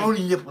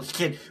pepperoni nipples,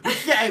 kid. We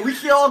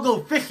should all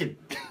go fishing.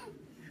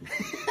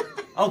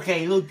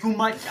 Okay, a little too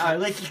much. Alright,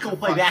 let's just go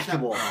play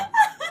basketball.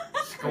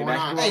 going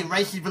on? Hey,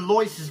 Ricey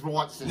Velois is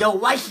watching. Yo,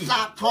 Ricey.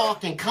 Stop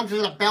talking. Come to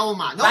the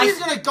Belmont. Nobody's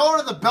going to go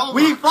to the Belmont.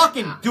 We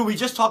fucking... Dude, we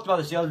just talked about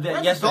this the other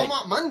day. Yesterday.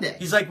 Belmont Monday.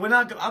 He's like, I'm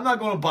not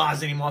going to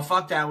bars anymore.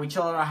 Fuck that. We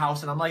chill at our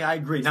house. And I'm like, I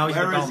agree. Now he's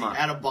at Belmont. Where is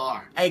he? At a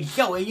bar. Hey,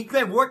 yo, are you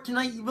going to work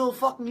tonight, you little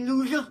fucking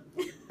loser?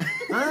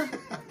 Huh?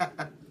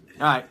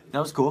 Alright, that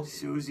was cool.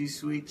 Susie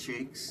Sweet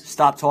Cheeks.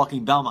 Stop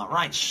talking Belmont.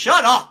 Ryan,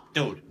 shut up,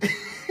 dude.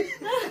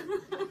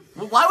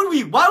 Why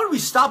would we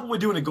stop what we're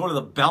doing to go to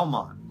the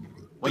Belmont?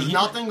 There's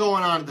nothing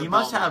going on at the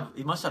Belmont.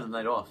 He must have the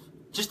night off.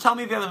 Just tell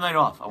me if you have the night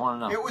off. I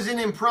want to know. It was an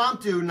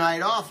impromptu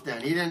night off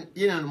then. He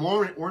didn't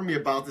warn me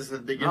about this at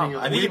the beginning of the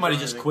week. I think he might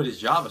have just quit his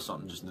job or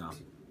something just now.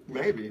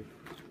 Maybe.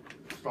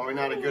 Probably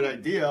not a good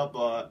idea,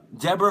 but...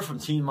 Deborah from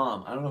Teen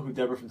Mom. I don't know who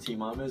Deborah from Teen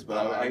Mom is, but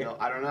I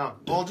don't know.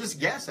 Well, just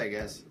guess, I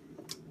guess.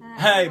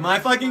 Hey, my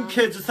fucking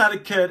kid just had a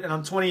kid, and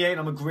I'm 28, and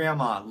I'm a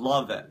grandma.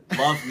 Love it.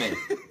 Love me.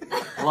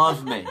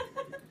 Love me.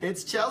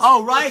 It's Chelsea.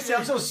 Oh, Ryan,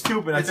 I'm so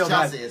stupid. I feel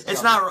Chelsea. bad.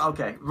 It's not...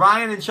 Okay.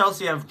 Ryan and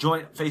Chelsea have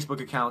joint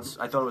Facebook accounts.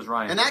 I thought it was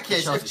Ryan. In that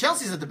case, if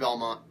Chelsea's at the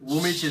Belmont,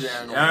 we'll meet you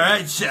there. All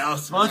right,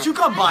 Chelsea. Why don't you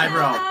come by,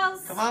 bro?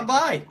 Come on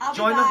by.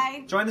 Join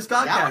the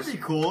ScottCast. That would be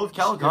cool if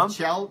Chell comes.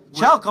 Chell,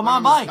 come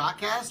on by.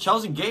 ScottCast?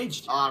 Chell's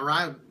engaged.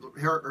 Ryan,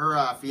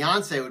 her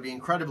fiance would be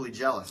incredibly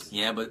jealous.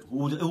 Yeah, but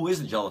who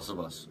isn't jealous of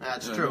us?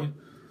 That's true.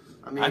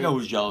 I know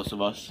who's jealous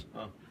of us.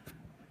 Oh.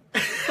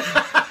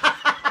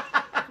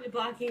 You're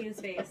blocking his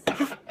face.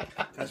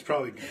 That's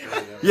probably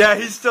good. Yeah,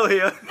 he's still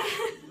here.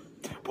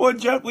 Poor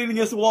Jeff leaning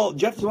against the wall.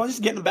 Jeff, you want to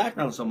just get in the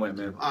background somewhere,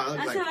 man?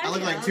 I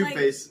look like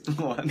Two-Face.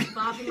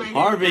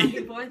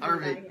 Harvey.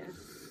 Harvey.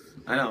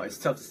 I know, it's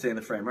tough to stay in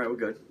the frame. Right, we're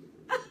good.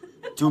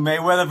 Do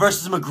Mayweather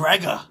versus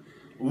McGregor.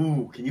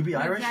 Ooh, can you be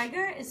Irish?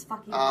 McGregor is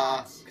fucking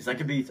hot. Because I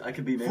could be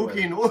Mayweather.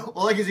 Fucking.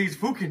 All I can see is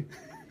Fucking.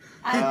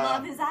 I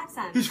love his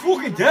accent. He's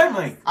fucking dead,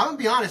 man. I'm gonna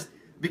be honest.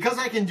 Because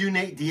I can do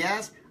Nate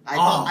Diaz,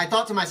 I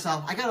thought to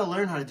myself, I gotta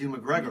learn how to do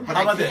McGregor. But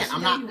how about I can't. this?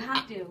 I'm not. You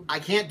have to. I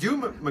can't do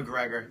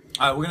McGregor.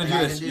 All right, we're gonna do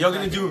this. You're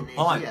gonna do. Nate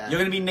Hold on. Diaz. You're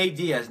gonna be Nate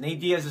Diaz.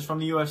 Nate Diaz is from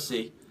the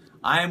UFC.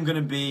 I am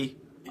gonna be.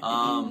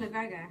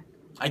 McGregor.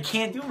 I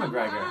can't do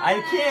McGregor. on.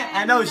 I can't.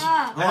 I know.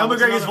 I know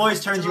it's McGregor's another- voice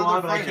it's turns you another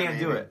on, but I fighter, can't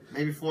do maybe. it.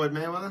 Maybe Floyd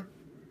Mayweather.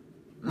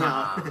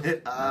 Nah.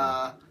 Floyd.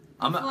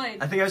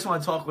 I think I just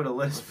want to talk with a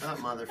lisp. That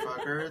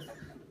motherfucker.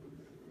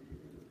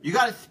 You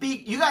gotta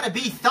speak. You gotta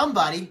be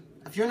somebody.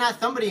 If you're not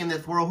somebody in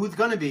this world, who's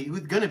gonna be?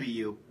 Who's gonna be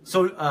you?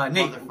 So,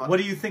 Nate, what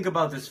do you think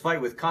about this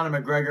fight with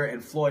Conor McGregor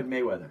and Floyd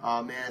Mayweather?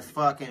 Oh man, it's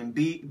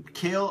fucking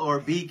kill or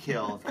be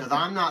killed. Because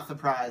I'm not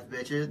surprised,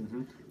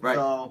 bitches. Right.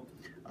 So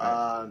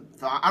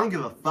I don't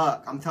give a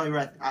fuck. I'm telling you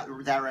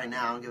that right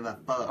now. I don't give a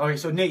fuck. Okay,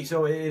 so Nate,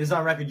 so it is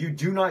on record. You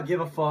do not give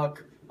a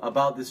fuck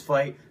about this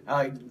fight.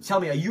 Tell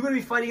me, are you going to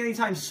be fighting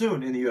anytime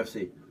soon in the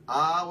UFC?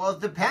 Well,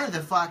 it depends.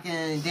 If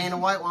fucking Dana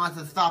White wants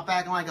to stop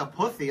acting like a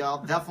pussy, I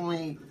want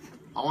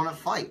to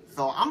fight.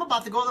 So I'm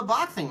about to go to the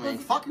boxing ring.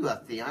 Fuck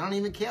UFC. I don't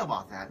even care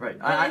about that. Right.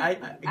 I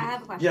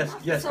have a question.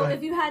 Yes. So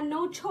if you had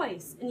no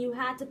choice and you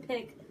had to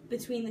pick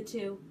between the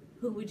two,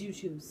 who would you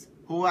choose?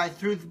 Who I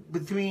threw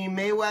between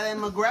Mayweather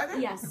and McGregor?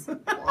 Yes.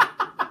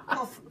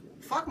 Well,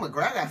 fuck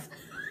McGregor.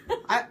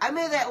 I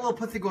made that little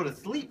pussy go to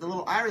sleep. The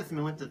little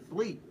Irishman went to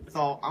sleep.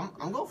 So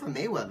I'm going for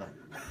Mayweather.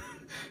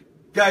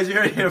 Guys, you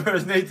heard it here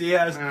first. Nate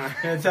Diaz.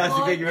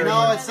 Fantastic. Thank you very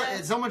much.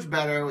 It's so much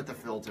better with the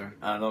filter.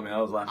 I don't know, man.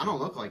 I was laughing. I don't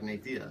look like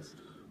Nate Diaz.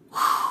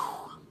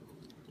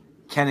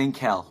 Ken and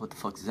Kel. What the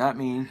fuck does that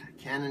mean?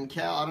 Ken and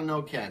Kel? I don't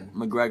know Ken.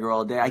 McGregor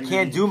all day. I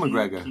can't do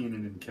McGregor.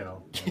 Keenan and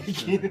Kel.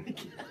 Keenan and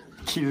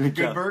Kel.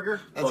 Good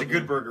Burger? That's a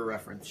Good Burger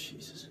reference.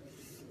 Jesus.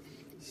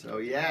 So,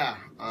 yeah.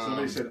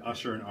 Somebody said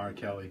Usher and R.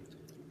 Kelly.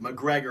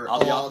 McGregor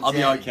I'll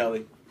be R.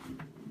 Kelly.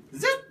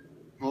 Is it?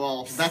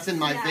 Well, that's in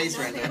my face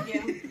right there.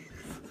 Thank you.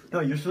 No,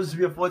 you're supposed to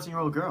be a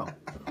 14-year-old girl.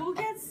 Who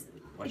gets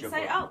Watch your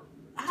excited? fault.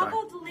 Oh, how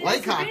about the latest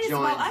Laycock and greatest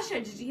about joins. Usher?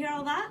 Did you hear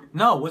all that?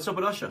 No, what's up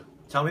with Usher?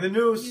 Tell me the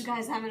news. You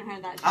guys haven't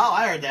heard that. Oh,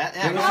 I heard that.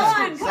 Yeah,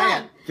 Come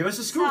on. Give us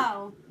a scoop.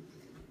 So,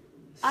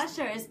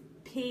 Usher has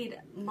paid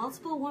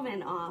multiple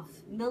women off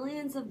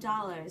millions of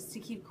dollars to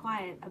keep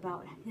quiet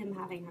about him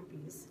having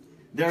herpes.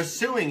 They're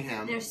suing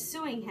him. They're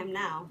suing him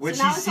now. Which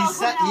so now it's all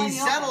coming out in he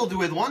the open. settled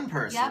with one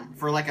person Yep.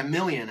 for like $1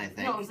 million, I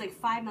think. No, it was like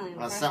 $5 million.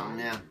 Or the first something, one.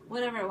 yeah.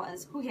 Whatever it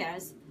was. Who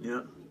cares?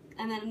 Yeah.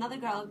 And then another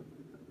girl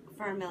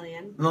for $1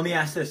 million. Let me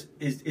ask this: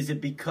 Is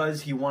it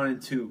because he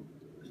wanted to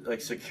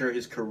like secure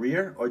his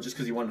career, or just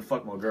because he wanted to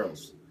fuck more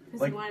girls?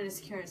 Because Like, he wanted to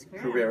secure his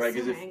career. Career, right?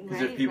 Because Assuming,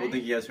 if people right?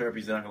 think he has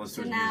herpes, they're not going to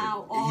listen So to his music.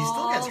 now He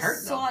still all gets hurt,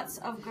 though. sorts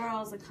of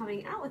girls are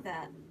coming out with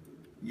that.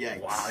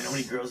 Yikes. Wow, you know how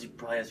many girls he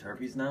probably has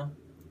herpes now?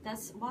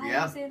 That's why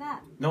Yeah. I say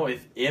that. No,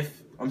 if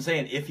I'm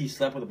saying if he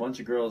slept with a bunch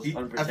of girls If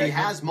unprotected. he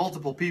has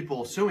multiple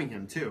people suing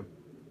him, too.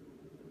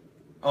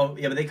 Oh,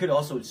 yeah, but they could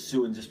also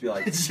sue and just be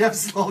like... Jeff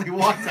slowly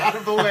walked out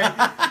of the way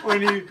when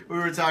we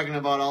were talking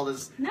about all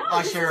this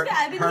Usher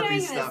I've been hearing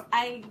herpes this. stuff.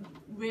 I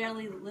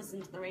rarely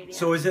listen to the radio.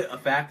 So is it a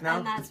fact now?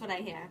 And that's what I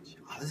hear.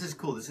 Oh, this is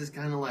cool. This is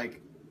kind of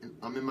like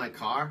I'm in my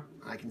car.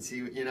 I can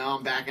see,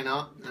 I'm backing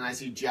up, and I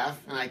see Jeff,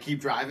 and I keep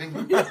driving.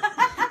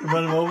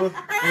 Run him over?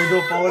 And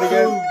go forward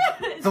again?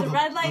 The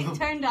red light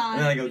turned on.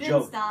 And then I go, You Joe,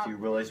 didn't stop. do you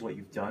realize what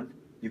you've done?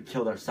 You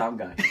killed our sound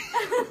guy.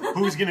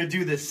 Who's gonna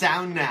do the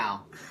sound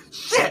now?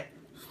 Shit!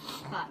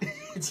 Fuck.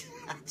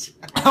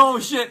 Oh,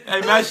 shit.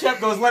 Hey, Matt Shep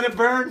goes, let it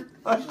burn.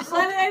 I know.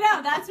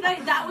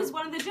 That was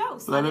one of the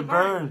jokes. Let it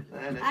burn.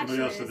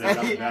 Somebody else said that.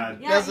 That was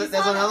bad. Yeah, There's you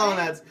another saw that, one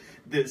right? that's,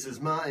 this is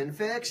my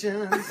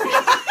infections.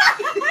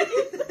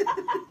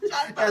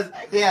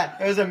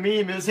 There's a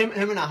meme. It was him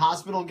in a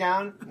hospital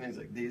gown. And he's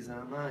like, these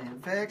are my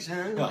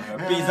infections.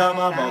 Herpes on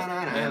my balls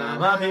and on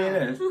my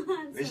penis.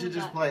 We should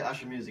just play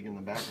Usher music in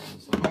the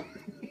background.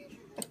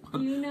 So.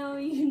 You know,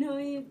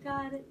 you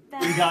got it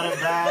bad. We got it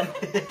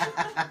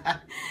bad.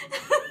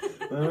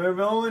 We're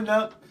rolling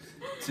up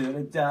to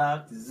the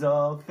doctor's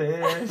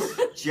office.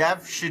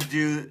 Jeff should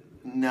do...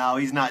 No,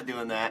 he's not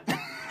doing that.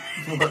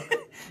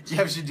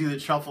 Jeff should do the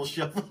truffle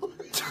shuffle.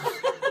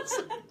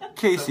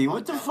 Casey,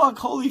 what the fuck?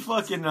 Holy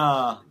fucking,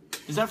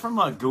 is that from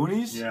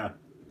Goonies? Yeah.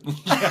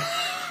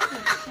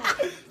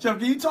 Jeff,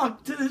 can you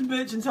talk to this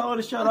bitch and tell her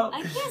to shut up?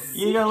 I can't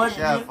see You gonna let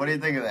Jeff, what do you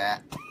think of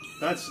that?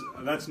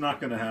 That's not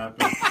gonna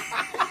happen.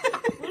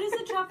 What is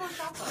a truffle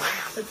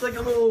shuffle? It's like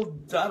a little,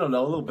 I don't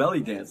know, a little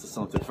belly dance or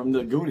something from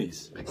the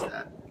Goonies. Fix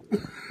that.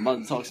 I'm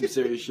about to talk some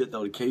serious shit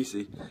though to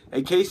Casey.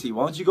 Hey Casey,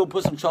 why don't you go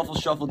put some truffle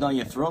shuffle down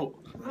your throat?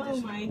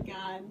 Oh my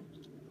god.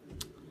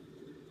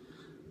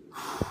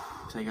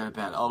 Take out a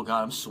bad. Oh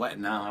god, I'm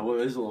sweating now.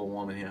 It is a little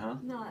warm in here, huh?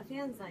 No, it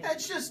feels like.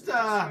 It's just,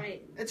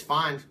 Right. it's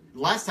fine.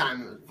 Last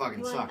time it fucking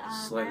You want sucked.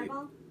 Slightly.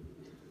 Fireball?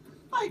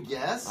 I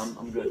guess.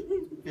 I'm good.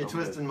 You're I'm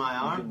twisting good. my You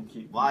arm. can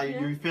keep- Why, Yeah.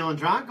 you feeling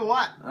drunk or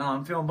what? Oh,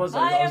 I'm feeling buzzed.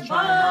 I was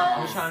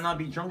trying to not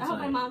be drunk I hope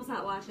my tonight. mom's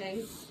not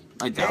watching.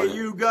 I doubt Hey, it.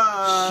 you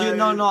guys. Shit,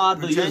 no, I have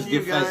to Pretend use you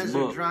the guys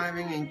Facebook. are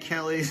driving in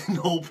Kelly's an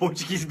old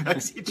Portuguese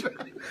backseat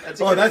driver.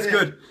 Oh, that's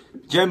good.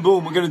 Jen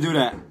Boom, we're gonna do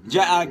that.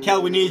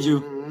 Kel, we need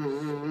you.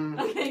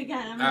 Okay, good.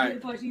 I'm All gonna right. be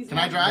the Portuguese. Can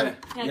I girl. drive?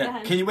 Yeah, go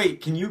ahead. Can you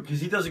wait? Can you? Because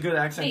he does a good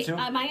accent Wait, too.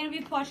 am I gonna be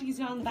the Portuguese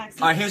girl in the back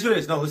seat? All right, here's what it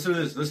is. No, listen to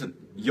this. Listen,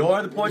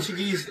 you're the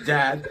Portuguese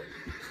dad.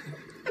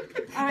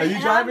 All right, Are you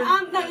and driving?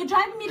 No, you're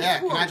driving me to Yeah,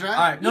 school. can I drive? All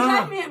right,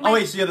 no. Oh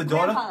wait, so you're the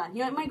daughter?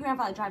 You're my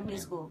grandfather driving me to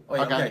school.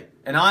 Wait, Okay. okay.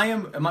 And I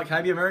am. Can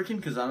I be American?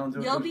 Because I don't do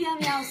it. You'll be on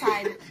the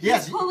outside.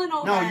 Yes. He's pulling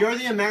over. No, you're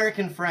the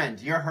American friend.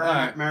 You're her All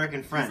right.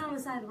 American He's friend. on the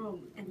side of the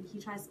room, and he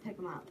tries to pick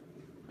him up.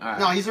 All right.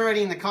 No, he's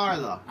already in the car,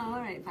 though. Oh, all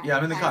right, fine. Yeah,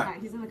 I'm in the Fine, car.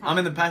 fine, he's in the car. I'm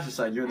in the passenger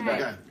side. You're in the All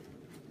back. right.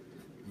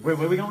 Okay. Wait,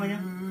 where are we going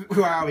again?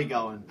 Where are we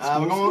going? We're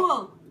going.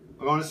 School.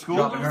 We're going to school.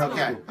 Dropping her off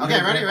Okay. at school.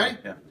 Okay. Ready?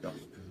 Yeah. Go.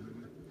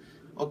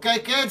 Okay,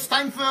 kids.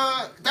 Time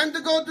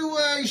to go to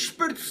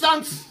Espírito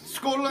Santo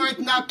school right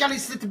now. Kelly,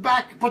 sit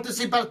back. Put the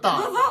seatbelt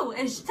on. Vovô,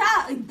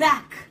 está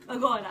back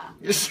agora.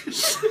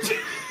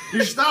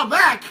 You stop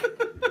back.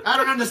 I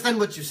don't understand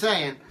what you're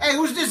saying. Hey,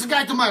 who's this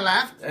guy to my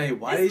left? Hey,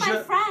 why It's is my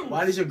your friend.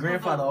 why does your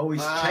grandfather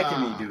always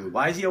checking me, dude?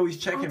 Why is he always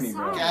checking I'm me,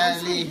 sorry. bro? I'm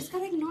sorry. Kelly. Just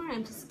gotta ignore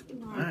him. Just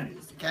ignore him.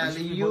 Alright.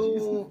 Kelly,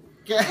 you.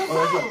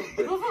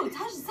 Vovô,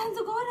 tá dizendo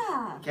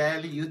agora.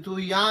 Kelly, you too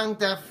young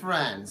to have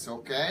friends,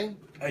 okay?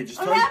 Hey, just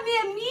Olha,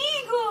 meu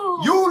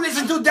amigo. You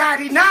listen to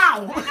daddy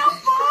now! Não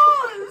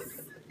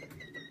posso.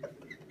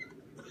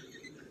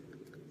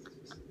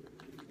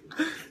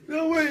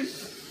 No way,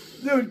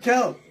 dude,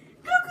 Kel.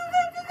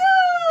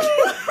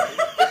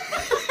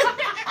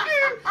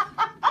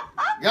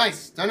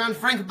 Guys, turn on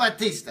Frank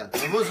Batista.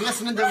 I was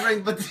listening to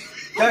Frank Batista.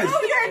 Guys,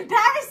 No, you're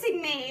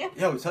embarrassing me.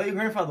 yo, tell your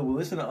grandfather we'll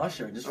listen to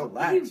Usher and just He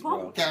relax, bro.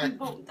 won't. He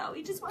won't though.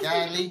 He just wants me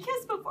Kelly. to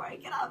kiss before I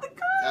get out of the car.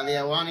 Kelly,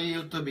 I want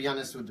you to be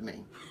honest with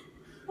me.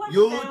 What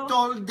You do?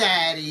 told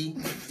daddy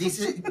this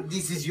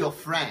is your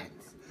friend.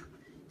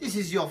 This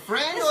is your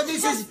friend or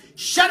this is...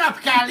 Shut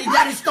up, Kelly,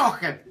 daddy's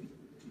talking.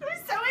 You're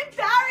so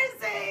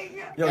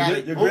embarrassing. Yo,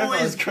 Kelly, your who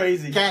grandfather's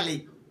crazy.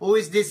 Kelly, who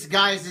is this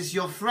guy? Is this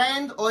your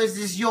friend or is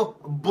this your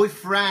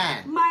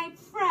boyfriend? My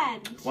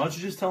friend. Why don't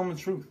you just tell him the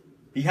truth?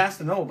 He has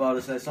to know about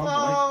us at some point.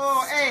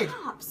 Oh, hey.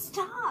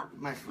 Stop.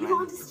 My You friend.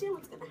 don't understand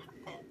what's gonna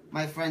happen.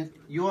 My friend,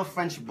 you're a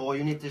French boy.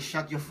 You need to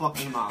shut your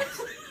fucking mouth.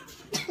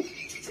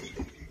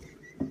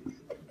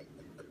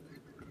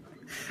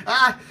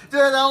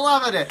 Dude, I'm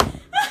loving it.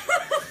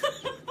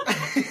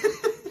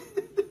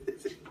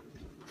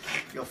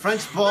 You're a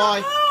French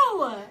boy.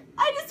 No.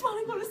 I just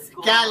want to go to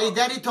school. Callie,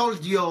 daddy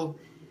told you.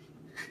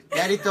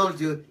 Daddy told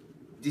you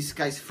this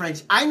guy's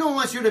French. I don't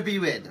want you to be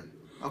with him.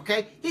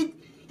 Okay? He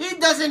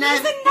doesn't have...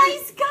 He's a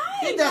nice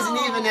guy. He doesn't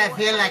though. even have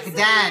hair like He's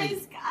daddy. a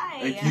nice guy.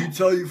 Hey, can you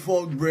tell your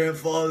fucking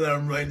grandfather that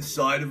I'm right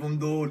inside of him,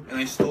 dude? And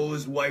I stole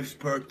his wife's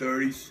perk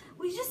 30s?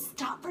 Will you just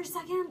stop for a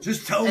second?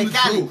 Just tell Hey, him the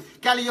Callie, truth.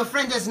 Callie, your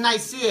friend has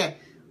nice hair.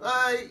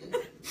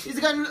 He's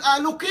got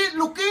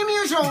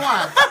leukemia or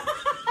what?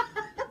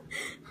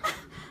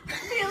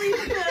 Really,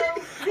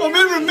 Phil? I'm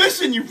in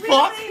remission, you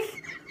fuck.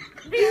 Really?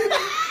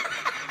 Really?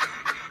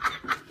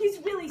 He's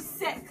really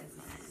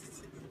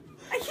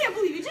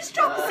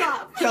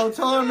Kel,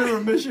 tell her I'm in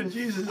remission.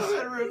 Jesus. He's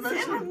in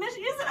remission.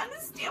 He doesn't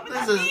understand what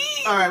that means.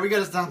 All right, we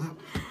gotta stop.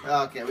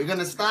 Okay, we're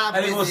gonna stop.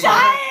 I think we'll with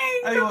stop.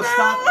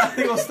 the- I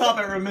think we'll stop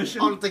at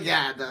remission. All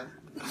together.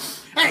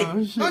 Hey,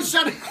 Oh, shit. don't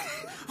shut it.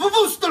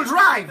 Who's still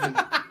driving?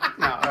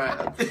 No, all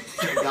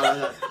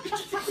right.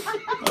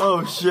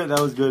 Oh shit, that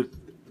was good.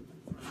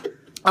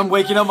 I'm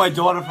waking up my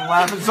daughter from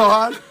laughing so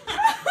hard.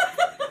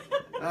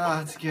 Oh,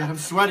 that's good. I'm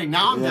sweating.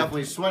 Now I'm Yeah.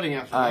 definitely sweating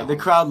after All that. right, the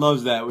crowd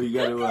loves that. We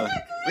gotta.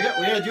 We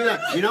gotta do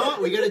that. You know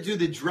what? We gotta do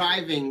the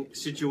driving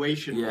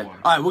situation Yeah. more.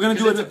 All right, we're gonna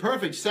do It's it. a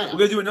perfect setup. We're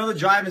gonna do another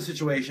driving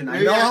situation. I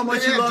Maybe know have- how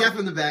much maybe you have love. Jeff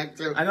in the back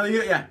too. I know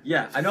you.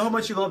 Yeah. I know how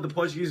much you love the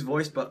Portuguese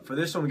voice, but for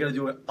this one, we gotta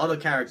do it other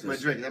characters. My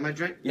drink. Is that my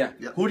drink? Yeah.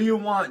 Yep. Who do you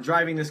want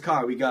driving this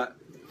car? We got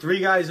 3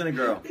 guys and a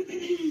girl.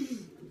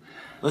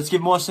 Let's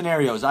get more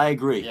scenarios. I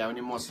agree. Yeah, we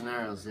need more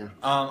scenarios. Yeah.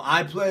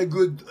 I play a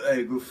good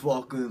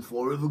fucking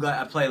forever guy.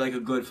 I play like a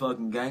good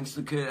fucking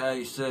gangster kid.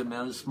 I said,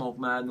 man, I just smoke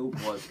mad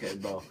Newports, kid,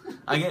 bro.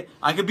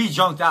 I could be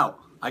junked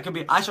out. I could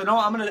be. Actually, no.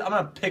 I'm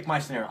gonna pick my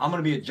scenario. I'm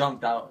gonna be a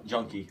junked out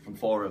junkie from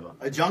Fall River.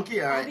 A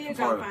junkie. All I'll right. be a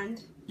Forever.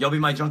 girlfriend. You'll be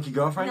my junkie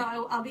girlfriend.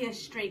 No, I'll be a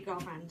straight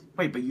girlfriend.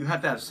 Wait, but you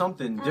have to have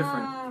something different.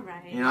 All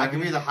right. You know I what I can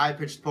be mean? the high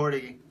pitched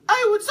Portuguese.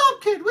 Hey, what's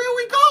up, kid? Where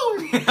we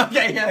going?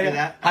 Okay, yeah.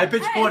 that? High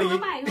pitched All right, who Portuguese.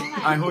 am I? Who am I?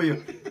 Alright, who are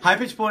you? High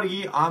pitched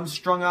Portuguese. I'm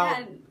strung out.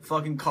 Yeah.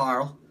 Fucking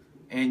Carl,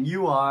 and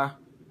you are.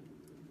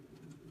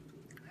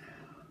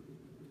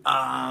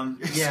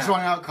 Yeah.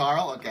 Strung out,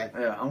 Carl. Okay.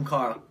 Yeah, I'm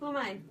Carl. Who am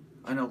I?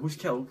 I know. Who's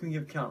Kel? Who can you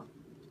give Kel?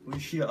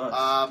 Who's she to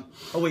us?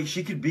 Oh wait,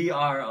 she could be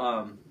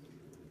our.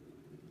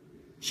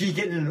 She's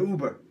getting an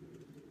Uber,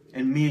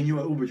 and me and you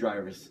are Uber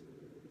drivers.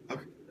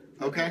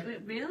 Okay. Wait,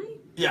 really?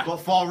 Yeah. Well,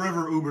 Fall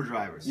River Uber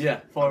drivers.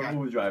 Yeah, for Okay.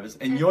 Uber drivers,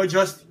 and you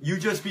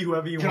just be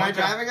whoever you Can want. I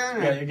drive again?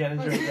 or- Yeah, you're getting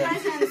a Well, drink. you Yeah.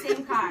 guys are in the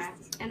same car,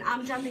 and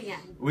I'm jumping in.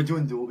 We're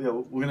doing dual. Yeah,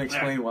 we're gonna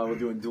explain why we're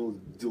doing dual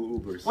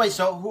Ubers. Wait.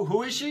 So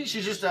who is she?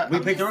 She's just a. We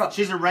picked her up.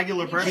 She's a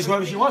regular person. She's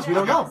whoever she wants. We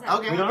don't know.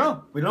 Okay. We don't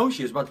know. We don't know who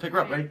she is. About to pick her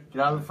up. Ready?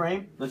 Get out of the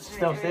frame. Let's stay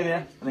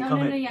there, and then No, come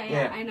no, in. no,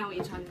 yeah. I know what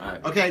you're talking about. All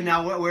right. Okay.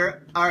 Now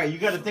we're all right. You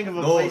got to think of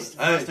a No, place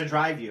for us hey. to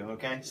drive you.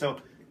 Okay. So.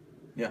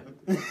 Yeah.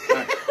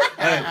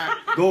 Hey,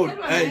 dude, Good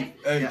one, hey,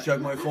 Yeah. check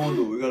my phone,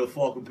 dude. We got a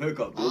fucking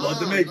pickup. We're about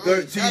to Oh, make nice.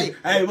 13.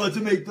 Hey, we're about to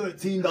make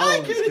 $13.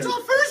 Hey, kid, it's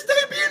our first day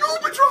being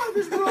Uber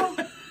drivers,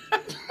 bro.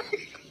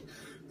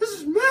 This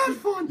is mad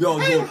fun. Yo,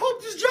 hey, I dude.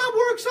 hope this job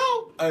works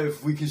out. Hey,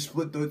 if we can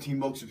split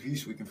 $13 a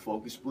piece, we can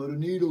fucking split a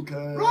needle, kid.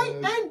 Right?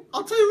 And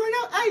I'll tell you right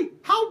now, hey,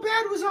 how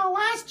bad was our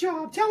last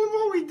job? Tell them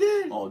what we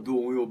did. Oh,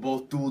 dude, we were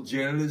both dual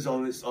janitors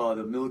on this, the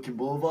Milliken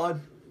Boulevard.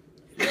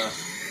 Yeah.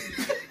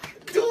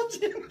 Dual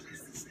gym.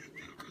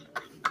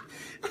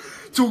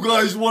 2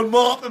 guys, 1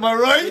 mop, am I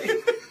right?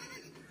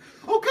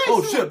 Okay.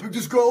 Oh, so, shit, pick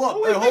this girl up.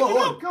 Oh, Hey, wait, hold pick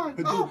it on. up, guy.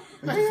 Hit Oh,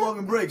 the hey,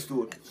 fucking brakes,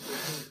 dude.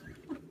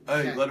 Hey,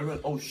 Okay. let her in.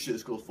 Oh, shit,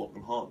 this girl's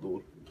fucking hot,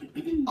 dude.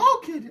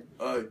 Oh, kid.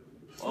 Hey.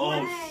 Oh,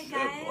 Hey, shit.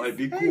 guys. Hey,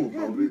 be cool, Hey,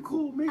 bro. yeah, Be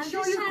cool. Make I'm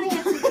sure just you're trying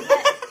to cool. get to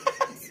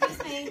the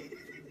Excuse me.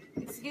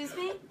 Excuse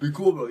me? Be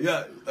cool, bro.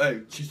 Yeah.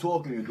 Hey, she's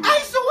talking to you, dude.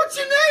 Hey, so what's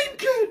your name,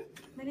 kid?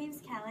 My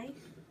name's Kelly.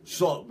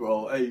 Sup,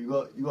 bro? Hey, you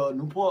got a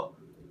Newport?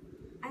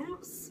 I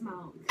don't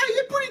smoke. Hey,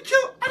 you're pretty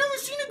cute. I never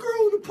seen a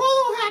girl in a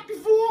polo hat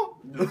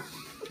before.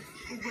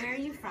 Where are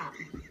you from?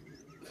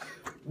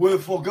 Where the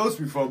fuck else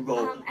we from, bro?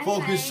 Anyway.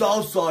 Fucking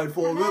South Side,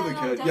 Fall Hello, River,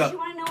 kid. don't Yeah. you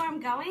want to know where I'm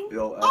going?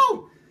 Yo,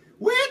 Oh,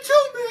 where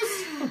to,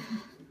 miss?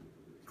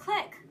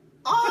 Click.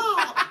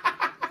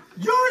 Oh,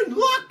 you're in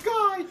luck,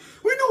 guy.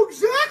 We know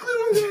exactly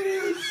where that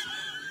is.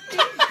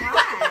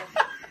 God.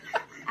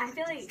 I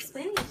feel like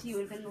explaining it to you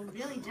would have been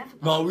really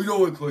difficult. no, we know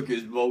where Click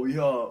is, bro. We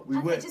Okay,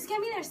 went. just get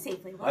me there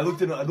safely. I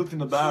looked in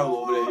the barrel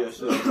over there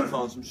yesterday. I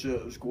found some shit.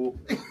 It was cool.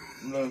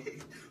 Yeah.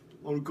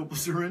 On a couple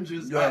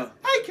syringes. Yeah.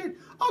 Hey, kid.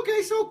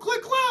 Okay, so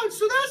Click Lounge.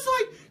 So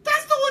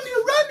that's the one the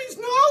Remy's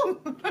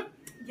know.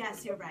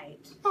 Yes, you're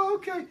right. Oh,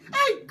 okay.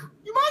 Hey,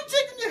 you mind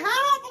taking your hat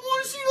off? I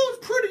want to see those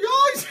pretty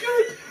eyes,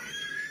 kid.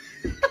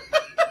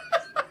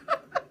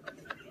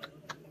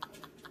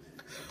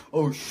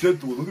 Oh shit,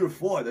 dude! Look at her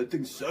fly. That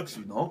thing's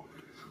sexy, no?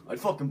 I'd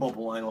fucking bump a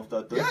line off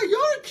that thing. Yeah,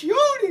 you're a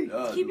cutie.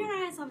 Yeah, Keep dude. your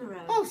eyes on the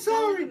road. Oh, Don't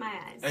sorry. look at my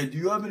eyes. Hey, do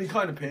you have any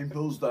kind of pain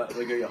pills that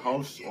like at your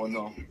house or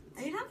no?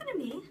 Are you talking to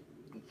me?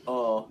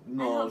 No. I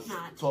I hope was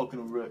not. talking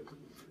to Rick.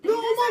 Do you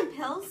guys have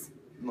pills?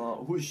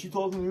 No, who is she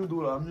talking to you,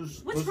 dude? I'm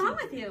just. What's listen. wrong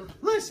with you?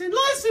 Listen,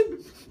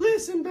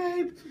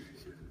 babe.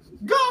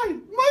 Guy,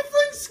 my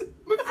friend.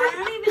 I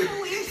don't even know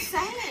what you're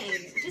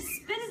saying. Just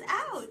spit it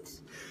out.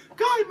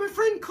 Guy, my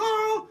friend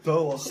Carl.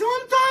 Tell her.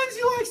 Sometimes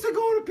he likes to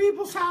go to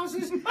people's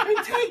houses and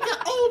take the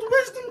old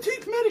wisdom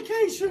teeth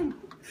medication.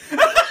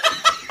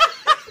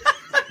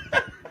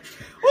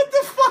 What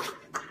the fuck?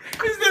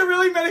 Is there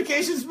really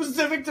medication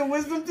specific to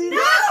wisdom teeth?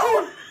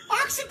 No!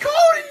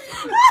 Oxycodone!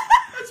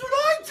 That's what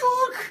I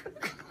took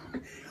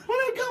when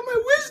I got my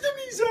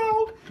wisdomies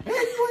out.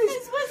 Anyways,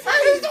 His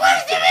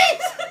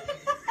wisdomies!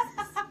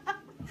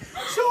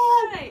 So,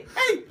 Right.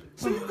 hey,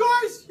 so you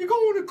guys, you're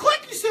going to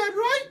Click, you said,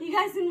 right? You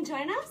guys didn't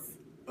join us?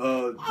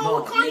 Oh, No.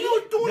 we're kind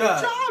of doing Yeah.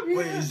 a job here.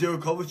 Wait, is there a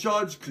cover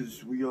charge?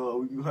 Because we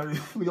only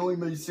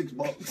made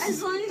 $6.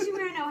 As long as you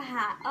wear no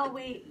hat. Oh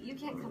wait, you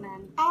can't come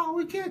in. Oh,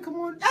 we can't come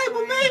on. Hey,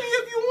 well, maybe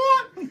if you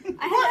want.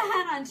 I have a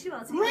hat on too.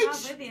 I'll take it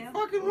off with you.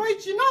 Fucking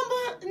write your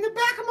number in the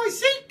back of my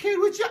seat, kid,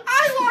 with your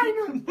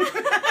eyeliner.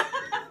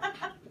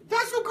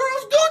 That's what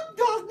girls do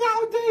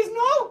nowadays,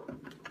 no?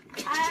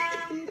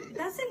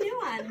 That's a new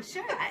one.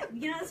 Sure.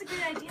 That's a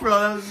good idea. Bro,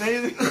 that was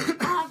amazing.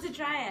 I'll have to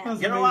try it.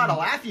 Get a lot of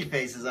laughy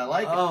faces. I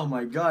like it. Oh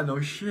my god, no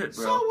shit,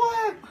 bro. So,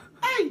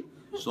 hey.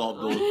 Stop,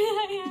 dude.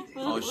 Yeah.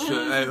 Oh shit,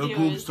 hey, her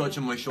boob's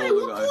touching my shoulder, Hey,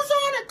 what guys. goes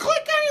on at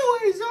Click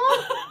anyways,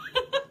 huh?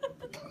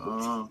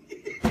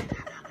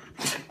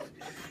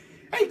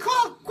 Hey,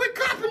 Carl, quick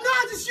copping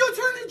nods. It's your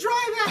turn to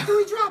drive after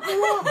we drop her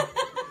off.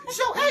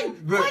 So, hey,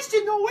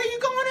 question though, where you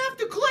going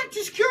after Click?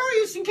 Just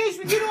curious in case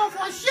we get off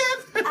our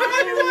shift. I don't know.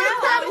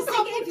 I was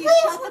thinking if you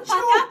shut the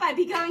fuck up, I'd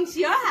be going to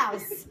your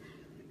house.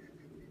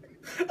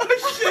 A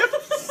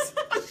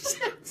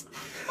shift?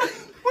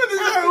 When does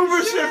that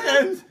Uber shift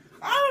end?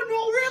 I don't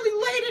know, really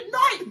late at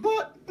night,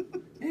 but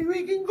maybe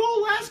we can go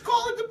last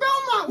call at the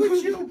Belmont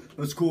with you.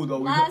 That's cool though.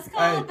 Last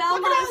call at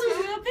Belmont's where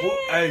we'll be.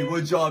 Hey,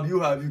 what job you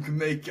have? You can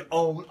make your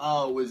own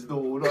hours,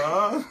 dude,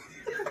 huh?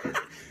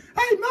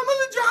 Hey, remember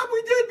the job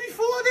we did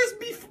before this,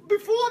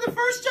 before the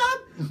first job?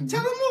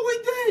 Tell them what we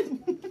did.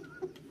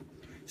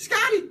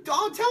 Scotty,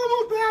 tell them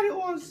how bad it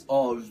was.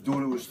 Oh,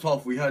 dude, it was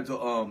tough. We had to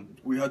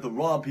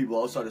rob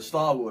people outside of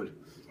Starwood.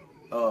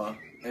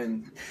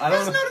 And I don't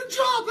That's know. not a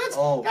job.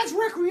 That's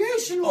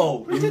recreational.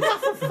 Oh. We did that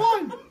for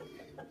fun.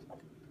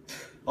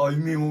 Oh, you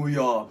mean when we You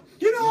know,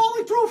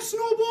 like throw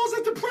snowballs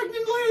at the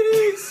pregnant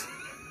ladies.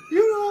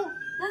 You know.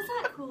 That's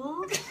not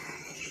cool.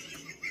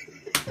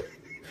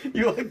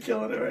 You are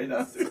killing it right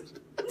now, dude.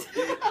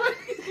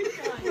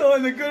 No,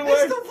 in a good way.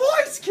 It's the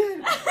voice, kid.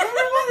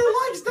 Everybody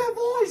likes that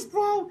voice,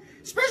 bro.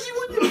 Especially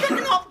when you're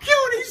picking up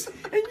cuties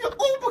in your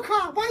Uber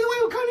car. By the way,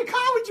 what kind of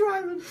car we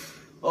driving?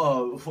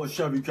 Oh, for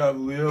Chevy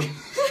Cavalier.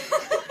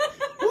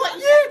 What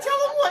year? Tell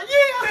them what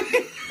year.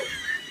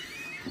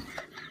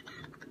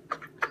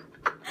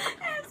 I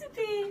have to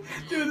pee.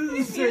 Dude,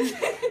 this is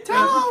sick.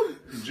 Tell them.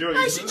 Joey,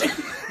 Hey,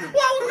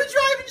 while we were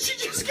driving, she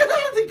just got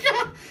out of the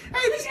car.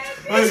 Hey,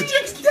 this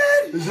chick's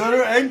dead. Is that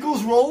her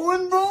ankles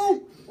rolling,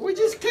 bro? We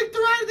just kicked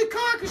her out of the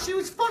car because she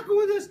was fucking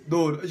with us.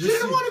 Dude, She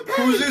didn't want to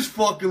pay. who's this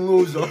fucking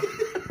loser? Hey,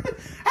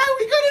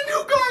 we got a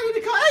new guy in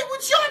the car. Hey,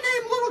 what's your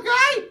name, little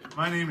guy?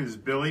 my name is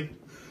Billy.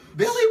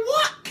 Billy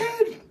what,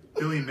 kid?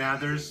 Billy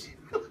Mathers.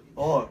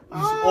 Oh, he's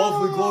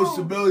awfully close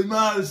to Billy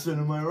Madison,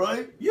 am I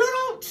right? You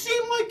don't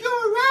seem like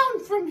you're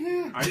around from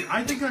here.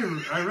 I think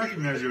I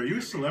recognize you. Are you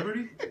a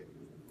celebrity?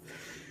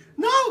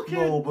 No, kid.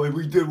 No, but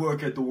we did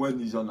work at the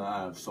Wendy's on the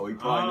Ave, so he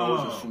probably knows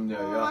us from there,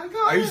 Oh, yeah. I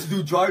got I used it. to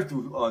do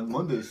drive-thru on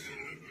Mondays.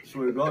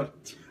 Swear to God.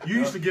 You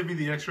used to give me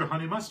the extra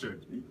honey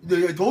mustard.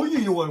 I told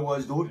you what it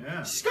was, dude.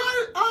 Yeah.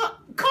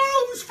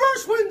 Carl was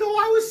first window,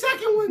 I was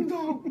second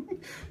window.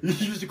 You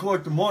used to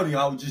collect the money,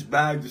 I would just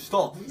bag the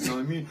stuff, you know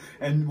what I mean?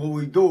 And what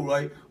we do,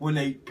 right, when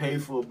they pay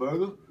for a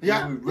burger,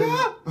 Yeah. we bring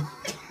Yeah.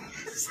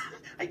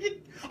 I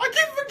keep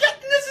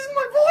forgetting this is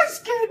my voice,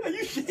 kid. Are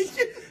you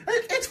shaking?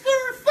 It's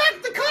for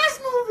effect, the car's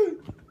moving.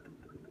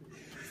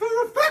 For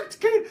effect,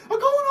 kid. I'm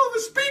going over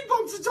speed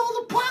bumps, it's all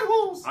the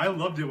potholes. I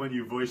loved it when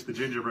you voiced the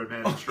gingerbread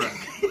man in Shrek.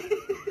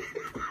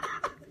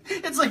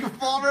 It's like a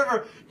Fall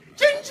River.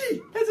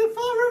 Gingy! It's a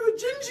Fall River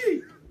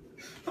Gingy!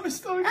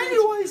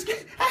 Anyways,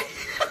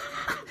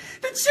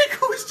 the chick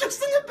who was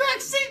just in the back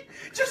seat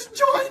just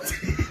joined.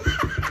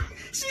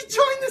 She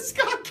joined the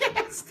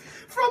ScottCast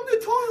from the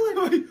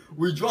toilet.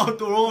 We dropped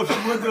her off, she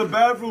went to the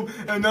bathroom,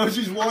 and now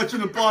she's watching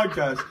the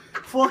podcast.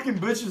 Fucking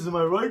bitches, am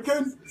I right,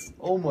 Ken?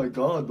 Oh my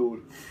God,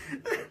 dude.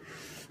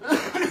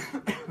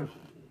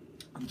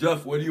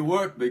 Jeff, where do you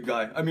work, big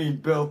guy? I mean,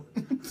 Bill.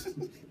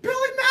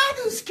 Billy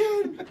Mathers,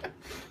 kid.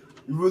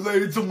 You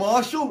related to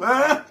Marshall,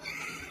 eh?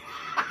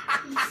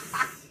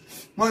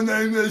 My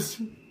name is...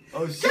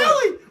 Oh, shit.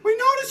 Billy, we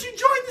noticed you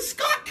joined the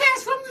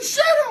ScottCast from the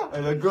shitter.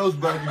 Hey, that girl's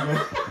back again.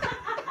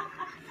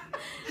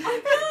 I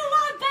feel a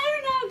lot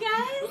better now,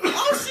 guys.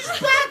 Oh, she's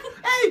back.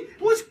 Hey,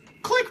 was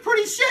Click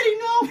pretty shitty,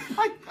 no?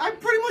 I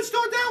pretty much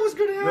thought that was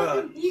going to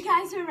happen. You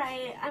guys are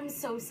right. I'm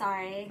so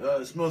sorry.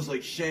 It smells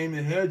like shame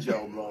and hair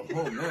gel, bro.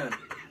 Oh, man.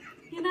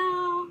 You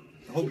know,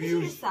 Hope keep it you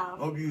to use yourself.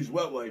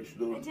 wet wipes,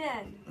 dude. I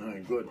did. All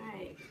right, good. All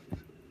right.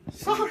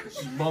 Sorry, This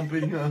is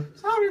bumpy, huh?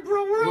 sorry,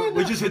 bro.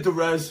 We just hit the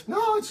res.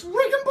 No, it's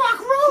Riggenbach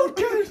Road,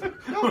 kid.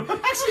 No,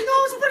 actually, no,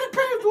 it's pretty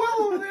paved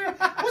well over there.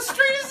 What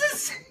street is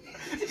this?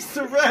 It's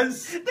the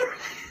res.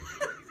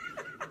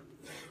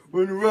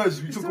 We're in the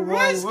res. We took the a wrong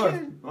res, left.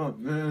 kid. Oh,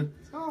 man.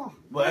 Oh.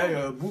 But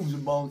hey, boobs are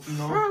bounced, you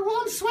know. All right, well,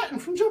 I'm sweating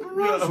from jumping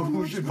around so Yeah, we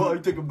much. should probably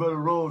take a better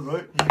road,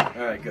 right?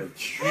 All right, good.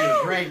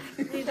 Break.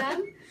 Are you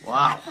done?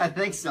 Wow. I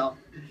think so.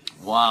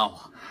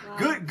 Wow.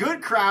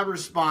 Good crowd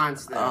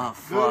response there. Oh,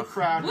 Good fuck.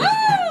 crowd Woo!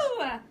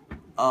 response.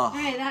 All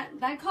right,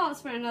 that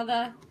calls for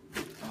another.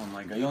 Oh,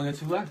 my God. You only got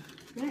 2 left?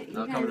 Right, you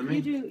Not guys,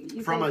 coming to me?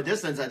 you From go. a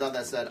distance, I thought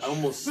that said I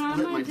almost From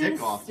split a my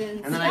dick off.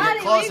 distance. And then I Scotty,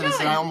 get where close you and it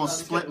said I going? almost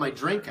split my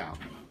drink out.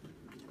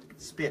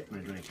 Spit my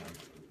drink out.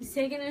 He's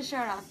taking his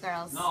shirt off,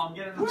 girls. No, I'm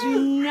getting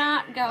Do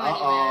not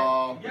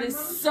go anywhere. It is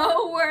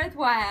so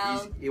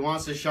worthwhile. He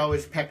wants to show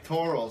his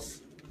pectorals.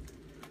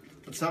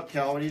 What's up,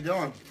 Kel? What are you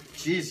doing?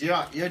 Jeez,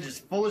 you're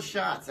just full of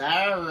shots. All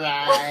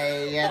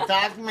right, you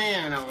talk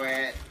man over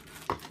it.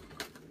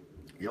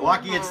 You're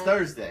lucky it's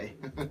Thursday.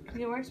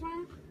 You work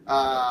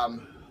tomorrow?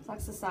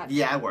 Sucks to suck.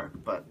 Yeah, I work,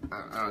 but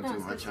I don't do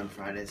much on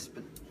Fridays.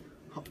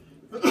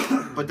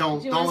 But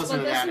don't listen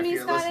to that if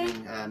you're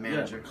listening,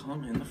 manager. Yeah,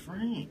 come in the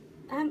frame.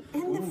 I'm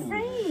in the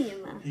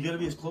frame. You gotta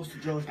be as close to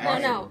Joe as Oh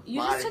possible. no, you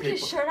just took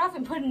his shirt off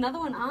and put another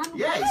one on?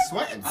 Yeah, he's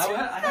sweating. I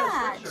had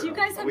a sweatshirt You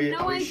guys have Are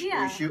no idea.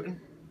 Are we shooting?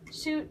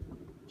 Shoot.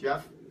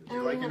 Jeff, do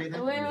you like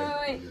anything?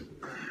 Wait.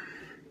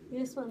 You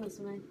just split this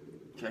way.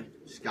 Okay.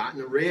 Scott in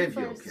the rear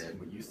view, First. kid.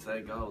 What you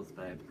say goes,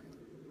 babe.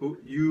 Who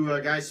you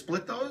guys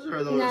split those or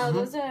are those? No,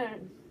 those are.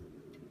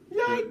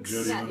 Yikes!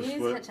 Jody, Yeah, wanna you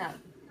split? use ketchup.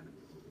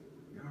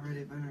 You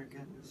already better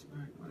get this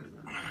back. What is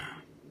that?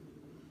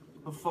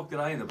 How the fuck did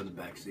I end up in the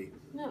backseat?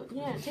 No,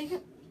 yeah, take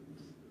it.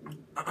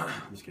 I'm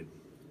just kidding.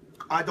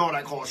 I thought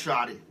I called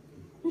Shoddy.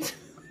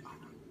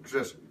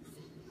 Just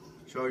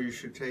so you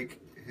should take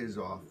his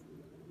off.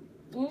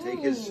 Take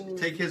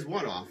his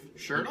what off?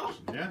 Shirt off?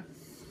 Yeah.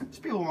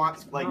 Just people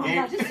want like Oh, game.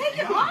 God, just take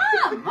it off.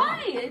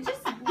 Why? It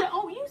just.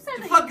 Oh, you said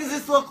The that. fuck does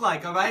this look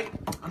like, alright?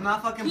 I'm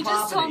not fucking He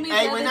just told me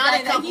Hey, the we're other not a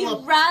day that couple he'd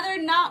of-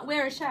 rather not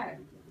wear a shirt.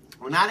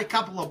 We're not a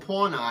couple of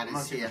porn artists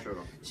Not taking here. the shirt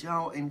off.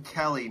 Joe and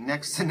Kelly,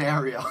 next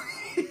scenario.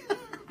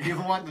 You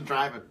want the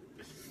driver?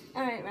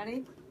 All right,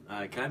 ready?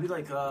 Alright, can I be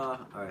like,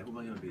 alright, who am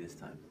I gonna be this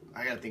time?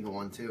 I gotta think of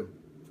one too.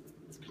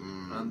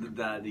 I'm the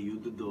daddy, you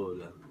the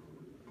daughter.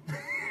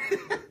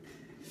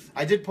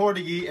 I did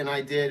Portuguese and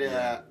I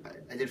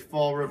did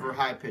Fall River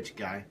High Pitch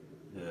guy.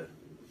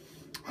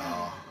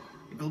 Yeah.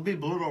 It could be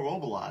Bruno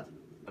Robolot.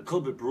 I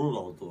could be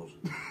brutal,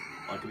 dude.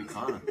 I could be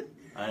Connor.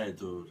 Hey,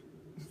 dude.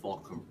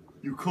 Fuck him.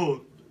 You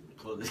could.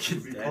 Cool, this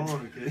kid's Be dead.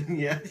 Connor, kid.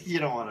 Yeah, you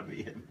don't want to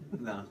be him.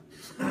 No.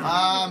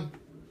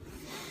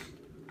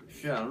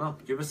 Shit, I don't know.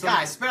 Give us some.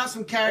 Guys, spit out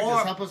some characters.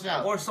 Help us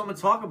out. Or something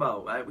to talk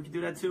about. Right? We can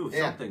do that too.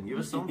 Yeah. Something. Give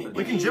us something.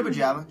 We can jibber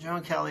jabber. Joe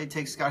and Kelly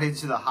take Scotty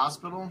to the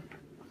hospital.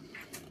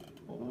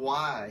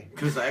 Why?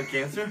 Because I have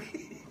cancer?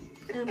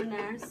 I'm a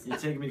nurse. You're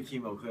taking me to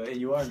chemo, okay?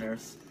 And you are a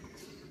nurse.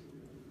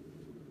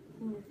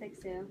 I'm gonna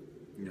fix you.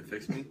 You gonna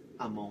fix me?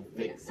 I'm gonna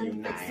fix you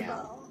now.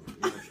 Unfixable. You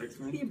gonna fix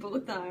me? You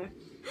both are.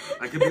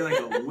 I could be like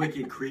a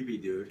wicked creepy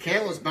dude.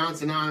 Kayla's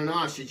bouncing on and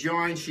off. She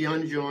joined, she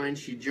unjoined,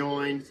 she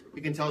joined.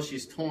 You can tell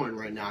she's torn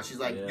right now. She's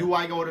like, Yeah. do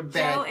I go to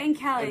bed? Joe and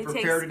Kelly take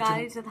prepare to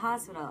Scotty to the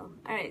hospital.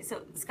 All right,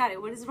 so Scotty,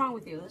 what is wrong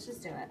with you? Let's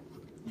just do it.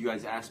 You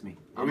guys asked me.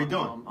 What are we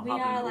doing? I'm We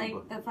hopping are in like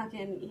Uber. the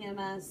fucking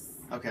EMS.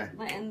 Okay.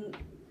 Like in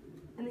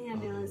the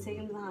ambulance, take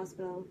him to the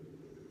hospital.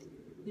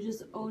 You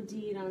just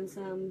OD'd on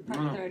some Prep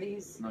No.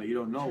 30s. No, you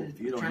don't know.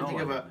 You don't trying know. to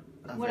think of what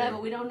a Whatever,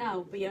 we don't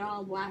know, but you're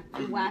all whacked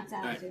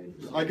out, Alright.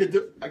 dude. I could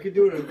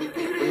do it.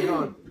 Where you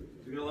going?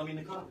 You gonna let me in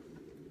the car?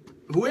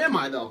 Who am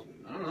I though?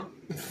 I don't know.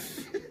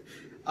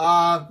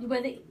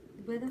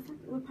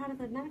 We're part of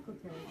the medical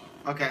team.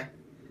 Okay.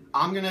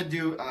 I'm gonna do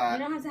You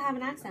don't have to have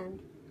an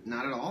accent.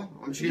 not at all.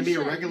 I'm just You gonna be a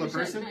should- regular you should-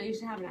 person. No, you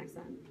should have an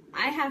accent.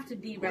 I have to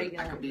be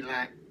regular. I could be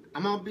like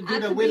I'm gonna do I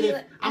the could Willie. be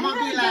like, I'm I gonna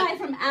be had a guy like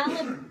from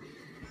Alabama.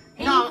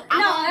 No,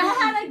 I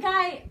had a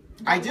guy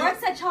I that do-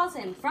 works at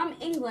Charleston from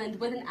England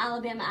with an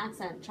Alabama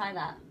accent. Try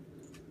that.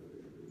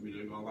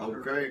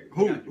 okay.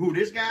 Who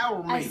this guy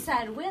or me? I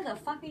said, where the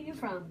fuck are you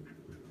from?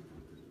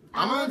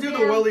 I'm gonna do the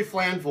Alabama. Willie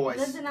Flan voice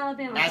Lives in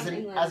Alabama as from an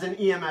England. as an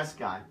EMS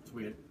guy. It's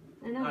weird.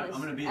 I know Alright, this.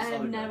 I'm gonna be a I've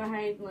Southern never guy. heard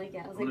anything like it.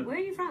 I was like, gonna- where are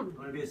you from? I'm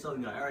gonna be a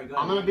Southern guy. Alright, go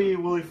I'm ahead. gonna be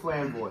Willie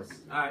Flan voice.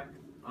 Alright.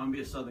 I'm gonna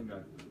be a Southern guy.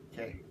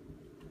 Okay.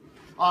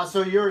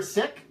 So you're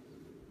sick?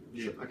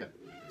 Yeah. Okay.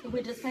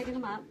 We're just picking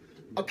him up.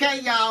 Okay,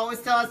 y'all,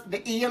 it's us, the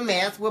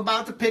EMS. We're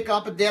about to pick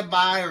up a dead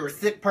body or a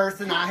sick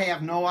person. I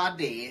have no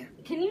idea.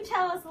 Can you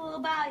tell us a little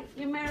about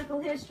your medical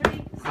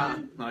history,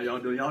 son? No,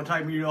 y'all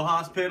take me to the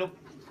hospital?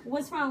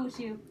 What's wrong with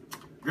you?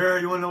 Girl,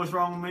 you wanna know what's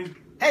wrong with me?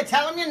 Hey,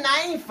 tell him your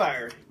name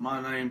first.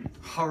 My name,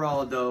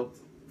 Geraldo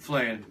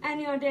Flan.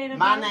 And your date of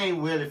My birth?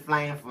 name Willie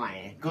Flan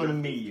Flan. Good to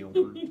meet you.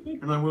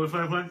 Your name Willie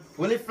Flan?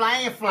 Willie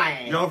Flan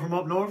Flan. Y'all from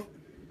up north?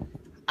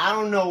 I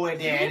don't know where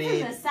that You're from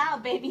the is.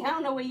 South, baby. I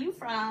don't know where you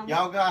from.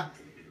 Y'all got...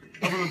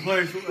 I'm from a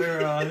place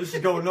where this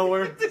is going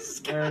nowhere.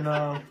 And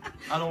I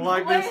don't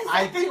like Where this. is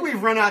I think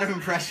we've run out of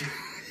impression.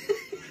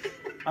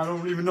 I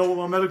don't even know what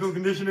my medical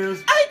condition is.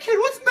 Hey, kid,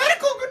 what's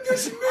medical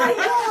condition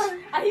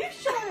mean? Are you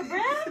short of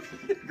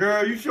breath?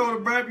 Girl, you short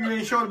of breath, you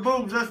ain't short of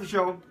boobs, that's for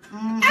sure.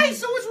 Mhm. Hey,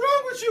 so what's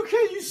wrong with you,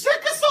 kid? You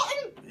sick or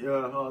something?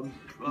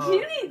 Yeah, Do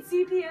you need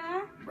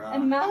CPR? Bruh.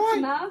 And mouth to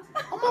Alright. mouth?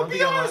 I'm I gonna don't be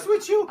think I honest want-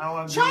 with you. I don't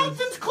wanna do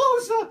Charleston's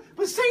closer,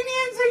 but St.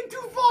 Anne's ain't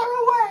too far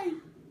away.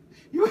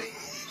 You...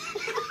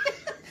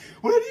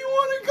 Where do you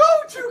want to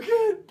go to,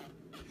 kid?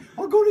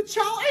 Or go to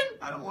Charlton?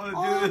 I don't want to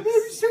Oh, do maybe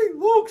this. St.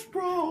 Luke's,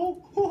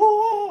 bro.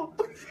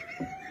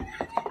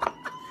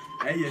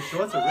 Hey, your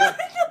shorts are ripped.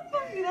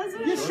 That's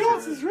what Your it is.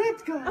 shorts is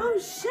ripped, guy. Oh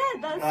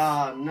shit, that's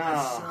That Oh, no.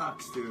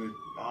 sucks, dude.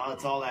 Oh,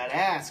 it's all that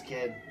ass,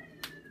 kid.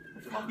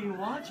 fuck are you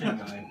watching,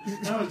 guy?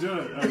 I was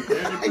doing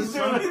it. He's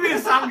being a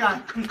sound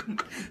guy.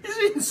 He's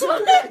being a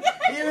sound guy.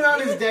 Even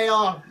on his day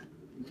off.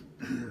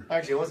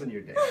 Actually, it wasn't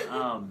your day.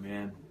 Oh,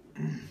 man.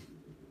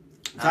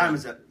 What time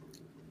is it?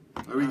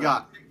 What do we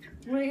got?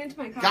 When I got into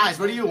my car, Guys,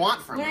 what do you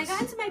want from When I us?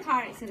 got into my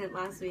car accident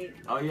last week,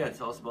 Oh, yeah,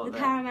 tell us about the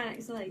that.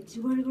 paramedics are like, "Do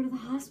you want to go to the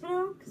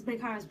hospital?" Because my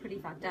car was pretty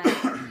fucked up.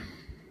 And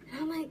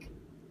I'm like,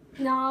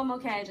 "No, I'm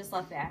okay. I just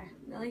left there."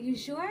 They're like, "You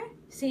sure?"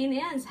 St.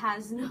 Anne's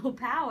has no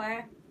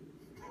power.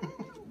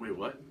 Wait,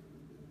 what?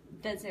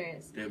 Dead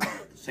serious.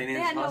 St. They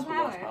Anne's had no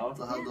Hospital lost power. power?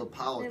 To have the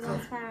power They cut.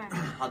 lost power.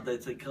 How'd they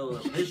take care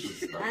of the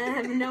patients? I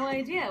have no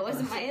idea. It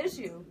wasn't my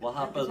issue. What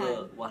at the happened?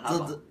 time. What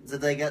happened?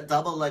 Did they get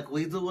double like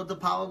we do when the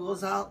power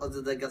goes out, or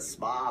did they get They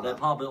smarter?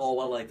 probably all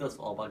went like this.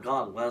 Oh my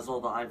God, where's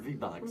all the IV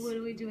bags? What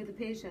do we do with the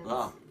patients?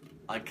 Ah,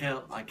 I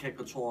can't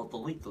control or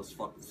delete this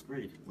fucking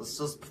screen. Let's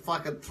just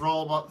fucking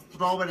throw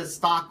them in a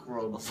stock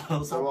room. So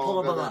They're all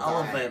pull them in gonna the die.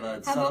 elevator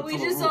and How send about them we to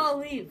the just roof. all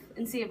leave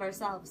and save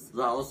ourselves?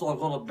 Yeah, let's all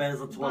go to bed at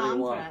Bomb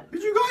 21. threat.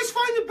 Did you guys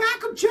find the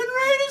backup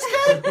generators,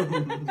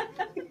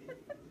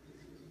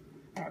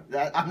 kid?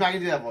 I'm not gonna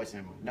do that voice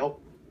anymore.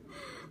 Nope.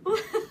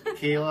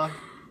 Keela.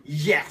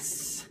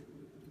 Yes.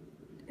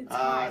 It's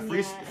hot, yeah,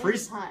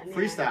 it's hot in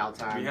here. Freestyle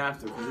time. We have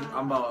to, because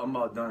I'm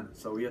about done,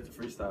 so we have to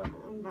freestyle. I'm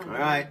All bummed.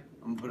 right.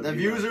 I'm gonna put a The beat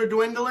views on. are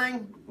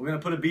dwindling. We're gonna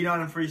put a beat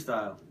on and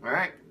freestyle. All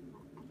right.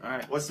 All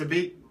right. What's the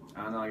beat?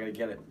 I don't know. I gotta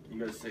get it. You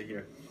gotta sit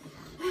here.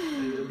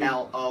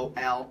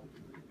 LOL.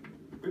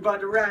 We about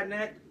to ride,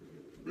 Nat.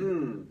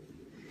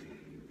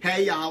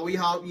 Hey y'all, we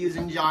hope you're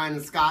enjoying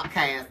the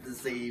ScottCast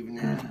this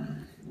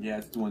evening. Yeah,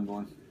 it's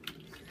dwindling.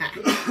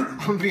 I'm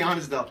gonna be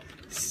honest though,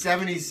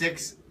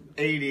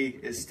 7680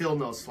 is still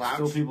no slouch.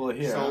 Still people are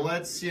here. So huh?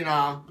 let's,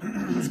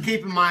 let's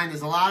keep in mind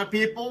there's a lot of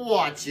people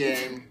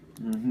watching.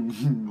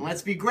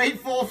 Let's be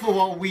grateful for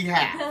what we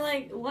have. They're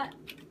like, what?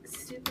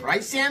 Stupid.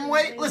 Right, Sam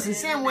Waite? Listen,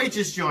 Sam Waite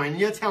just joined.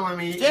 You're telling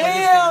me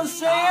Damn,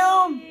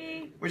 Sam!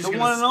 we're just The gonna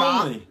one and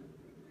stop? only.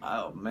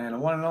 Oh man, the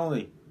one and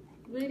only.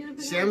 What are you gonna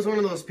put Sam's on?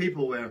 one of those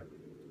people where,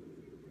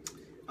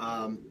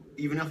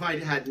 even if I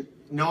had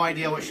no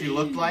idea what she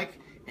looked like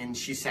and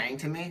she sang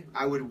to me,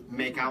 I would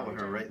make out with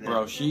her right there.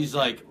 Bro, she's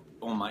like,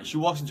 oh my, she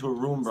walks into a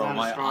room, bro, It's not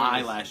my as strong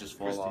as eyelashes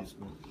fall off. Christy's.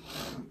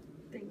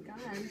 Thank God.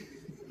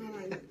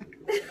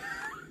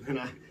 Hold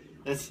on.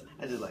 And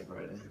I just like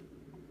right there.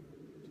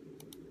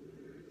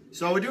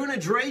 So we're doing a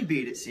Dre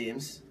beat, it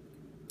seems.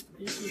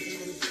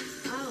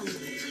 Oh.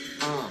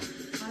 Oh.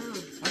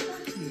 Wow.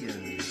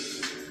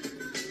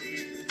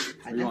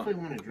 I definitely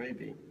want a Dre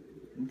beat.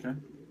 Okay.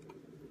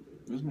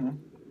 There's more.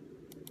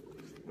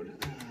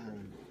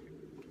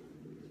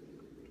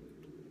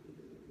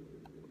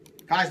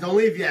 Guys, don't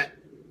leave yet.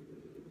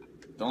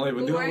 Don't leave.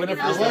 We're We're doing winner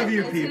working on I love it.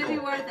 you It's people. gonna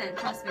be worth it.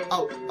 Trust me.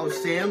 Oh,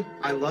 Sam,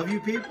 I love you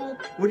people?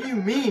 What do you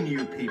mean,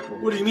 you people?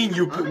 What do you mean,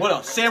 you? What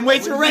else? Sam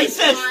Waite's a What are you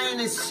racist! trying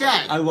to say?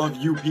 I love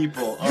you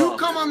people. You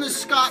come on the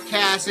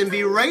ScottCast and be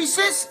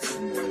racist?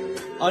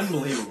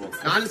 Unbelievable.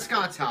 Not in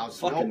Scott's house.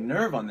 Fucking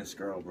nerve on this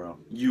girl, bro.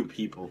 You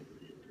people.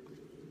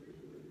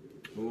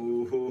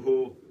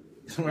 Ooh.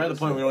 We're at the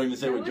point we don't even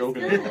say we're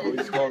joking anymore. We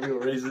just call people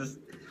racist.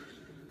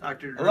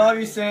 Dr. I love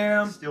you,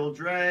 Sam. Still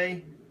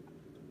Dre.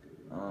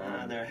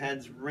 Their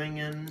heads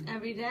ringing.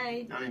 Every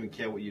day. I don't even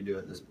care what you do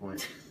at this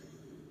point.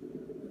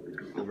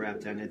 I'll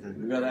rap to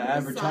anything. We got an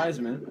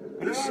advertisement.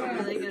 We're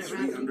really good at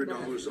rapping people.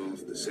 off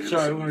the Samsung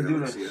Sorry, we're gonna do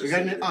this. Galaxy We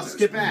got an,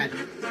 skip ad.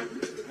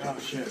 Oh,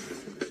 shit.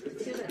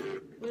 Give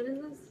it. What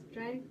is this?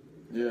 Dre?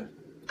 Yeah.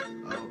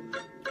 Oh.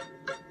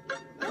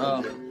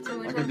 Oh. So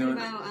we're I can talking do it.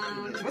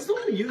 about, What's the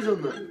one we use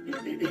on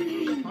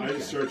the... I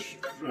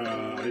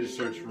just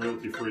searched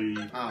royalty-free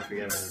Oh,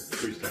 forget it.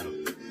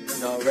 freestyle.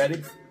 Y'all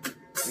ready?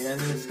 We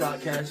ended the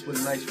ScottCast with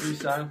a nice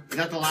freestyle. Is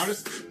that the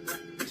loudest?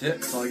 That's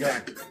it. That's all I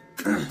got.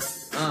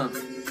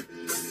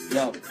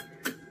 Yo.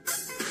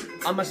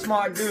 I'm a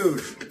smart dude.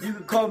 You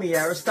can call me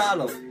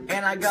Aristotle.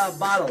 And I got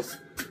bottles.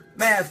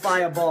 Mad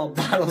fireball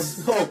bottles.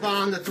 Step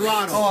on the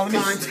throttle. Oh, let me-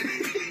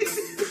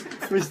 Fine.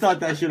 Let me start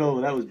that shit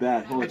over. That was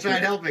bad. I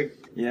tried helping.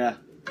 Yeah.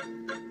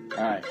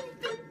 Alright.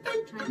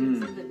 trying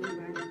to get something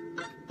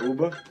Uber.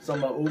 Uber?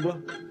 Something about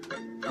Uber?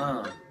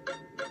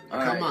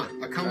 Come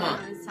on. Come on.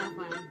 It's a tough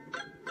one.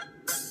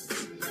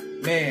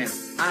 Man,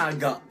 I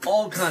got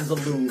all kinds of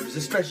lubes,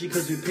 especially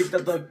because we picked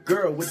up the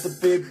girl with the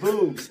big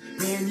boobs.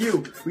 Me and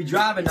you, we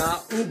driving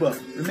our Uber,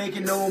 we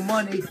making no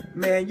money.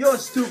 Man, you're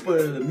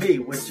stupider than me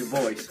with your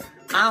voice.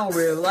 I don't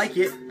really like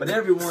it, but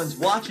everyone's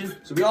watching,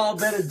 so we all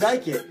better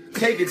dike it.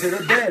 Take it to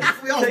the bed.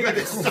 We all Take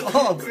better it stop.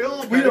 off. We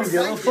all We better don't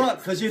give a dike it.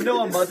 fuck, cause you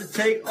know I'm about to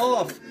take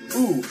off.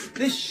 Ooh,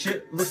 this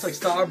shit looks like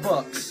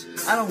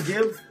Starbucks. I don't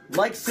give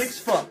like 6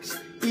 fucks.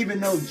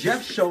 Even though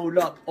Jeff showed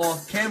up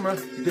off camera,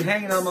 he's been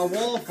hanging on my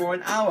wall for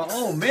an hour.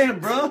 Oh man,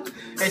 bro.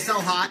 It's so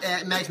hot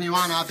it makes me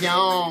wanna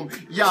fume.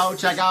 Yo,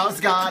 check out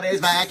Scotty's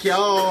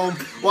vacuum.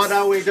 What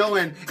are we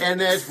doing in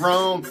this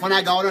room? When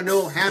I go to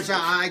New Hampshire,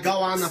 I go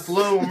on the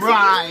flume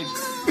ride.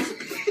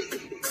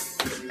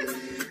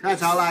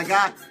 That's all I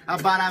got. A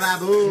bada ba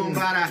boom,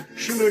 bada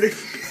shmooty.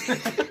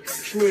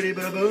 Schmoody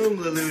ba boom,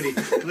 looty,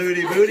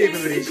 looty booty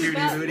booty,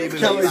 shooty booty booty.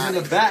 Kelly's in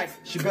the back.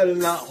 She better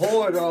not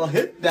hoard or I'll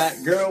hit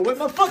that girl with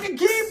my fucking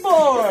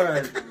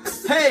keyboard.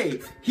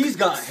 Hey, he's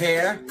got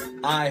hair.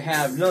 I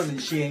have none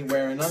and she ain't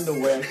wearing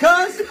underwear.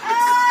 Cause it's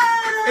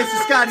the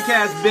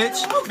ScottCast,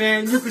 bitch.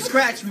 Man, you can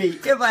scratch me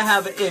if I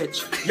have an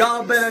itch.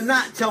 Y'all better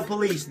not tell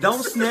police.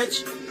 Don't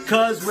snitch.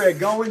 Cause we're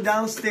going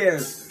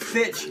downstairs.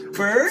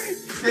 Fitchburg.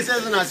 This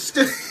isn't a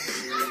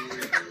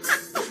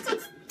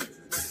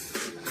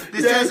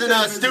This isn't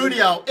a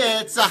studio,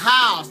 it's a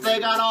house. They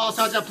got all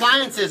sorts of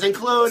appliances,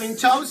 including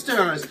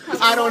toasters.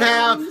 I don't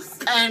have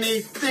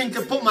anything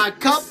to put my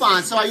cup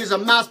on, so I use a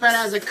mouse pad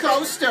as a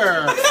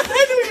coaster.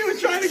 I knew you were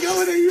trying to go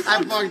with it.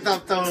 I fucked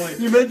up totally.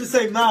 You meant to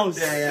say mouse.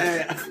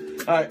 Yeah.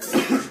 Alright. I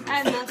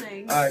have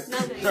nothing. Alright.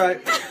 Nothing. It's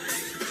alright.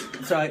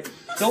 It's alright.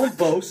 Don't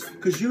boast,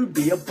 cause you'd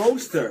be a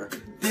boaster.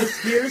 This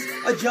here's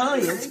a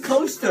Giants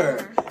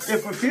coaster.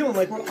 If we're feeling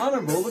like we're on a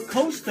roller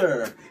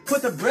coaster,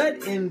 put the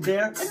bread in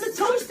there and the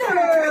toaster.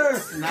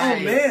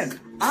 Nice. Oh man,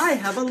 I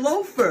have a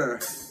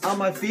loafer on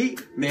my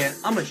feet. Man,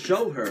 I'ma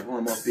show her. Hold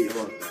on, my feet.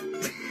 Hold on.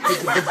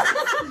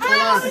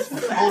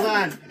 Hold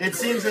on. It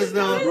seems as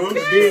though roast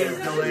beef is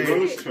delayed.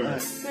 Roast her.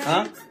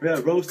 Huh?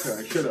 Yeah, roast her.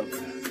 I should have.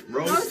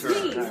 Roast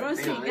me. Roast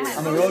me. Go ahead.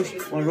 I'm a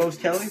roast. Want to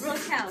roast Kelly?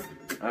 Roast Cal.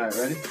 All right,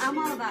 ready? I'm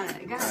all about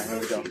it. Go All right,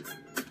 ahead. here we go.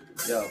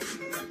 Yo,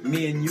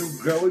 me and you,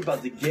 girl, we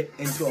about to get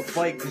into a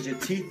fight because your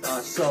teeth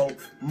are so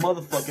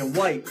motherfucking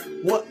white.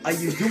 What are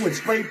you doing?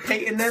 Spray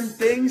painting them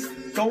things?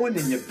 Going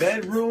in your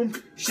bedroom?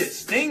 Shit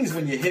stings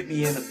when you hit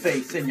me in the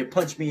face and you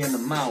punch me in the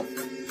mouth.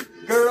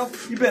 Girl,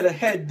 you better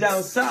head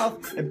down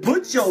south and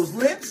put your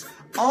lips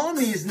on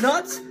these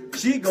nuts.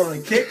 She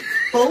gonna kick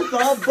both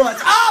our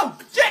butts. Oh,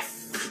 shit!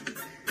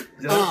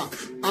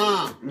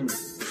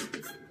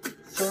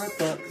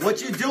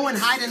 What you doing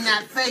hiding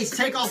that face?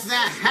 Take off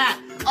that hat.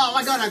 Oh,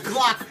 I got a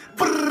Glock.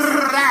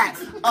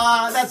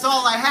 That's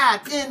all I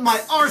had in my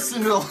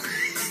arsenal.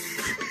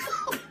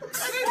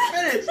 I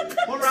didn't finish.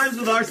 What rhymes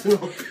with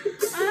arsenal?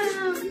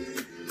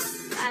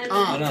 I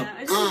don't know.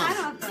 I just cut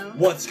off though.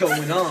 What's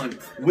going on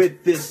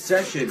with this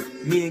session?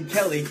 Me and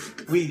Kelly,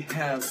 we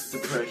have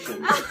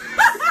depression.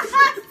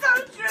 So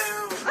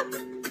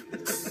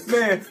true.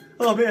 Man,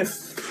 oh man.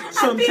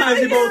 Sometimes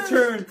they both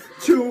turn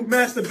to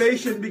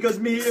masturbation because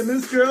me and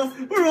this girl,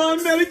 we're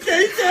on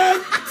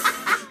medication.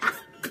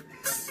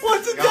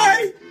 Once a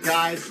day.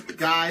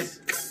 Guys,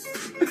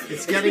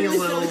 it's getting a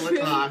little.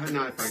 No, I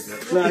fucked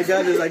it. No, I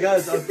got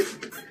this.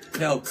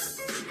 No,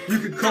 you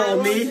could call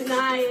I me won't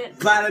deny it.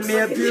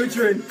 Vladimir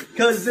Butrin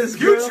because this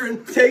girl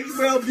takes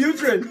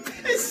Wellbutrin.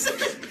 It's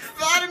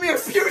Vladimir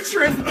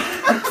Putrin.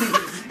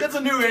 That's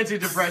a new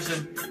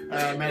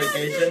antidepressant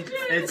medication.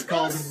 It's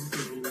called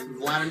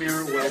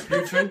Vladimir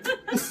Wellbutrin.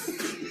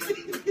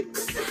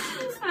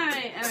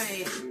 Alright.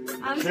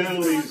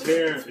 Kelly's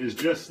hair is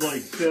just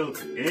like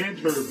silk, and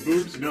her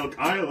boobs milk.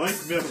 I like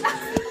milk.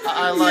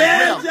 I like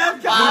milk.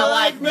 Jeff, I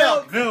like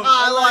milk.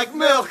 I like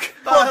milk.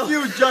 Fuck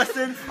you,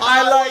 Justin.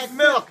 I like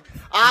milk.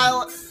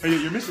 Oh,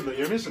 you're missing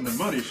the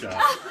money shot.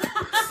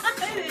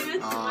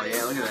 Oh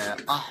yeah, look at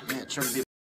that. Oh man, it should be.